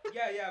rewind that?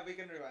 Yeah, we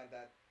can rewind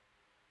that.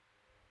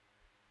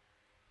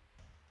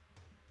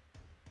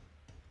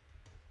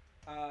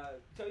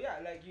 So yeah,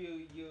 like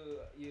you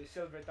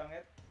silver tongue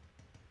it.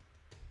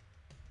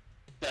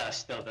 That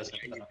still doesn't.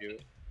 Yeah, you do.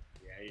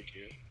 Yeah, you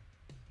do.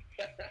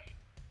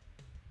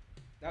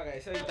 Okay,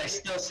 so But I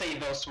still say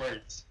those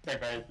words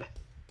regardless.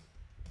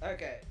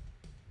 okay.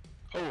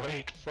 Oh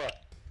wait, fuck.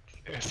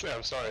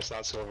 I'm sorry, it's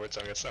not Silver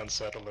Tongue, it's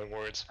Unsettling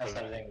Words. That's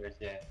the language,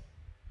 yeah.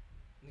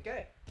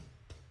 Okay.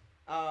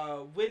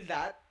 With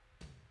that,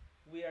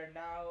 we are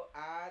now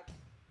at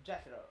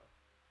Jethro.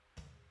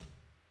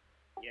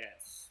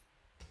 Yes.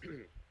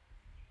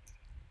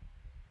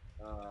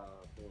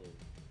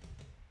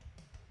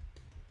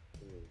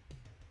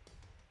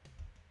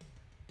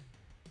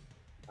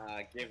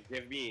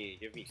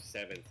 Give me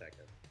 7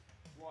 seconds.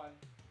 1,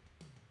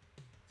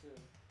 2,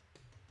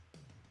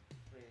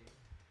 3,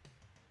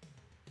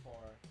 4,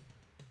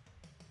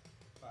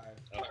 5.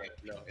 Okay,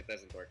 no, it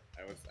doesn't work.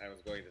 I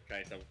was going to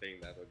try something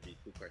that would be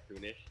too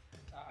cartoonish.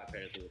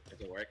 Apparently it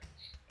doesn't work.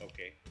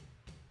 Okay.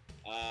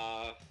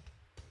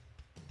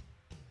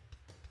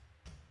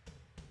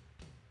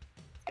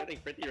 It's getting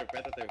pretty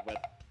repetitive,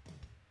 but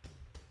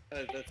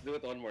let's do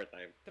it one more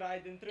time.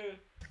 Tried and true.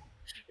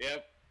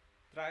 Yep.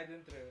 Tried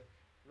and true.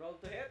 Roll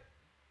to hit.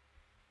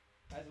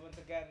 As once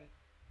again,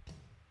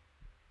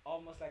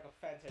 almost like a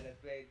fencer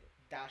that played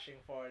dashing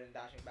forward and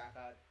dashing back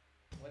out.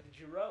 What did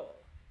you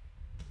roll?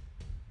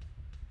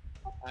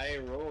 I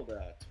rolled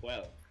a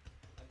 12.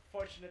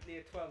 Unfortunately,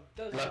 a 12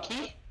 does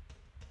Lucky?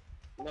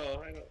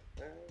 No, I don't.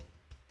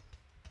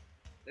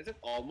 Is it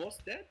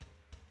almost dead?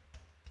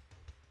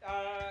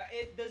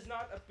 It does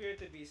not appear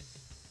to be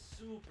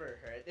super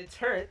hurt. It's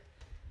hurt,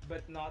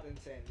 but not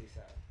insanely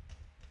so.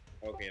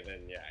 Okay,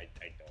 then yeah,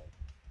 I don't.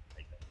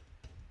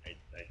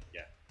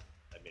 Yeah,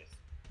 I missed.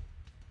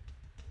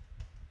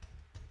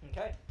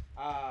 Okay.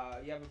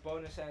 You have a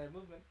bonus and a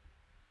movement.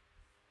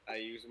 I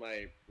use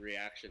my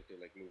reaction to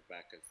like move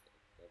back as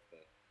of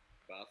the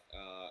buff.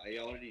 I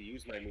already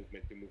used my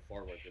movement to move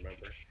forward.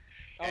 Remember?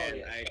 Oh, and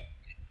yes. I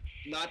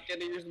not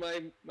gonna use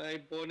my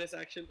bonus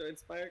action to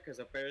inspire because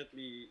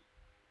apparently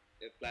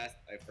it lasts.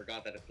 I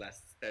forgot that it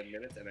lasts 10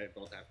 minutes and I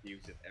don't have to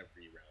use it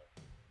every round.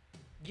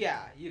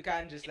 Yeah, you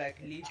can't just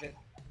like leave it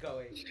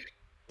going.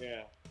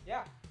 Yeah.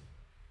 Yeah.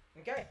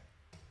 Okay.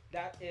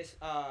 That is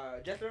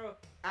Jethro.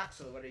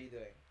 Axel, what are you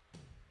doing?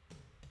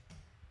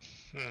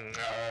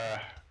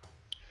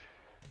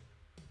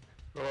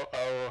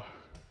 Well,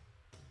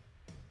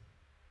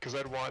 because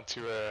I'd want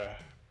to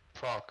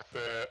proc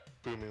the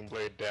booming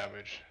blade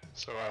damage,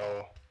 so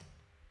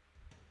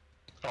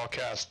I'll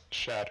cast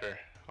Shatter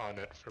on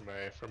it for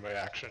my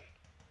action.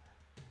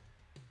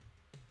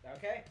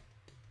 Okay.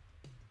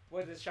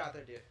 What does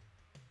Shatter do?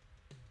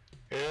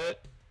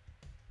 It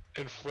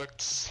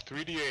inflicts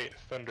 3d8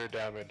 thunder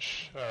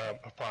damage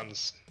upon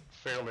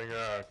failing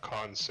a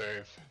con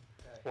save,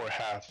 Okay. or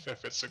half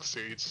if it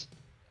succeeds.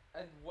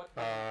 And what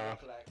does it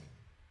look like?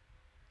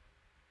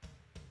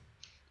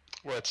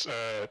 Well, it's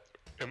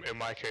in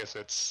my case,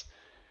 it's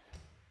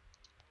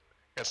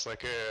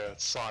like a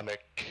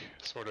sonic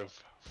sort of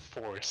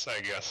force, I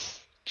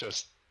guess.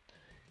 Just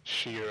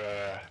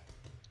sheer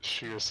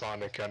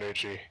sonic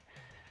energy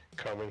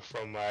coming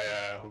from my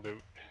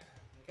loot.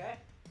 Okay.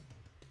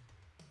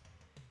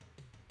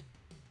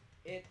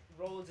 It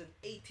rolls an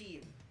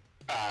 18.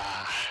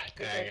 Because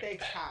Dang it it.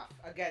 takes half.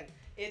 Again,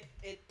 it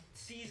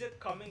sees it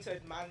coming, so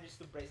it manages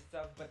to brace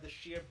itself, but the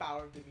sheer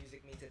power of the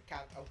music means it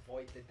can't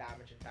avoid the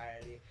damage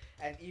entirely.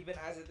 And even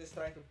as it is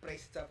trying to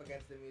brace itself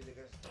against the music,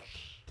 it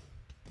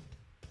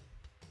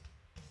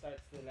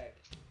starts to like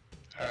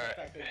get Alright.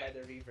 affected by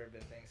the reverb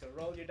and things. So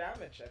roll your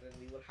damage, and then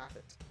we will have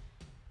it.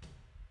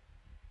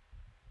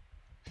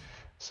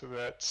 So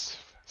that's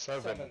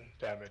 7 7.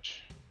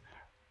 damage.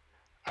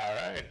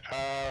 Alright,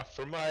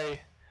 for my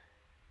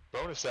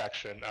bonus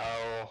action,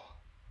 I'll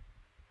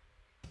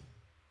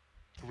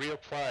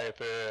reapply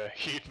the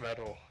heat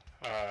metal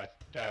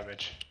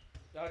damage.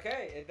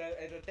 Okay,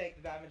 it'll take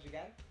the damage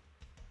again.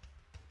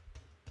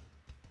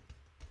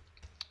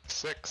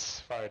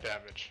 6 fire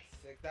damage.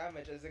 6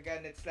 damage. As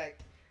again, it's like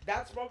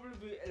that's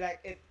probably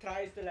like it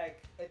tries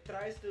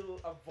to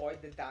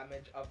avoid the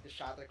damage of the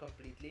shatter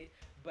completely,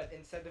 but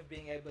instead of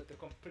being able to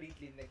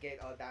completely negate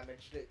all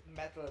damage, the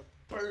metal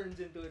burns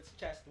into its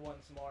chest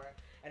once more,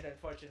 and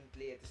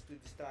unfortunately, it is too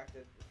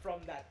distracted from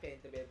that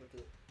pain to be able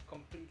to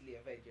completely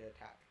evade your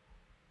attack.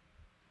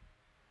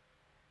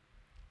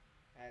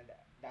 And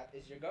that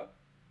is your go.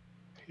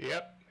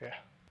 Yep,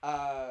 yeah.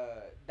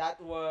 That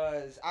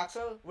was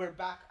Axel. We're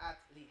back at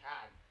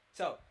Lihan.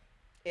 So,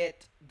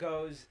 it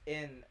goes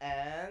in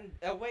and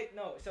wait,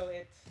 no. So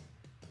it's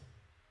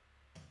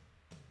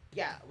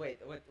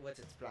what's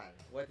its plan?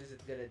 What is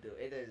it gonna do?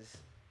 It is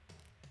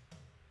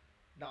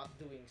not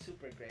doing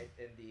super great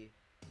in the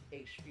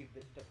HP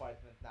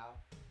department now.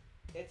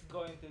 It's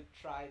going to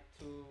try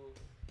to.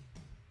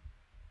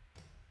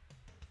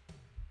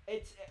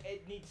 It's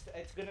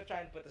gonna try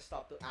and put a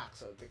stop to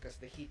Axel because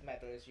the heat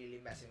metal is really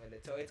messing with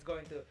it. So it's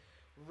going to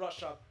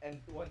rush up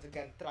and once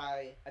again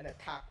try an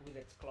attack with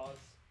its claws.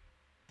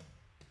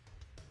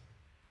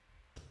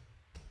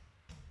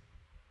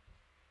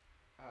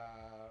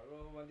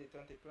 Roll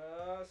 1d20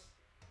 plus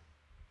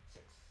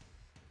 6.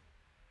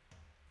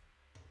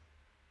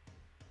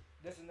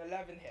 Does an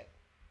 11 hit?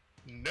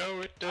 No,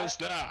 it does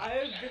not.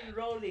 I have been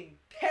rolling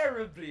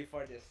terribly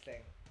for this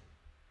thing.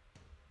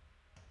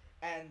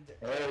 And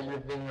Well,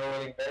 you've been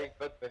rolling very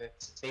good with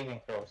its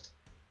saving throws.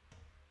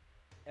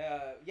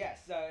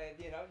 yes,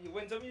 you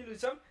win some, you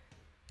lose some.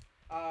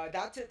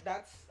 That's it.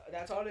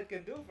 That's all it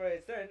can do for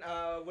its turn.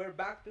 We're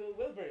back to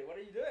Wilbury. What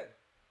are you doing?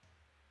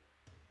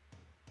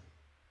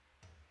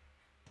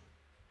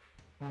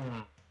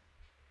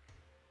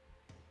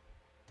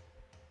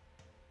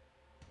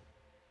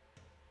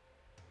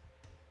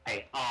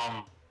 Hey,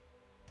 I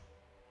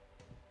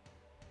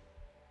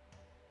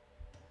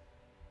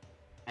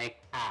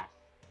cast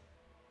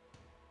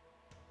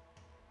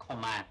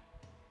command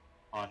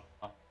on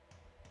the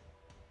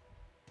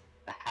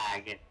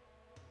hag.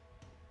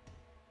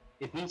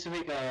 It needs to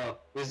make a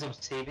wisdom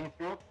saving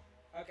throw.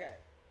 Okay.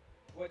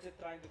 What's it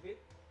trying to beat?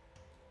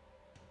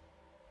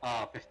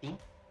 15.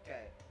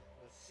 Okay.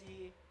 Let's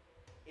see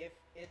if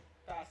it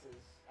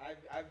passes.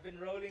 I've been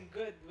rolling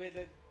good with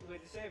the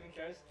saving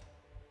throws.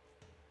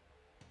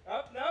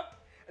 Oh, nope.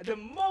 The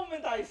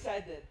moment I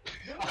said it,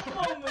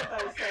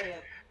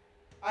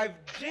 I've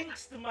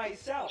jinxed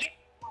myself.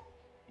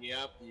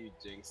 Yep, you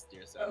jinxed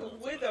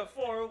yourself. With a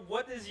 4,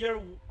 what is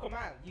your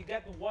command? You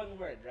get one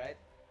word, right?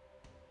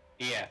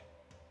 Yeah,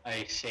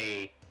 I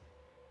say.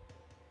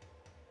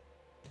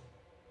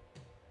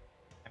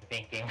 I'm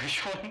thinking which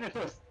one it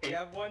was. You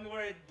have one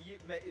word. You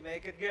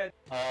make it good.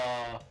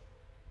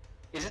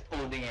 Is it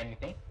holding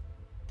anything?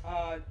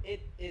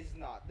 It is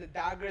not. The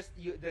daggers,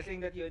 the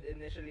thing that you had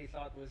initially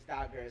thought was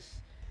daggers,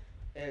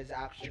 is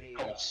actually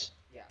Claws.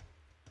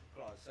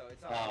 claws. So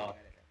it's not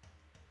holding anything.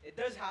 It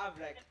does have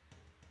like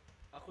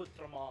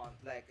accoutrement,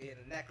 like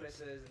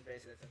necklaces and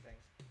bracelets and things.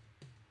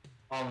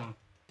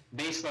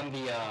 Based on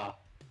the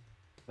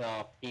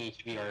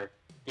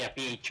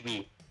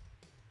PHB,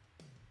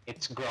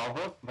 it's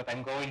grovel, but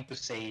I'm going to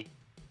say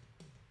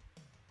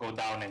go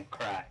down and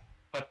cry.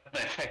 But the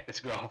effect is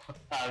grovel.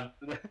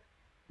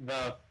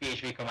 The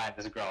PHB command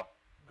is grovel.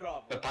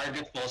 Grovel. The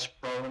target falls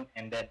prone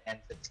and then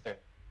ends its turn.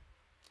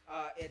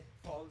 It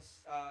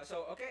falls.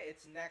 So okay,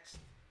 its next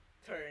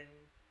turn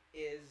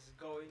is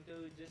going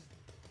to just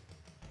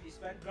be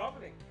spent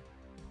groveling.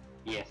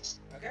 Yes.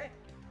 Okay.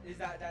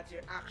 That's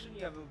your action?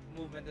 You have a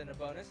movement and a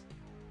bonus.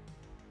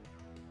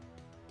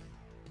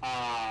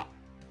 I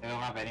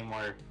don't have any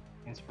more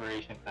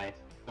inspiration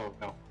dice, so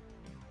no.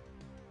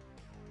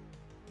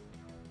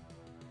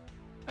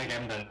 Okay,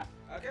 I'm done now.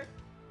 Okay.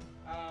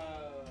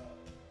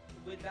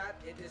 With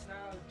that, it is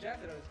now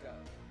Jethro's go.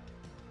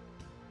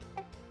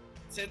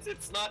 Since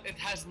it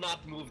has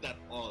not moved at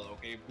all,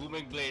 okay?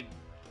 Booming Blade.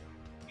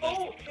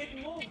 Oh, it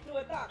moved to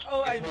attack.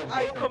 Oh, I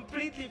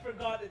completely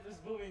forgot it was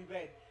Booming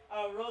Blade.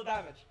 Roll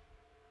damage.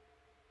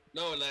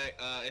 No, like,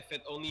 if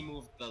it only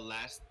moved the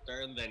last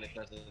turn, then it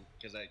doesn't,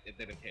 because it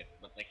didn't hit.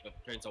 But, like, the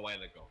turns a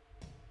while ago,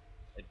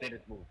 it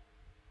didn't move.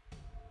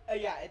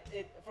 Yeah,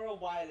 it for a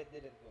while it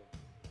didn't move.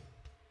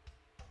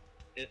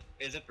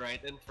 Is it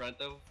right in front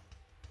of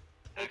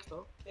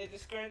Axel? It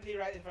is currently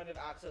right in front of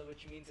Axel,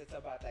 which means it's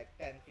about like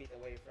 10 feet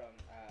away from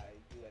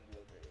you and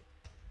Wilbury.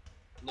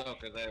 No,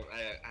 because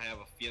I have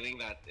a feeling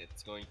that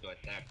it's going to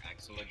attack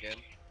Axel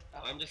again.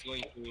 I'm just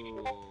going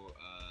to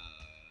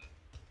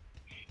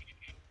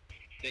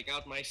take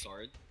out my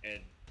sword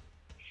and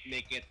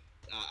make it.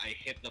 I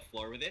hit the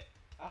floor with it,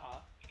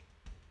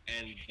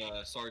 and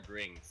the sword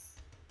rings,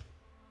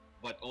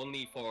 but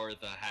only for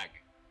the hag.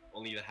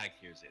 Only the hag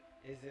hears it.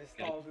 Is this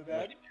All the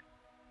Dead?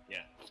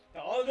 Yeah.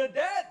 All the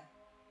Dead!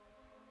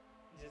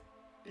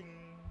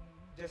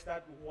 just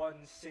that one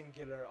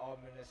singular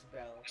ominous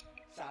bell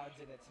sounds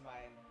in its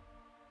mind.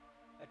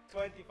 A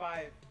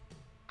 25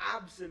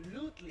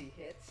 absolutely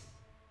hits.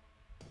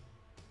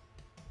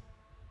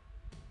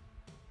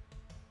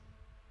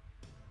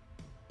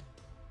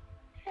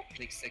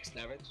 Take 6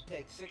 damage.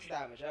 Takes 6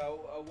 damage.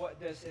 What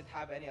does it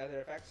have any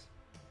other effects?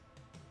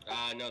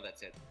 No,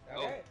 that's it.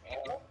 Okay.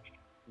 Oh,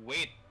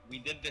 wait, we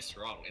did this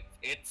wrong.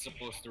 It's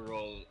supposed to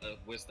roll a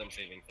wisdom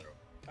saving throw.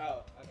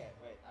 Oh, okay.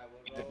 Wait, I will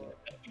roll.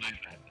 My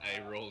bad.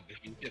 I rolled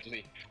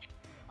immediately.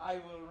 I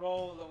will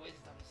roll the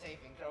wisdom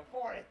saving throw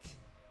for it.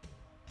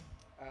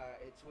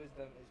 Its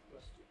wisdom is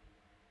 +2.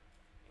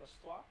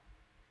 +3.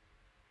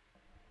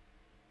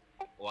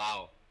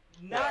 Wow.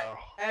 Not,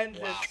 and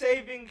the Wow.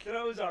 saving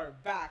throws are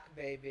back,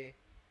 baby.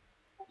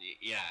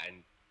 Yeah,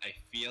 and I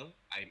feel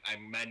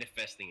I'm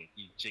manifesting it.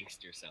 You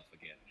jinxed yourself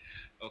again.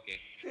 Okay,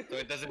 so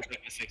it doesn't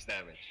take the 6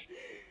 damage.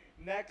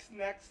 Next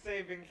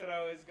saving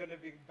throw is gonna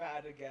be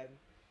bad again.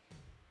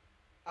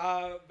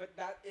 But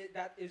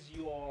that is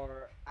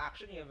your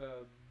action. You have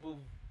a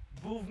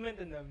movement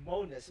and a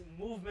bonus.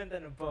 Movement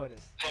and a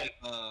bonus.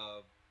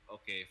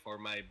 Okay, for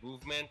my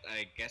movement,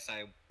 I guess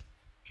I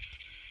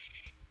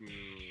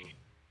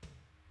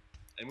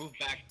move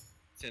back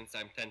since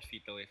I'm 10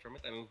 feet away from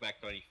it. I move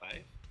back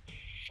 25.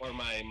 For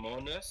my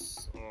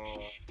bonus,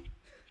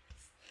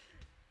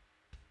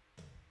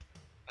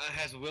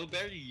 has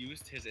Wilbury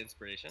used his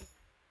inspiration?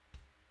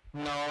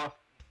 No.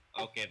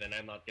 Okay, then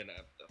I'm not gonna.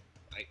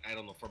 I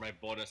don't know. For my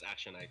bonus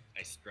action,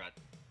 I strut.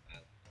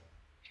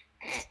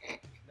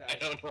 I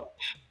don't know.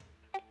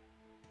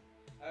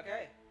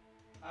 Okay.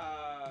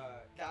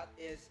 That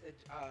is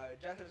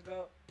Jether's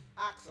go.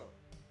 Axel.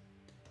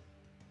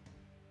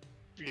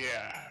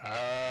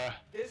 Yeah.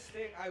 This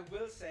thing, I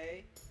will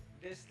say,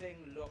 this thing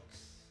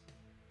looks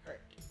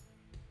hurt.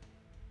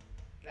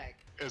 Like,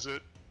 Is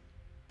it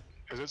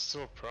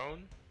still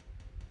prone?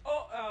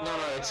 oh, No,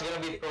 it's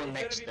gonna be prone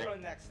next It's gonna be turn.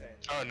 prone next turn.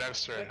 Oh,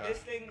 next turn. But this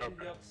thing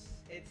Okay. looks,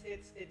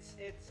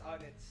 it's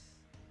on its,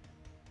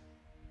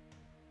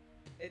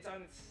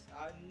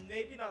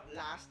 maybe not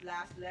last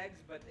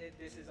legs, but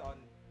this is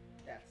on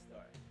death's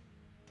door.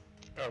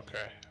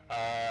 Okay.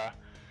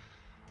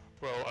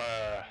 Well,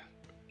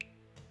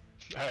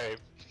 I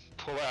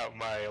pull out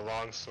my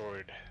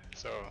longsword.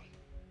 So,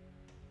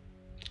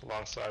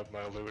 alongside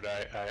my loot,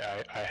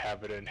 I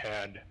have it in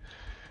hand,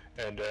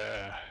 and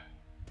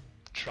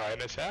try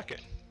and attack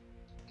it.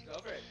 Go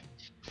for it.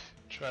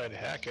 Try and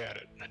hack at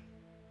it.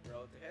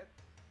 Roll to hit.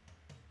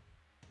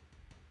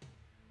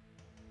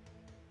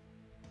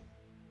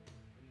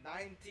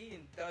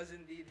 19 does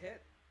indeed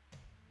hit.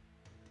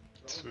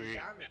 Roll the Sweet.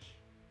 damage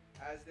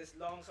as this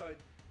longsword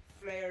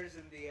flares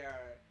in the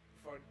air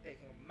for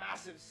taking a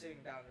massive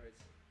swing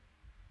downwards.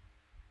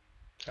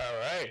 All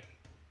right.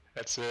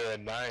 That's a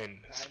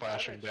 9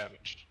 slashing damage.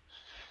 damage.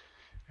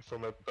 And for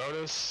my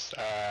bonus,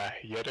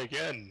 yet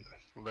again,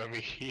 let me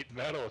heat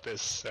metal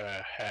this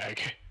hag.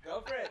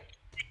 Go for it.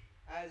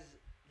 As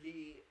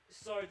the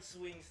sword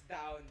swings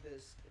down,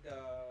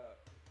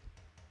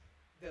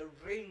 the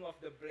ring of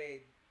the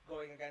blade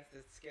going against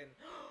its skin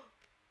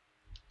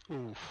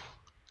Oof.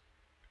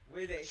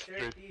 with a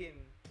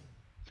 13.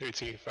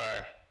 13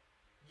 fire.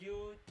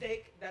 You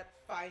take that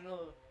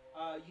final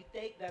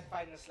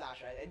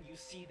slash, right, and you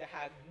see the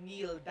hag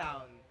kneel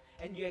down,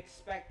 and you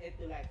expect it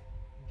to like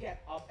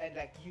get up and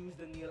like use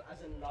the kneel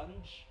as a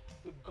lunge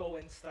to go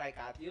and strike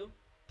at you,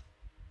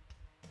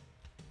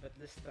 but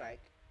the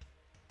strike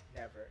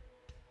never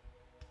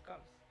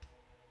comes.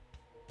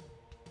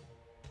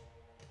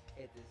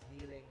 It is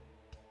kneeling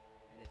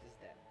and it is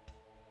dead.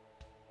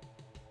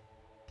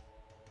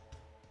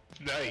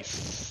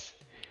 Nice.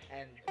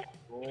 And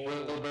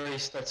Wilbury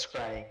starts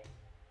crying.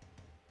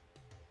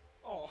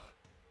 oh,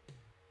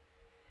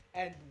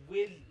 and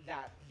with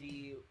that,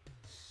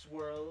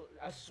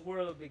 a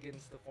swirl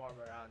begins to form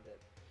around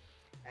it,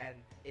 and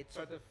it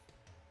sort of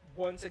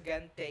once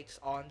again takes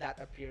on that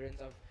appearance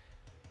of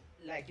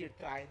like you're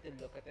trying to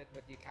look at it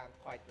but you can't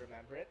quite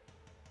remember it,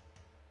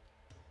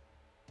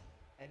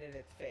 and then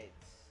it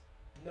fades.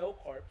 No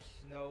corpse,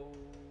 no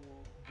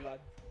blood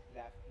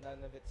left,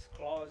 none of its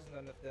claws,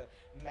 none of the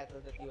metal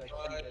that you had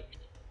treated.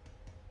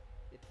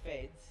 It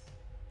fades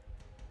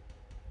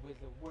with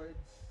the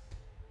words,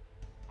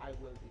 "I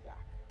will be back."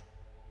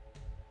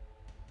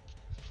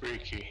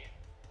 Freaky.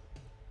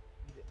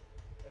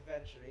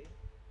 Eventually,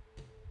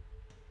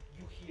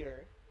 you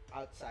hear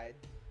outside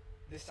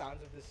the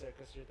sounds of the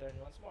circus return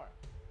once more.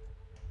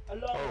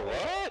 Along Oh,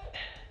 with, what?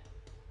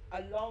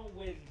 along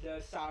with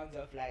the sounds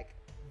of like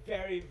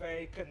very,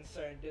 very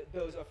concerned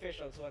those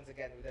officials once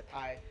again with the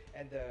tie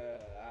and the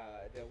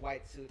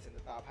white suits and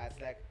the top hats,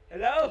 like,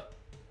 "Hello,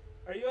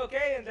 are you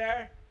okay in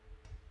there?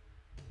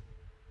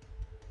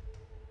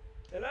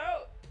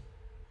 Hello?"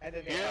 And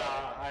then they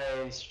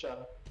I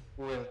shut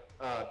with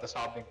the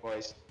sobbing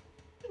voice.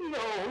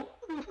 No.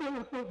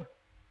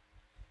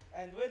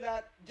 And with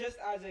that, just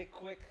as a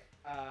quick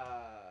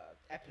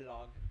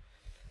epilogue,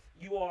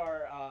 you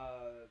are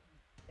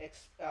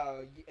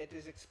it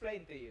is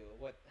explained to you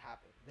what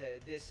happened.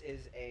 This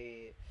is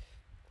a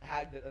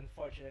hag that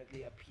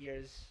unfortunately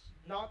appears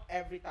not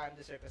every time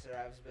the circus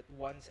arrives, but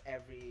once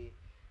every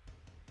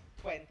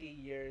 20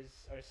 years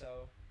or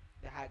so.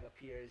 The hag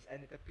appears,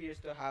 and it appears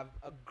to have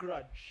a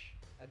grudge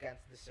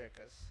against the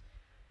circus.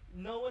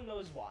 No one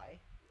knows why.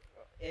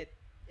 It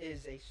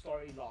is a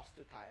story lost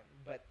to time,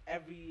 but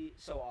every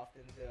so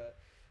often the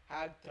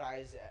hag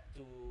tries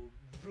to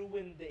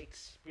ruin the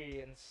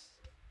experience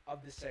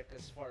of the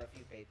circus for a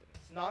few patrons.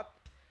 Not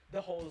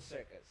the whole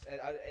circus.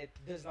 It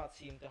does not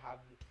seem to have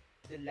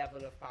the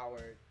level of power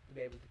to be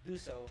able to do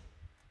so,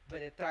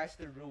 but it tries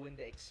to ruin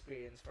the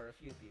experience for a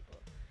few people.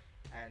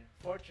 And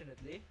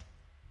fortunately,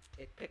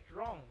 it picked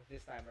wrong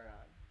this time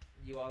around.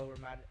 You all were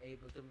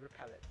able to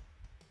repel it.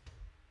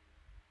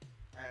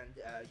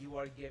 And you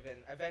are given,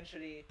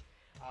 eventually,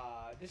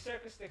 the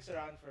circus sticks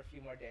around for a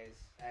few more days,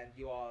 and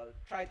you all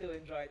try to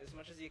enjoy it as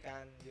much as you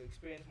can. You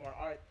experience more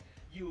art.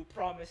 You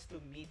promise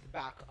to meet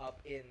back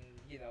up in,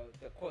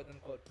 the quote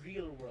unquote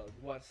real world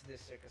once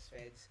this circus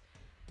fades.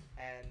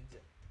 And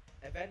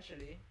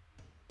eventually,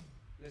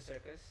 the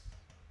circus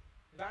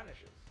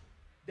vanishes.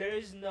 There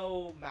is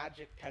no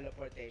magic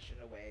teleportation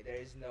away. There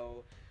is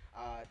no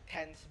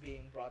tents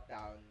being brought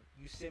down.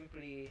 You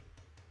simply,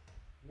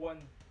 one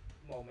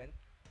moment,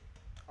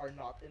 are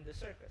not in the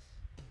circus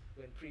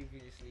when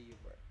previously you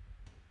were.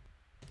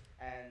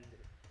 And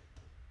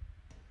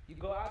you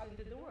go out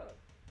into the world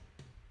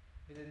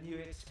with a new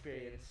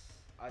experience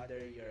under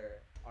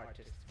your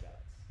artist's belts.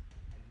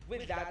 And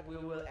with that, we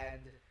will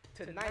end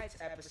tonight's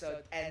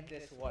episode and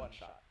this one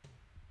shot.